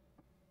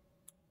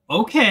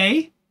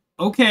 Okay.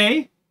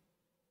 Okay.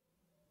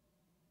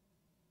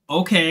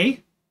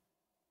 Okay.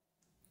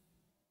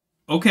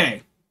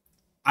 Okay.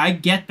 I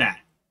get that.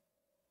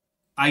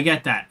 I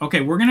get that.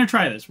 Okay, we're going to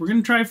try this. We're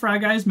going to try Fry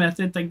Guy's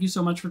method. Thank you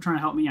so much for trying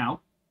to help me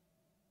out.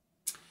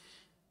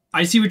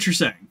 I see what you're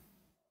saying.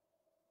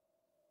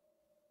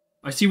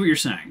 I see what you're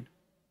saying.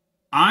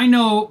 I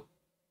know,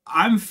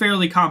 I'm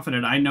fairly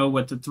confident I know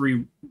what the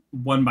 3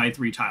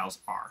 1x3 tiles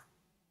are.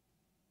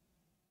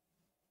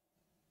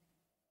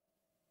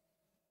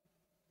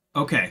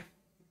 Okay.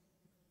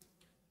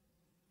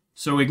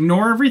 So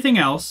ignore everything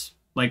else.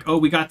 like, oh,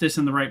 we got this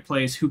in the right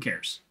place, who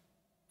cares?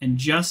 And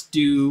just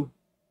do,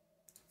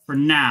 for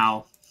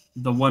now,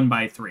 the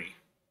 1x3.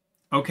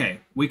 Okay,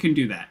 we can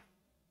do that.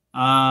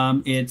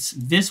 It's,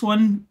 this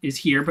one is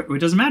here, but it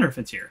doesn't matter if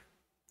it's here.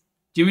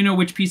 Do we know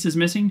which piece is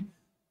missing?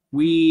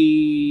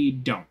 We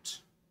don't.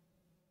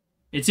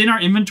 It's in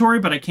our inventory,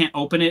 but I can't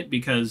open it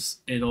because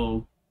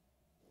it'll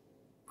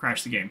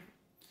crash the game.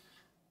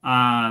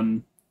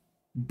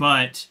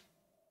 But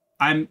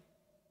I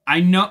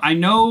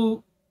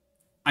know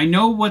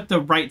what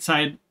the right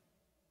side.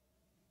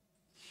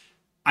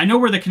 I know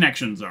where the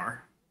connections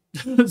are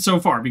so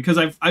far because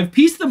I've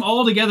pieced them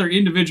all together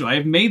individually.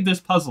 I've made this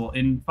puzzle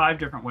in 5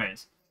 different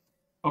ways.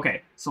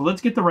 Okay, so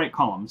let's get the right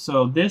column.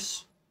 So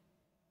this.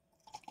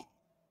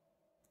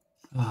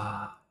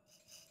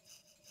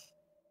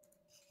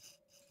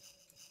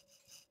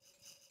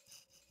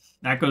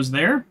 That goes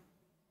there.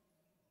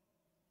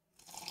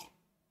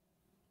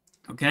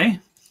 Okay.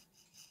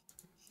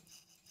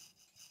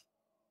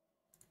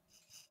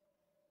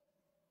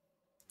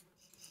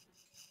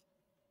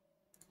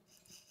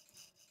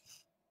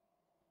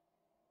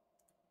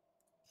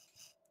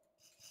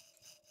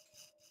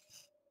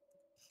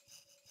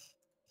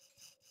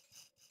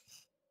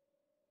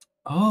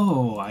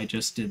 Oh, I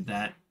just did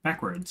that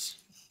backwards.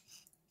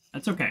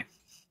 That's okay.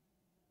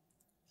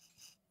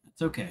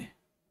 That's okay.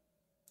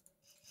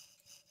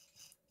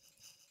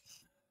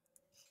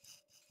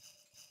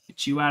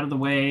 Get you out of the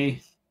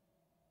way.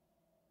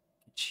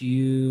 Get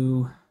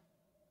you...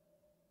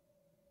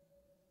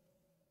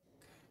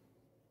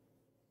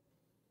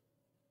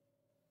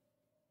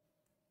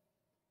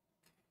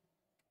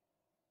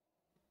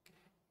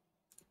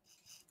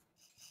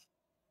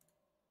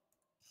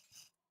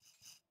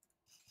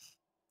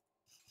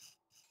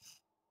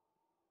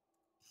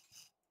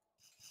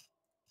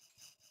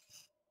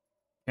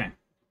 Okay.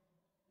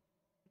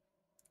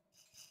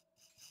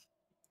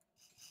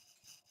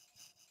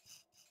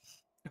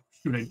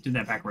 Shoot, I did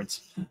that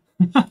backwards.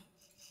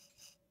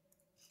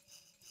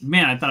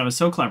 Man, I thought I was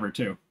so clever,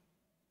 too.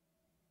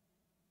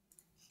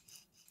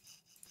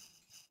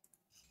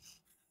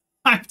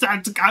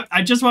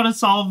 I just want to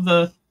solve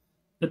the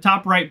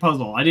top right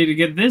puzzle. I need to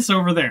get this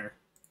over there.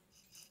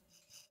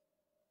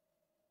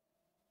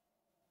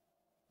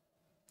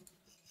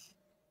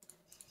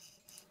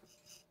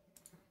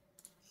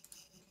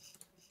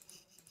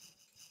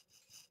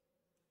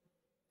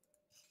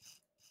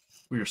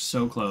 We are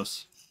so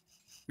close.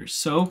 We're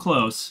so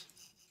close.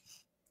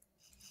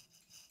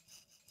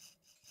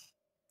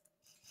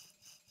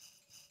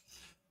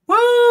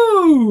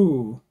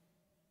 Woo!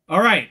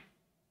 All right.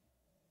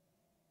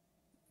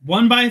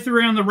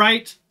 1x3 on the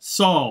right,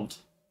 solved.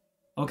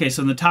 Okay,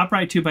 so in the top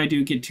right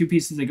 2x2, get 2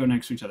 pieces that go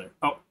next to each other.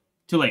 Oh,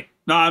 too late.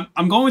 No,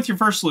 I'm going with your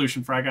first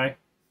solution, Fry Guy.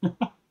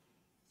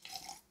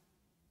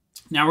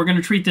 Now we're going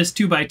to treat this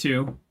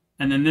 2x2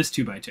 and then this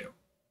 2x2,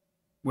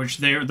 which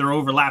they're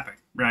overlapping,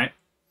 right?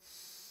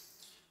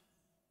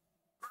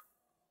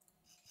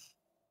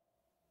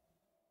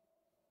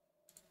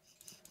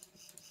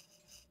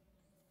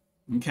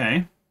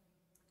 Okay.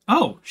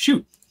 Oh,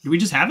 shoot. Do we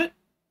just have it?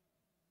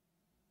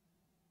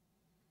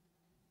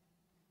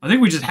 I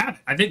think we just have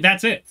it. I think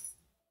that's it.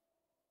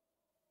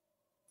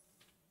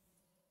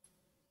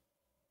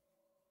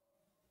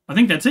 I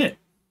think that's it.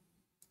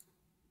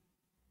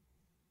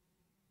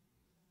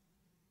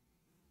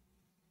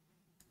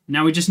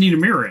 Now we just need to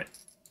mirror it.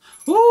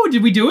 Ooh,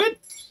 did we do it?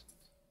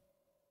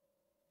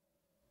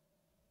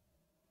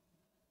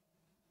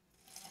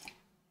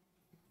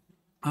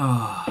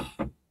 Ah.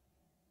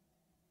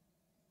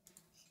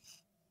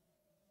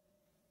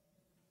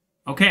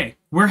 Okay,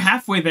 we're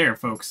halfway there,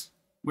 folks.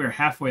 We're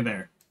halfway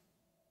there.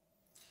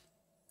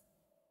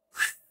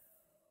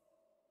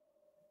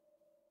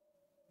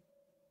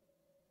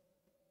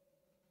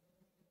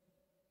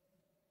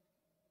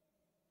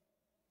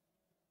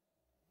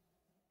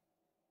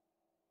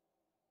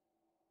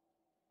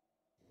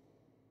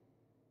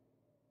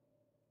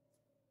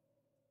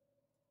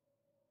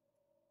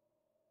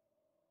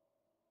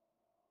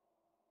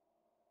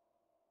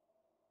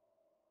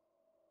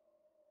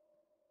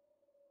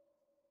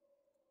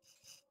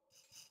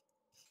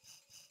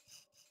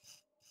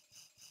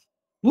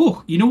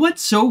 Ooh, you know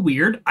what's so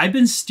weird? I've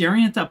been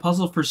staring at that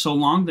puzzle for so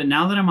long that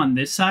now that I'm on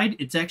this side,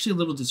 it's actually a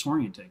little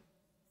disorienting.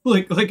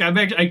 Like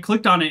I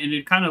clicked on it and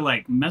it kind of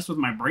like messed with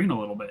my brain a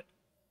little bit.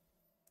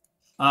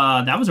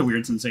 That was a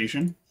weird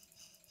sensation.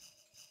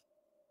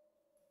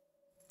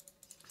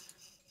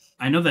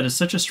 I know that is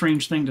such a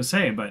strange thing to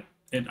say, but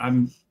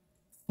I'm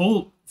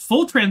full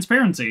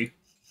transparency.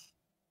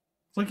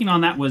 Clicking on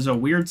that was a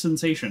weird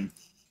sensation.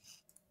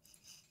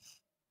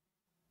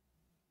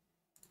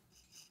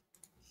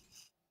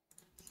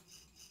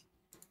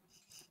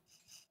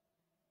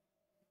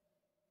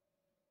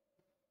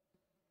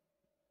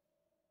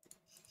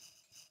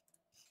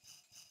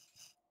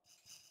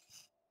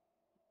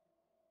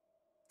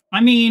 I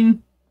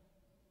mean,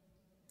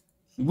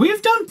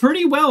 we've done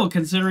pretty well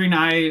considering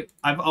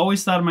I've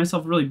always thought of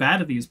myself really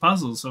bad at these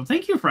puzzles. So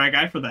thank you, Fry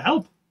Guy, for the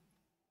help.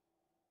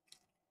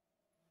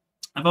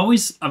 I've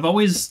always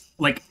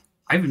like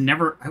I've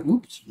never...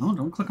 Oops, no,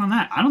 don't click on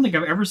that. I don't think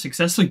I've ever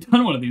successfully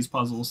done one of these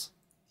puzzles.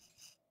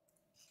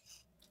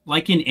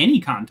 Like in any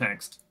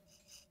context.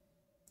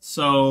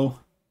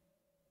 So,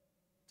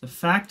 the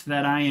fact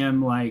that I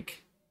am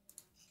like...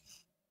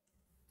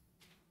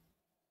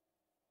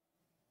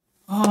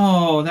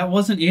 Oh, that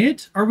wasn't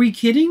it? Are we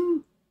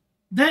kidding?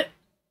 That...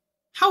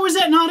 How is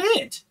that not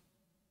it?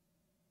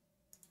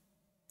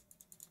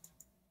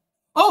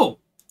 Oh!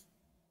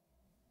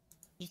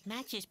 It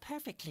matches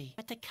perfectly,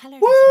 but the color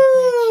doesn't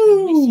match.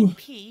 The missing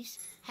piece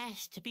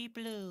has to be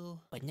blue.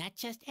 But not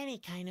just any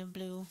kind of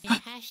blue. It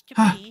has to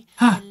be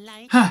the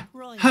light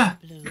royal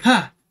blue.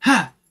 Ha!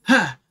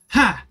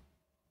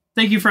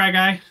 Thank you, Frat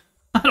Guy.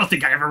 I don't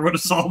think I ever would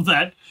have solved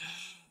that.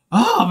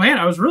 Oh, man,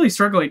 I was really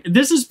struggling.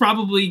 This is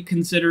probably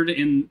considered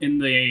in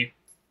the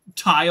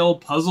tile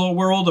puzzle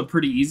world a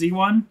pretty easy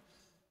one.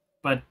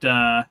 But,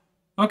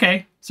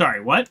 okay. Sorry,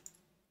 what?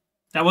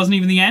 That wasn't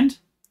even the end?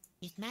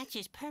 It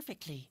matches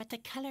perfectly, but the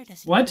color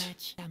doesn't What?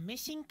 match. The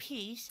missing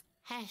piece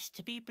has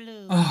to be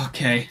blue.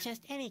 Okay. Not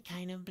just any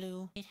kind of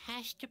blue. It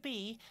has to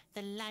be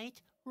the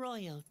light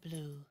royal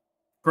blue.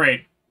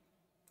 Great.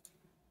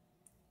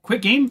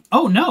 Quit game?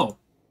 Oh, no.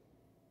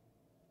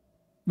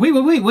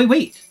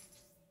 Wait.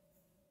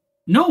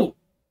 No,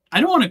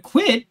 I don't want to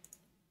quit.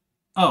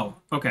 Oh,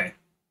 okay.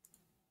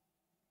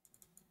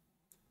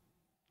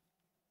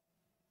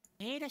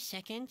 Wait a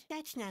second.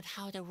 That's not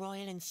how the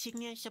royal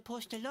insignia is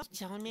supposed to look.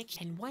 It's all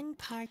mixed in one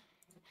part.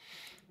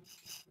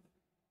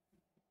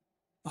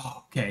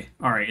 Oh, okay.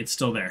 All right, it's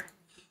still there.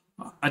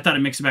 I thought it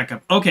mixed it back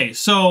up. Okay,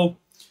 so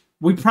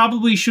we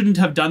probably shouldn't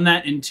have done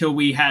that until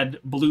we had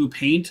blue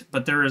paint,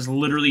 but there is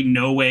literally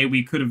no way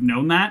we could have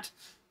known that.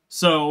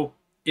 So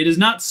it is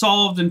not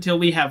solved until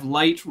we have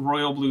light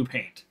royal blue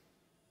paint.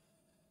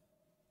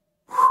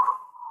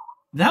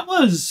 That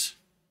was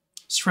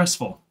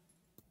stressful.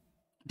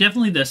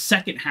 Definitely the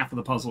second half of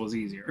the puzzle was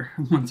easier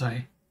once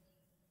I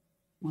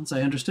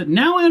understood.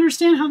 Now I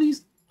understand how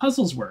these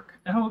puzzles work.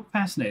 How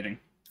fascinating.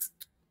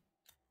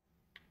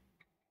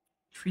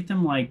 Treat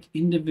them like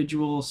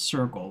individual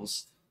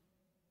circles.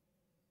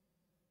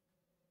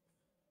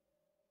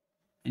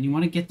 And you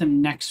want to get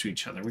them next to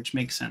each other, which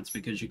makes sense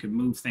because you can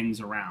move things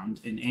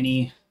around in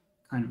any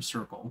kind of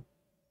circle.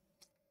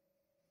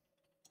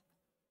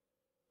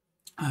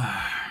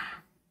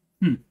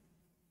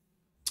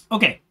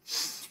 Okay.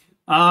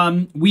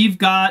 We've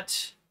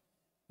got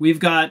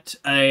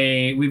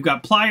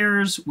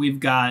pliers, we've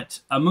got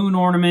a moon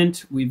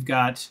ornament, we've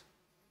got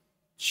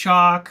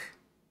chalk,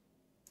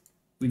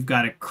 we've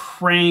got a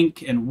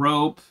crank and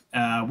rope,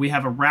 we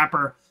have a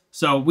wrapper.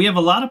 So we have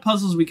a lot of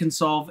puzzles we can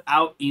solve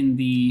out in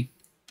the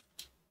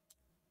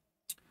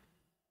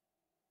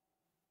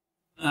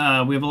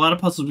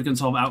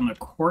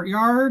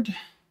courtyard.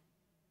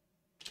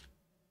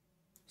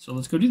 So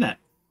let's go do that.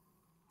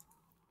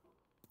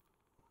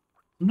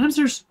 Sometimes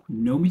there's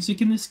no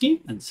music in this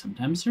game, and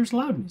sometimes there's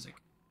loud music.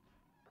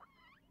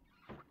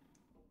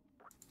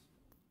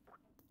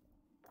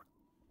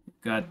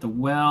 Got the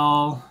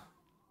well.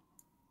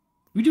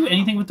 Do we do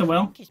anything with the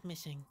well? Crank is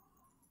missing.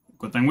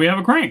 Good thing we have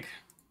a crank.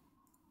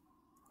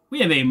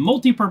 We have a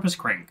multi-purpose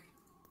crank.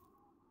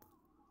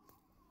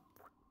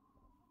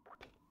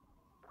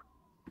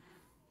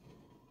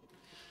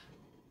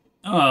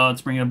 Oh,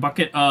 let's bring in a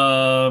bucket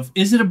of...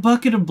 Is it a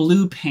bucket of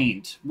blue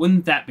paint?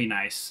 Wouldn't that be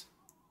nice?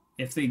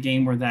 If the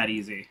game were that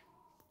easy.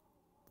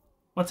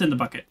 What's in the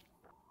bucket?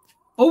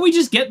 Oh, we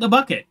just get the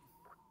bucket.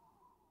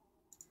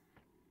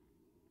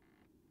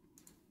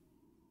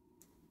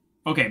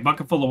 Okay,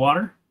 bucket full of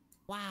water.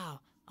 Wow,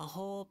 a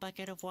whole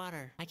bucket of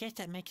water. I guess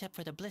that makes up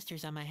for the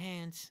blisters on my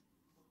hands.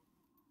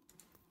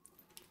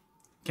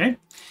 Okay.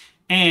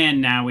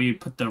 And now we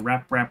put the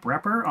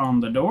wrapper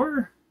on the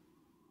door.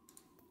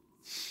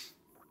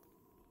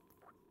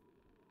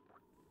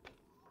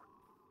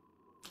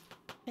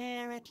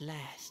 There at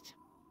last.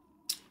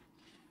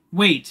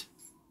 Wait,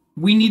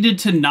 we needed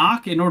to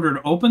knock in order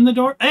to open the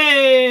door?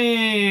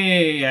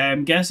 Hey!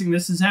 I'm guessing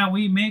this is how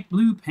we make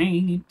blue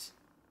paint.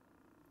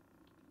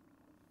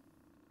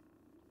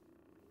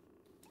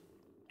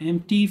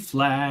 Empty I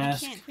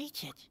flask. can't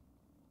reach it.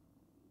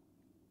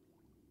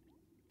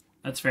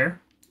 That's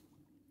fair.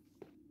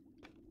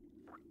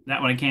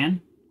 That one I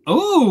can.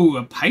 Oh,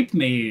 a pipe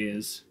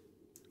maze.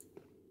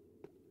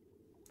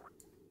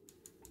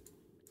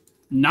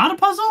 Not a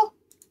puzzle?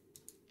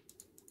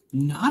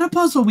 Not a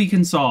puzzle we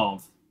can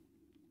solve.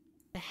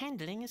 The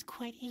handling is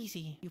quite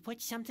easy. You put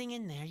something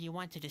in there you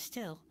want to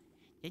distill,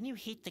 then you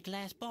heat the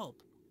glass bulb.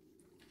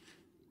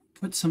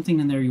 Put something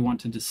in there you want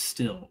to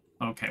distill.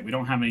 Okay, we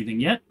don't have anything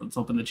yet. Let's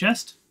open the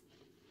chest.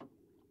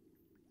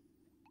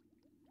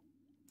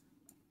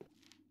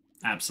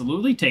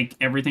 Absolutely. Take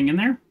everything in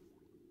there.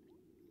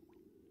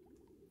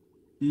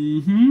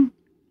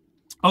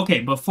 Okay,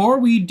 before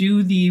we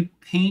do the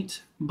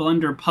paint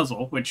blender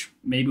puzzle, which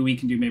maybe we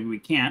can do, maybe we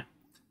can't,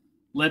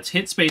 let's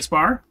hit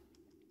spacebar.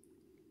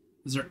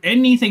 Is there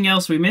anything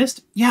else we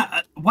missed?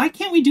 Yeah, why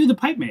can't we do the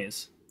pipe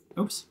maze?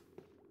 Oops.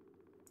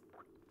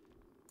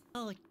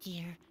 Oh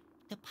dear,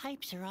 The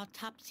pipes are all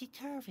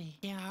topsy-turvy.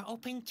 There are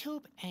open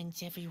tube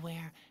ends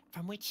everywhere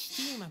from which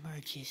steam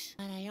emerges.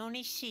 But I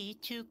only see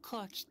 2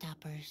 cork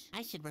stoppers.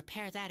 I should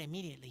repair that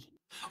immediately.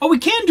 Oh, we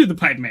can do the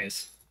pipe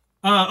maze.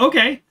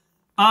 Okay.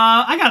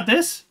 I got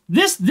this.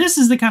 This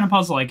is the kind of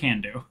puzzle I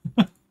can do.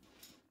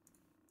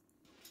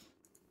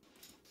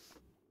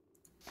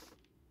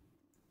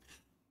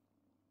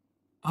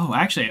 Oh,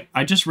 actually,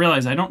 I just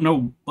realized I don't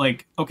know,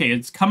 like, okay,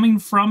 it's coming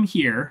from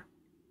here.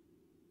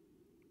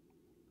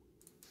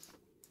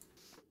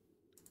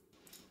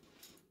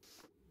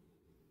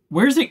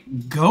 Where's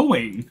it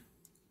going?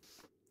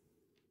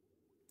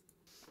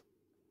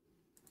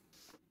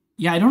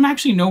 Yeah, I don't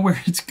actually know where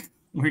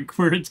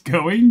it's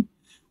going.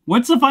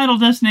 What's the final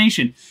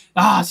destination?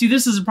 Ah, see,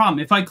 this is a problem.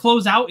 If I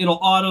close out, it'll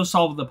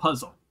auto-solve the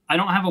puzzle. I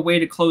don't have a way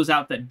to close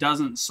out that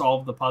doesn't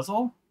solve the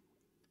puzzle.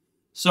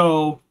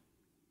 So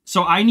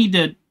I need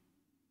to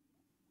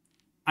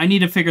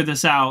figure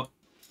this out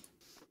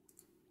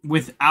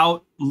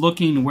without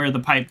looking where the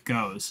pipe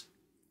goes.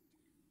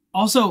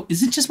 Also,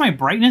 is it just my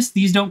brightness?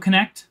 These don't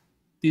connect?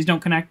 These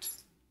don't connect?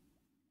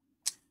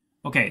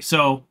 Okay,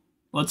 so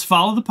let's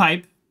follow the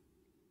pipe.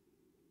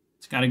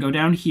 It's got to go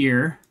down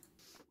here.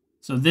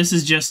 So this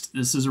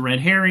is a red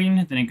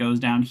herring. Then it goes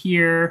down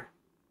here.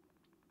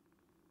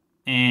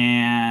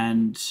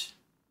 And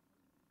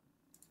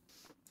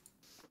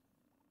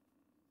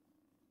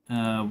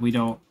we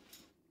don't...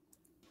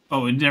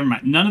 Oh, never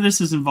mind. None of this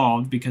is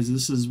involved because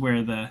this is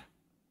where the...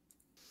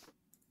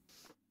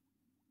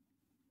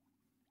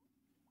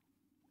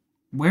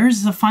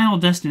 Where's the final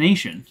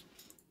destination?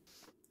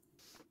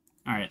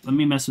 Alright, let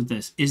me mess with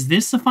this. Is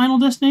this the final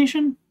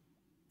destination?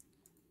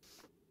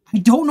 I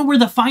don't know where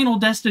the final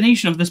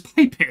destination of this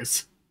pipe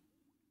is.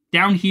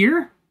 Down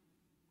here?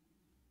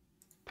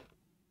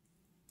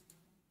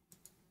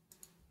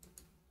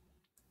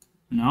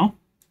 No?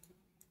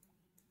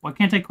 Why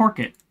can't I cork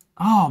it?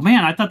 Oh,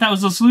 man, I thought that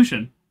was the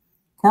solution.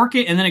 Cork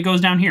it, and then it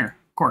goes down here.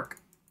 Cork.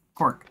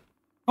 Cork.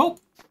 Oh!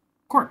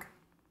 Cork.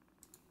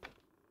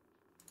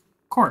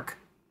 Cork.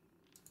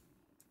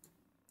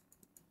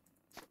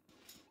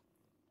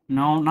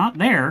 No, not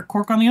there.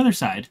 Cork on the other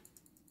side.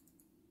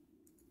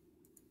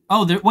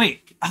 Oh, there.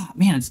 Wait. Oh,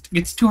 man,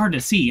 it's too hard to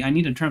see. I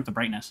need to turn up the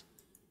brightness.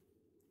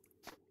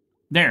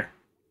 There.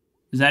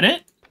 Is that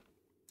it?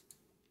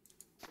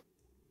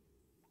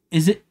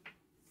 Is it?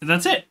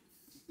 That's it.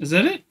 Is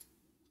that it?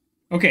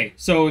 Okay,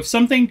 so if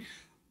something...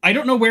 I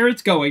don't know where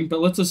it's going, but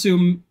let's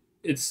assume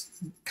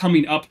it's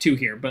coming up to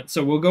here. But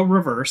so we'll go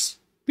reverse.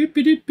 Boop,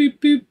 boop, boop, boop,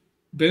 boop.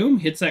 Boom.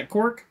 Hits that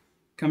cork.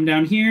 Come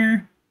down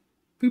here.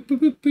 Boop,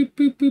 boop, boop, boop,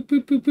 boop, boop,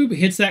 boop, boop, boop.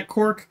 Hits that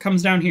cork.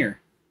 Comes down here.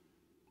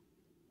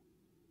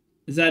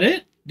 Is that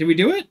it? Did we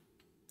do it?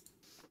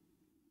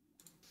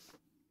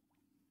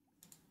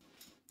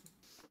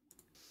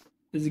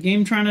 Is the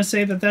game trying to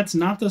say that that's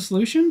not the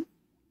solution?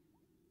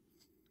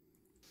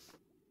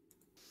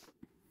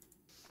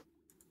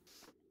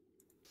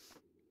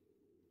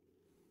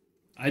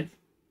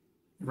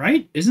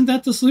 Right? Isn't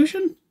that the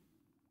solution?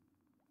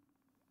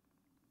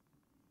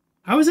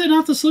 How is that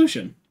not the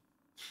solution?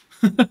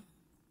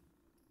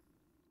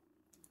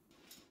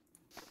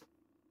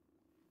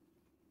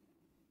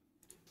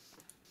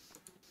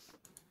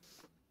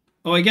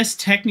 Oh, I guess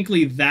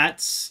technically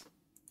that's...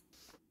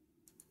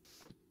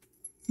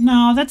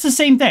 No, that's the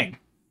same thing.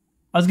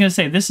 I was going to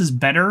say this is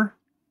better,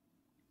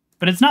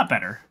 but it's not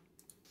better.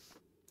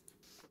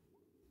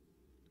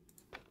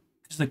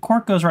 Because the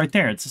cork goes right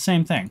there. It's the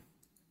same thing.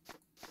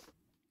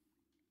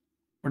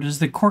 Or does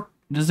the cork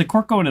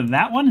go into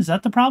that one? Is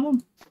that the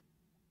problem?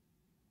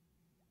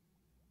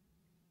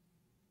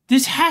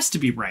 This has to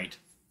be right.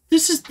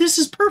 This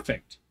is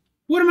perfect.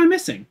 What am I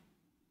missing?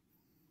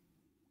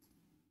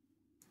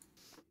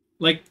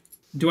 Like,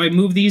 do I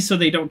move these so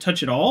they don't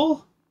touch at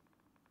all?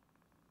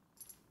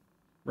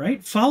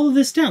 Right? Follow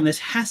this down. This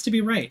has to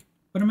be right.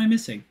 What am I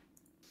missing?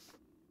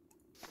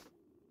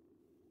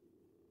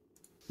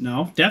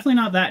 No, definitely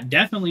not that.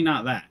 Definitely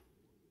not that.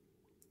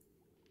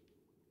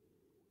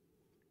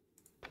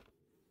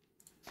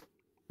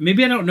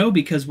 Maybe I don't know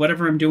because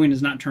whatever I'm doing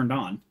is not turned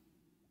on.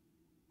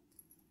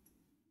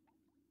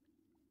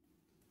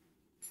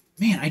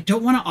 Man, I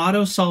don't want to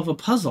auto-solve a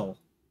puzzle,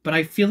 but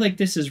I feel like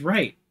this is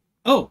right.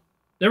 Oh,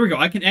 there we go.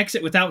 I can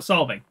exit without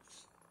solving.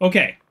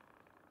 Okay.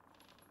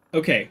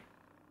 Okay.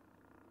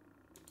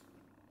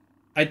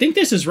 I think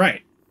this is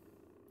right.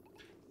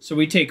 So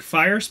we take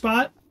fire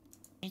spot.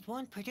 It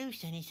won't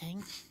produce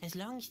anything as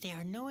long as there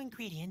are no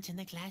ingredients in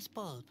the glass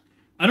bulb.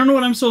 I don't know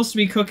what I'm supposed to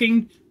be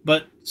cooking,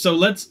 but so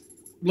let's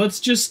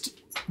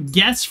just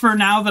guess for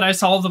now that I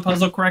solved the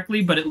puzzle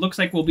correctly, but it looks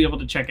like we'll be able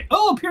to check it.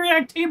 Oh, a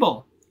periodic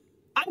table.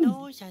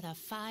 Those are the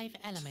 5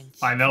 elements.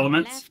 5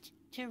 elements. Left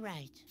to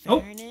right.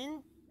 Oh.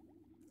 Vernon,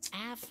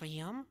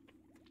 Aphrium,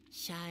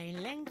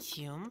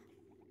 Silentium,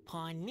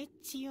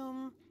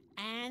 Pornitium,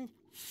 and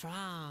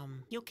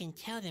From. You can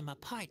tell them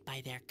apart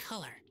by their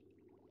color.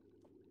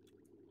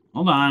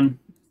 Hold on.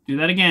 Do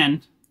that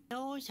again.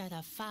 Those are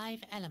the 5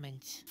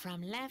 elements.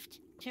 From left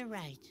to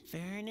right.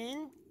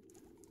 Vernon,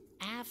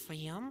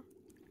 Aphrium,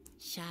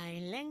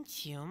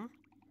 Silentium,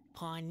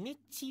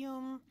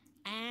 Pornitium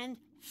and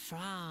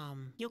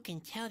From. You can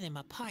tell them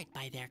apart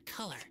by their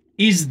color.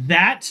 Is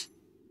that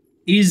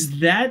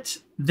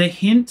the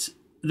hint,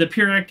 the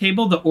periodic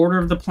table, the order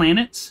of the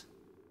planets?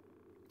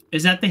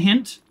 Is that the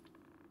hint?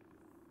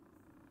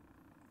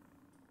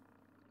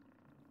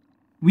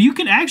 Well, you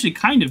can actually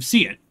kind of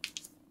see it.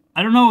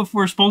 I don't know if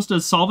we're supposed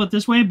to solve it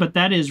this way, but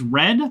that is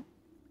red,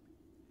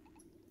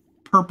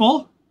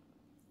 purple,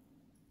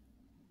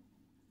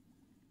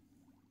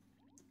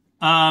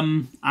 I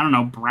don't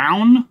know,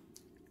 brown,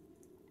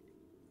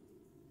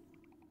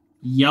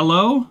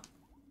 yellow,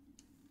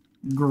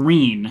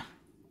 green.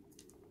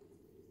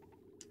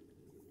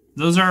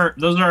 Those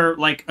are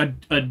like a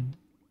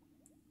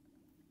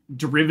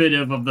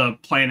derivative of the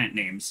planet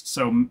names.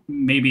 So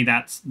maybe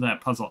that's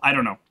that puzzle. I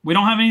don't know. We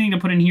don't have anything to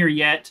put in here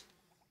yet.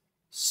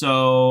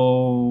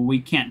 So we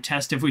can't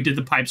test if we did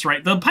the pipes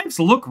right. The pipes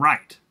look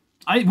right.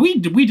 We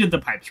did the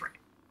pipes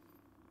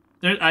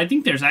right. I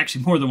think there's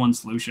actually more than one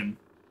solution.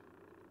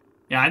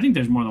 Yeah, I think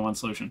there's more than one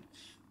solution.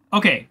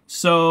 Okay,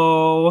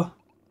 so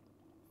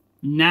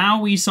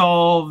now we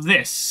solve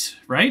this,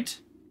 right?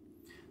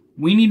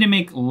 We need to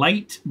make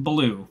light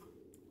blue.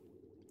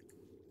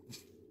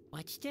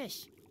 What's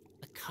this?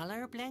 A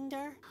color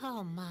blender?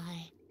 Oh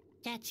my,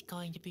 that's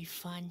going to be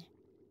fun.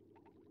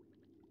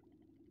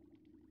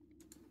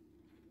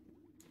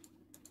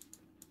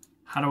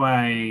 How do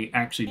I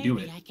actually do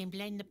it? Maybe I can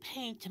blend the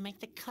paint to make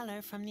the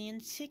color from the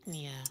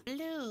insignia.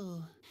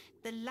 Blue.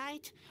 The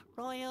light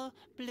royal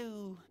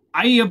blue.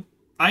 I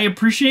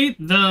appreciate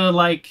the,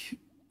 like,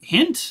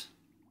 hint.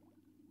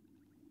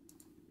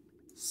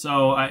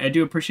 So I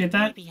do appreciate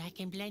that. Maybe I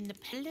can blend the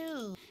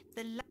blue.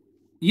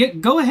 Yeah,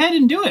 go ahead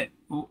and do it.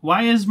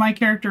 Why is my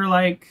character,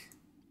 like,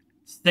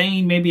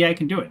 saying maybe I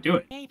can do it? Do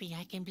it. Maybe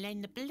I can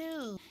blend the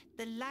blue.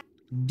 The light.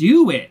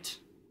 Do it.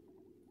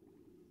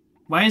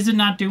 Why is it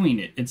not doing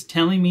it? It's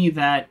telling me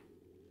that...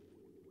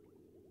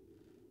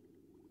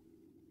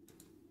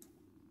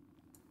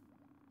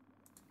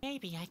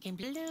 Maybe I can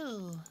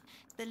blue.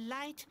 The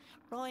light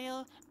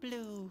royal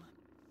blue.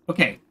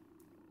 Okay.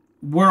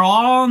 We're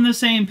all on the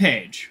same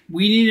page.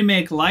 We need to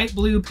make light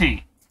blue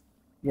paint.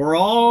 We're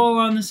all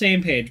on the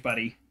same page,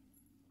 buddy.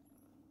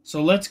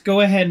 So let's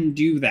go ahead and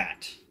do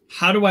that.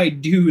 How do I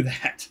do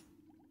that?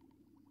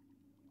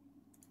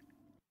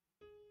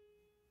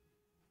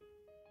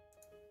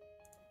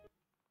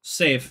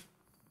 Save.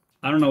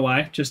 I don't know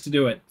why, just to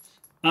do it.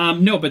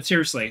 No, but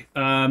seriously.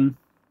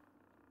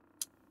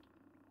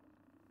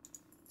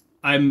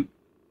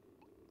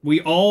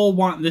 We all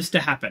want this to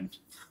happen.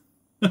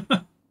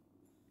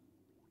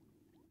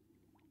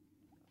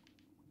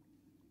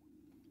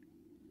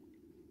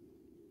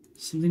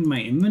 Something in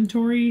my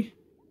inventory?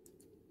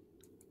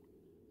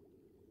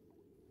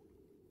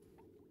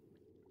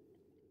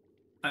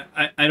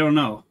 I don't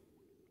know.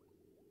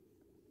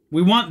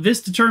 We want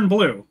this to turn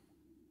blue.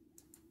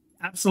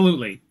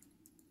 Absolutely.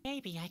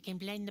 Maybe I can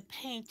blend the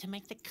paint to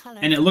make the color.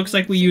 And it looks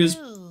like we use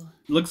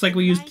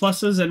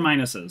pluses and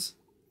minuses.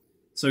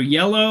 So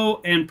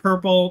yellow and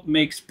purple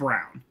makes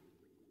brown.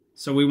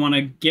 So we want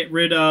to get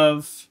rid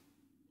of,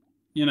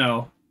 you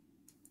know,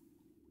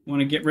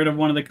 want to get rid of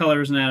one of the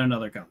colors and add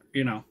another color,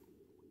 you know.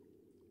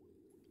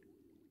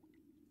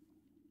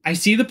 I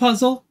see the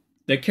puzzle.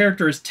 The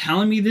character is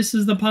telling me this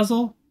is the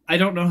puzzle. I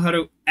don't know how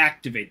to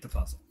activate the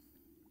puzzle.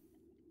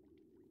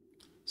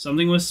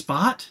 Something with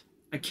spot?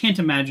 I can't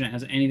imagine it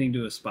has anything to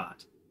do with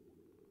spot.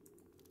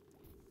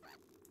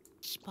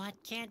 Spot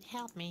can't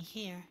help me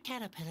here.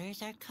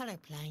 Caterpillars are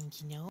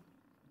colorblind, you know.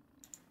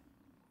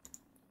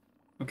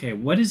 Okay,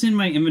 what is in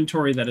my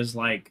inventory that is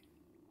like...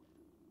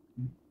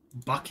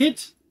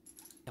 bucket?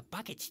 The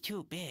bucket's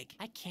too big.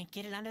 I can't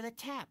get it under the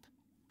tap.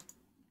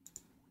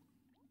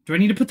 Do I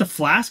need to put the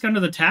flask under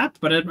the tap?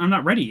 But I'm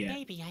not ready yet.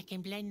 Maybe I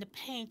can blend the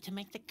paint to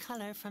make the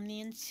color from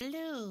the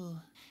blue.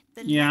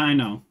 Yeah, I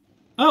know.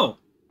 Oh!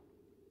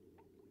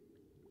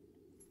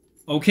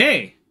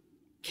 Okay.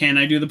 Can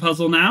I do the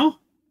puzzle now?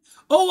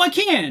 Oh, I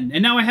can!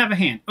 And now I have a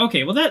hand.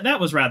 Okay, well that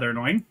was rather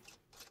annoying.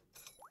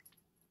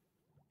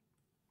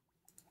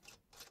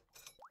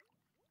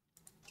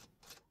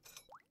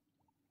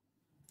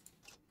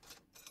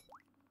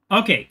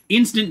 Okay,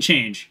 instant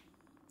change.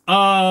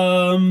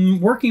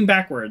 Working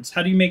backwards.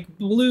 How do you make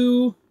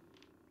blue?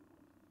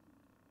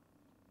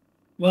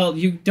 Well,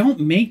 you don't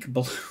make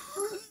blue.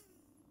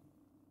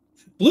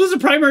 Blue's a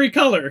primary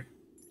color.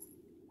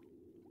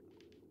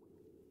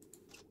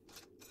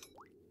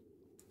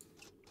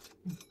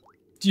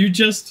 Do you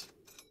just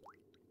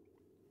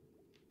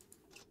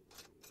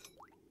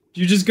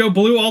go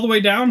blue all the way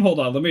down? Hold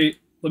on, let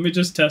me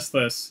just test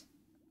this.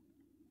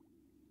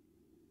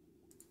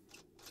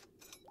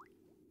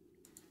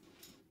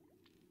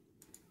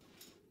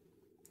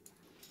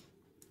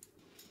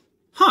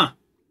 Huh.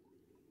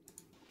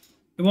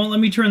 It won't let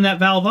me turn that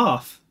valve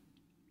off.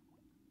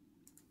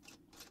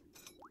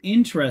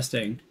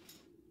 Interesting.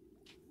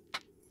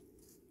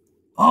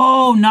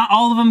 Oh, not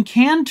all of them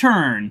can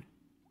turn.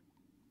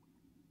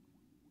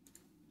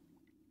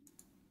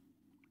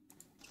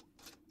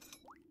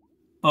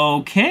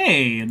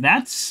 Okay,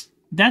 that's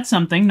That's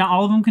something. Not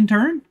all of them can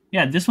turn?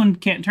 Yeah, this one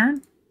can't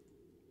turn?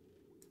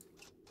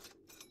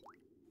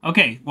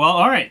 Okay, well,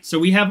 alright. So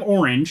we have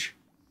orange.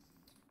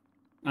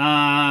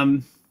 Yeah,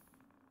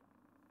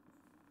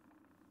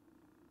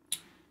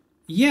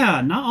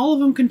 not all of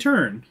them can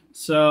turn.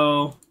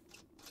 So,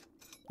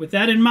 with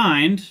that in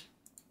mind...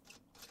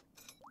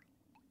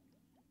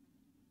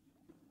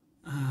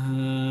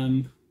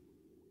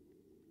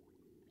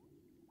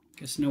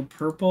 guess no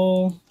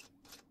purple.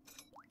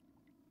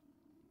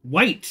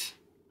 White!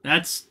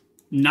 That's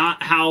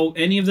not how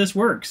any of this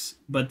works,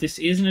 but this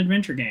is an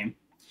adventure game.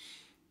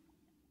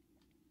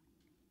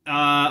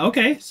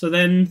 Okay, so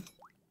then...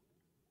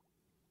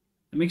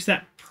 that makes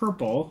that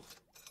purple.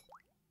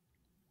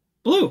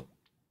 Blue!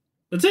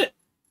 That's it!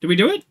 Did we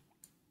do it?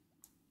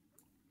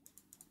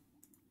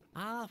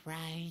 All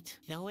right.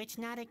 Though it's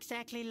not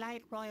exactly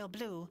light royal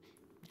blue,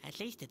 at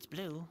least it's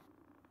blue.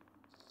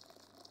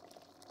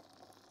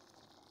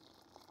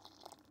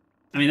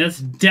 I mean, that's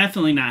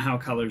definitely not how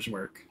colors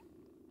work.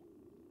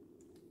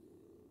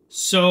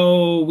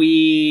 So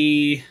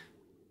we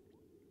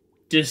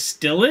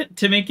distill it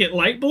to make it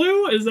light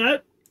blue? Is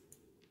that...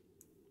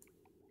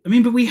 I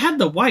mean, but we had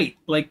the white.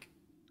 Like...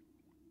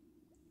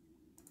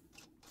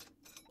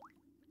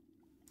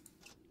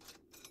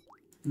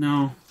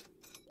 no.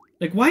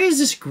 Like, why is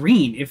this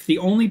green if the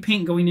only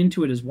paint going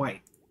into it is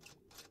white?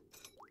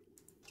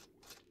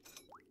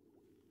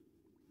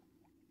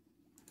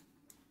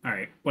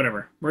 Alright,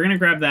 whatever. We're gonna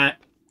grab that,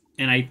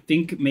 and I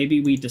think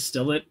maybe we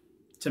distill it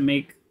to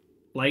make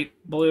light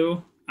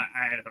blue.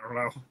 I don't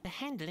know. The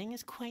handling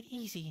is quite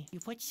easy. You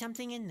put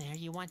something in there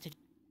you want to...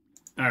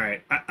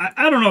 Alright,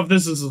 I don't know if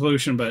this is a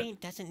solution, but... paint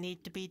doesn't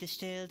need to be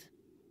distilled.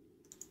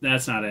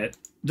 that's not it.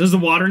 Does the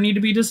water need to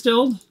be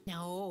distilled?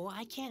 No,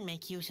 I can't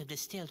make use of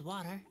distilled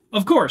water.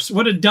 Of course,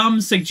 what a dumb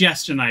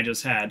suggestion I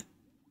just had.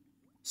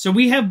 So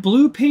we have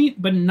blue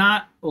paint, but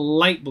not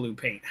light blue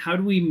paint. How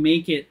do we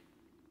make it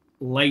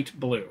light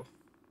blue?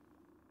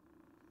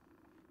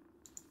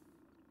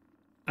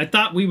 I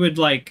thought we would,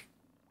 like,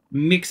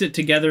 mix it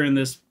together in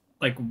this,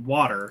 like,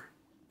 water.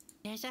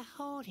 There's a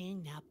hole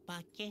in the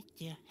bucket,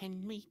 dear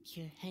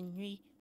Henry,